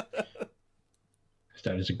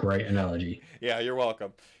 That is a great analogy. Yeah, you're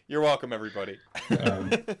welcome. You're welcome, everybody. Yeah,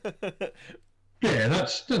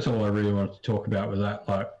 that's all I really wanted to talk about with that.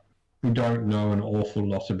 Like, we don't know an awful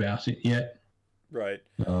lot about it yet. Right.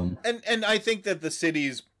 And I think that the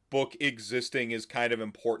city's book existing is kind of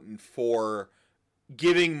important for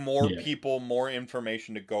giving more people more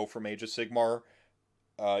information to go from Age of Sigmar,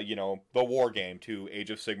 the war game, to Age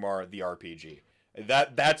of Sigmar, the RPG.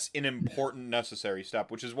 That's an important, necessary step,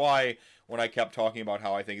 which is why when I kept talking about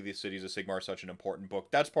how I think the Cities of Sigmar is such an important book,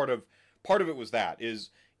 that's part of it was that is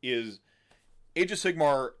Age of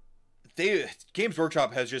Sigmar. Games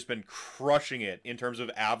Workshop has just been crushing it in terms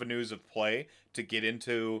of avenues of play to get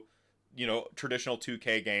into, traditional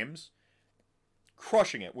 2K games.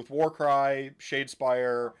 Crushing it with Warcry,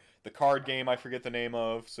 Shadespire, the card game I forget the name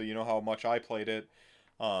of, so you know how much I played it.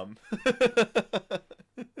 But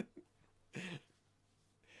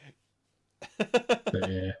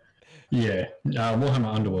yeah.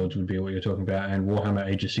 Warhammer Underworlds would be what you're talking about, and Warhammer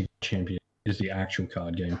Age of Sigmar Champion is the actual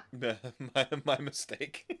card game. my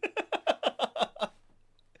mistake.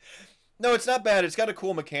 No, it's not bad. It's got a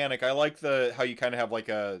cool mechanic. I like how you kind of have like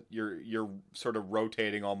you're sort of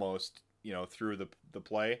rotating almost, through the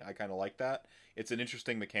play. I kind of like that. It's an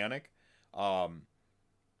interesting mechanic. But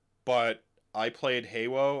I played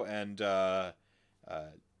Haywo, and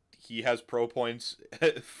he has pro points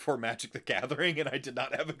for Magic the Gathering, and I did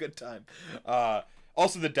not have a good time.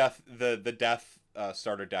 Also, the death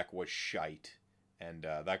starter deck was shite, and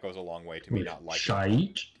that goes a long way to me not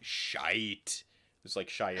liking shite. It's like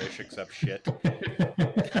shy-ish except shit.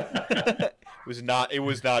 It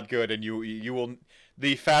was not good, and you will.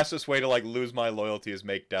 The fastest way to like lose my loyalty is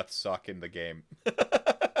make death suck in the game.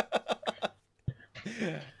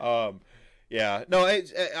 Yeah, no,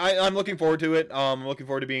 I'm looking forward to it. I'm looking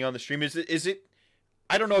forward to being on the stream. Is it?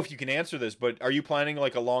 I don't know if you can answer this, but are you planning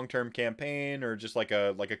like a long-term campaign or just like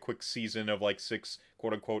a quick season of like 6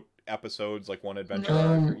 quote-unquote episodes, like one adventure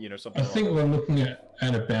arc, or, something? I think we're looking at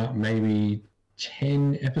about maybe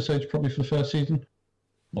 10 episodes probably for the first season.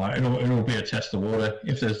 Like it'll be a test of water.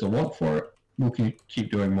 If there's the want for it, we'll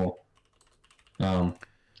keep doing more.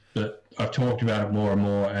 But I've talked about it more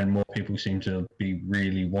and more people seem to be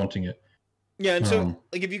really wanting it. Yeah, and so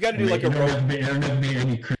like if you got to do like it'll never be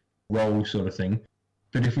any critical role sort of thing.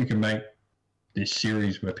 But if we can make this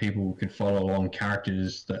series where people can follow along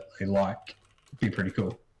characters that they like, it'd be pretty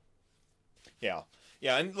cool. Yeah,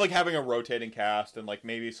 and like having a rotating cast, and like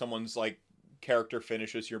maybe someone's like character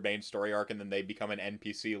finishes your main story arc and then they become an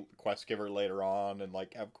NPC quest giver later on, and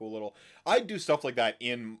like have cool little. I do stuff like that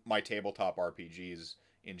in my tabletop RPGs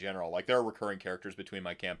in general. Like there are recurring characters between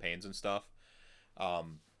my campaigns and stuff,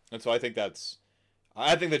 and so I think that's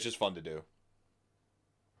just fun to do.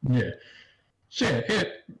 Yeah. So yeah,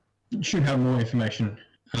 it should have more information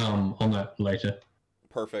on that later.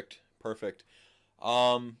 Perfect.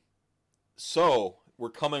 So we're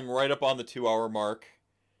coming right up on the 2-hour mark.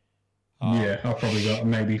 Yeah, I've probably got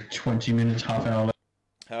maybe 20 minutes, half hour left.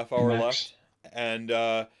 Half hour left. And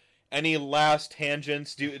any last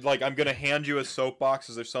tangents? I'm gonna hand you a soapbox.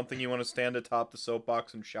 Is there something you want to stand atop the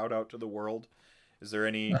soapbox and shout out to the world? Is there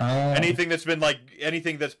anything that's been like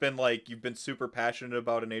you've been super passionate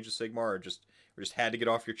about in Age of Sigmar, or just had to get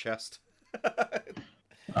off your chest?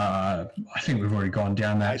 I think we've already gone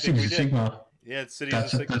down that. Cities of Sigmar. Yeah, it's Cities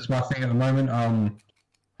of Sigmar. That's my thing at the moment.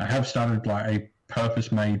 I have started like a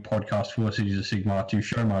purpose-made podcast for Cities of Sigmar to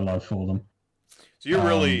show my love for them. So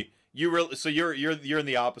you're in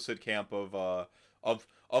the opposite camp of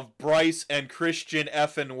Bryce and Christian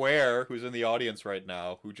Effin Ware, who's in the audience right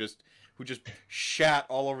now, who just shat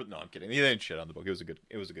all over. No, I'm kidding. He didn't shit on the book. It was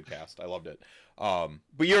a good cast. I loved it.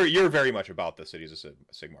 But you're very much about the Cities of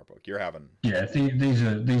Sigmar book. You're having. Yeah, these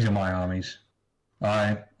are my armies.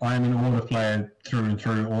 I am an Order player through and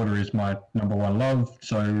through. Order is my number one love.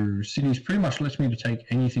 So Cities pretty much lets me to take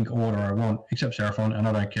anything Order I want, except Seraphon, and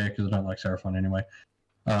I don't care because I don't like Seraphon anyway.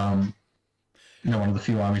 One of the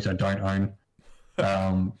few armies I don't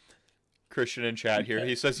own. Christian in chat here.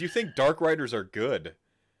 He says, "You think Dark Riders are good?"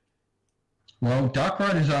 Well, Dark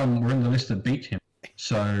Riders were in the list that beat him.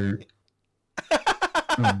 So.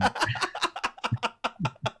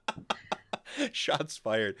 Shots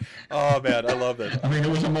fired. Oh man, I love that. I mean, it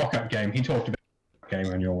was a mock-up game. He talked about the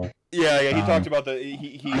game on your one. Yeah, yeah. He talked Um, about the I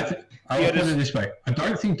he will had put his it this way: I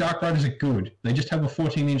don't think Dark Riders are good. They just have a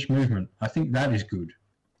 14-inch movement. I think that is good.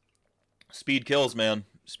 speed kills, man.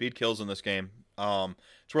 Speed kills in this game.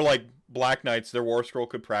 It's where like Black Knights, their War Scroll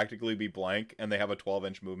could practically be blank, and they have a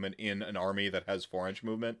 12-inch movement in an army that has 4-inch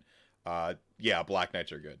movement. Yeah, Black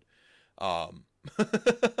Knights are good. Um,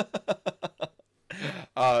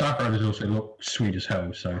 Dark Riders also look sweet as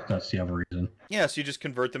hell, so that's the other reason. yeah, so you just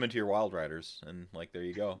convert them into your Wild Riders, and like there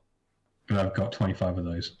you go. But I've got 25 of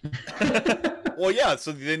those. Well, yeah,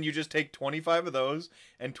 so then you just take 25 of those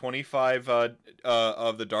and 25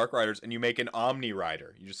 of the Dark Riders, and you make an Omni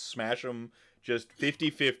Rider. You just smash them, just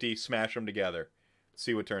 50-50, smash them together.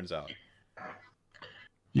 See what turns out.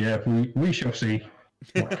 Yeah, we shall see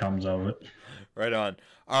what comes of it. Right on.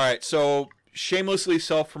 All right, so shamelessly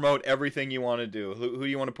self-promote everything you want to do. Who do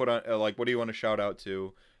you want to put on, like, what do you want to shout out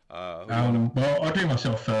to? Well, I'll do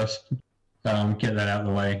myself first. Get that out of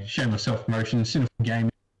the way. Shameless self-promotion, Cinephiles Gaming,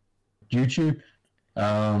 YouTube.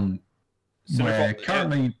 Where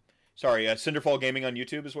currently... Sorry, Cinderfall Gaming on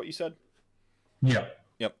YouTube is what you said? Yeah.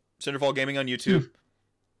 Yep, Cinderfall Gaming on YouTube.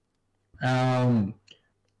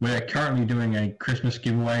 We're currently doing a Christmas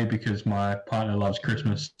giveaway because my partner loves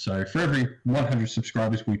Christmas. So for every 100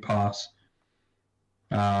 subscribers we pass,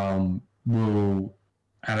 we'll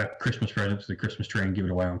add a Christmas present to the Christmas tree and give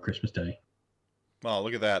it away on Christmas Day. Wow,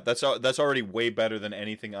 look at that. That's already way better than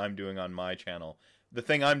anything I'm doing on my channel. The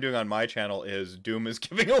thing I'm doing on my channel is Doom is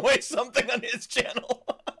giving away something on his channel.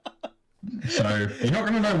 So you're not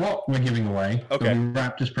going to know what we're giving away. Okay. They'll be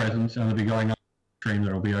wrapped as presents and they'll be going up stream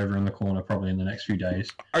that'll be over in the corner probably in the next few days.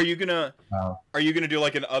 Are you gonna do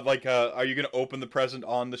like are you gonna open the present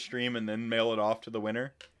on the stream and then mail it off to the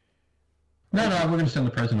winner? No, we're going to send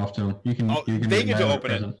the present off to them. You can. They get to mail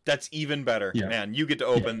open it. That's even better. Yeah. Man, you get to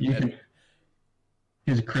open. Yeah,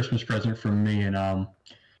 here's a Christmas present from me and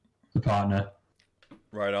the partner.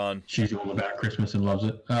 Right on. She's all about Christmas and loves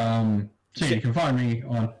it. So yeah, you can find me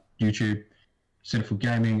on YouTube, Cinephiles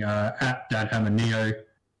Gaming, at DadHammerNeo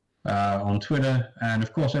on Twitter, and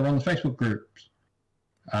of course I run the Facebook groups,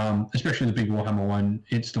 especially the big Warhammer one.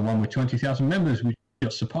 It's the one with 20,000 members, which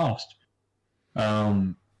just surpassed.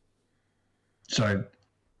 So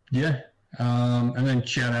yeah, and then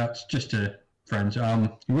shout outs just to friends.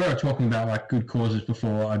 We were talking about like good causes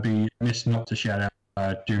before. I'd be remiss not to shout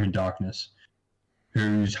out Doom and Darkness,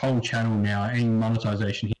 whose whole channel now, any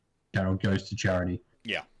monetization channel goes to charity.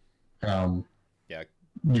 Yeah.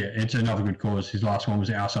 Yeah, it's another good cause. His last one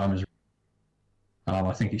was Alzheimer's.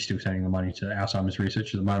 I think he's still sending the money to Alzheimer's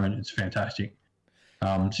research at the moment. It's fantastic.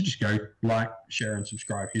 So just go like, share, and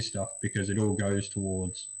subscribe his stuff because it all goes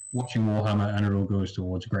towards watching Warhammer and it all goes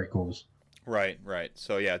towards a great cause. Right.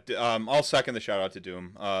 So yeah, I'll second the shout out to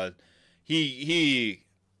Doom. He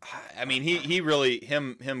really,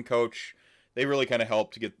 him, Coach, they really kind of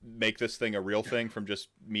helped to make this thing a real thing from just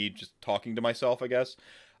me just talking to myself, I guess.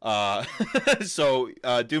 So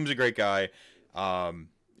Doom's a great guy,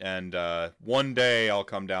 and one day I'll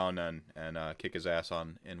come down and kick his ass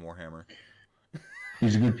in Warhammer.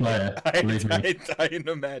 He's a good player. I can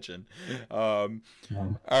imagine. All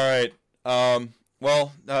right.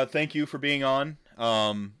 Well, thank you for being on.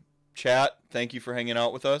 Chat, thank you for hanging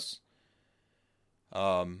out with us.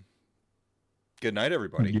 Good night,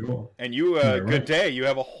 everybody. And you, good day. You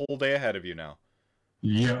have a whole day ahead of you now.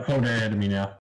 Yeah, whole day ahead of me now.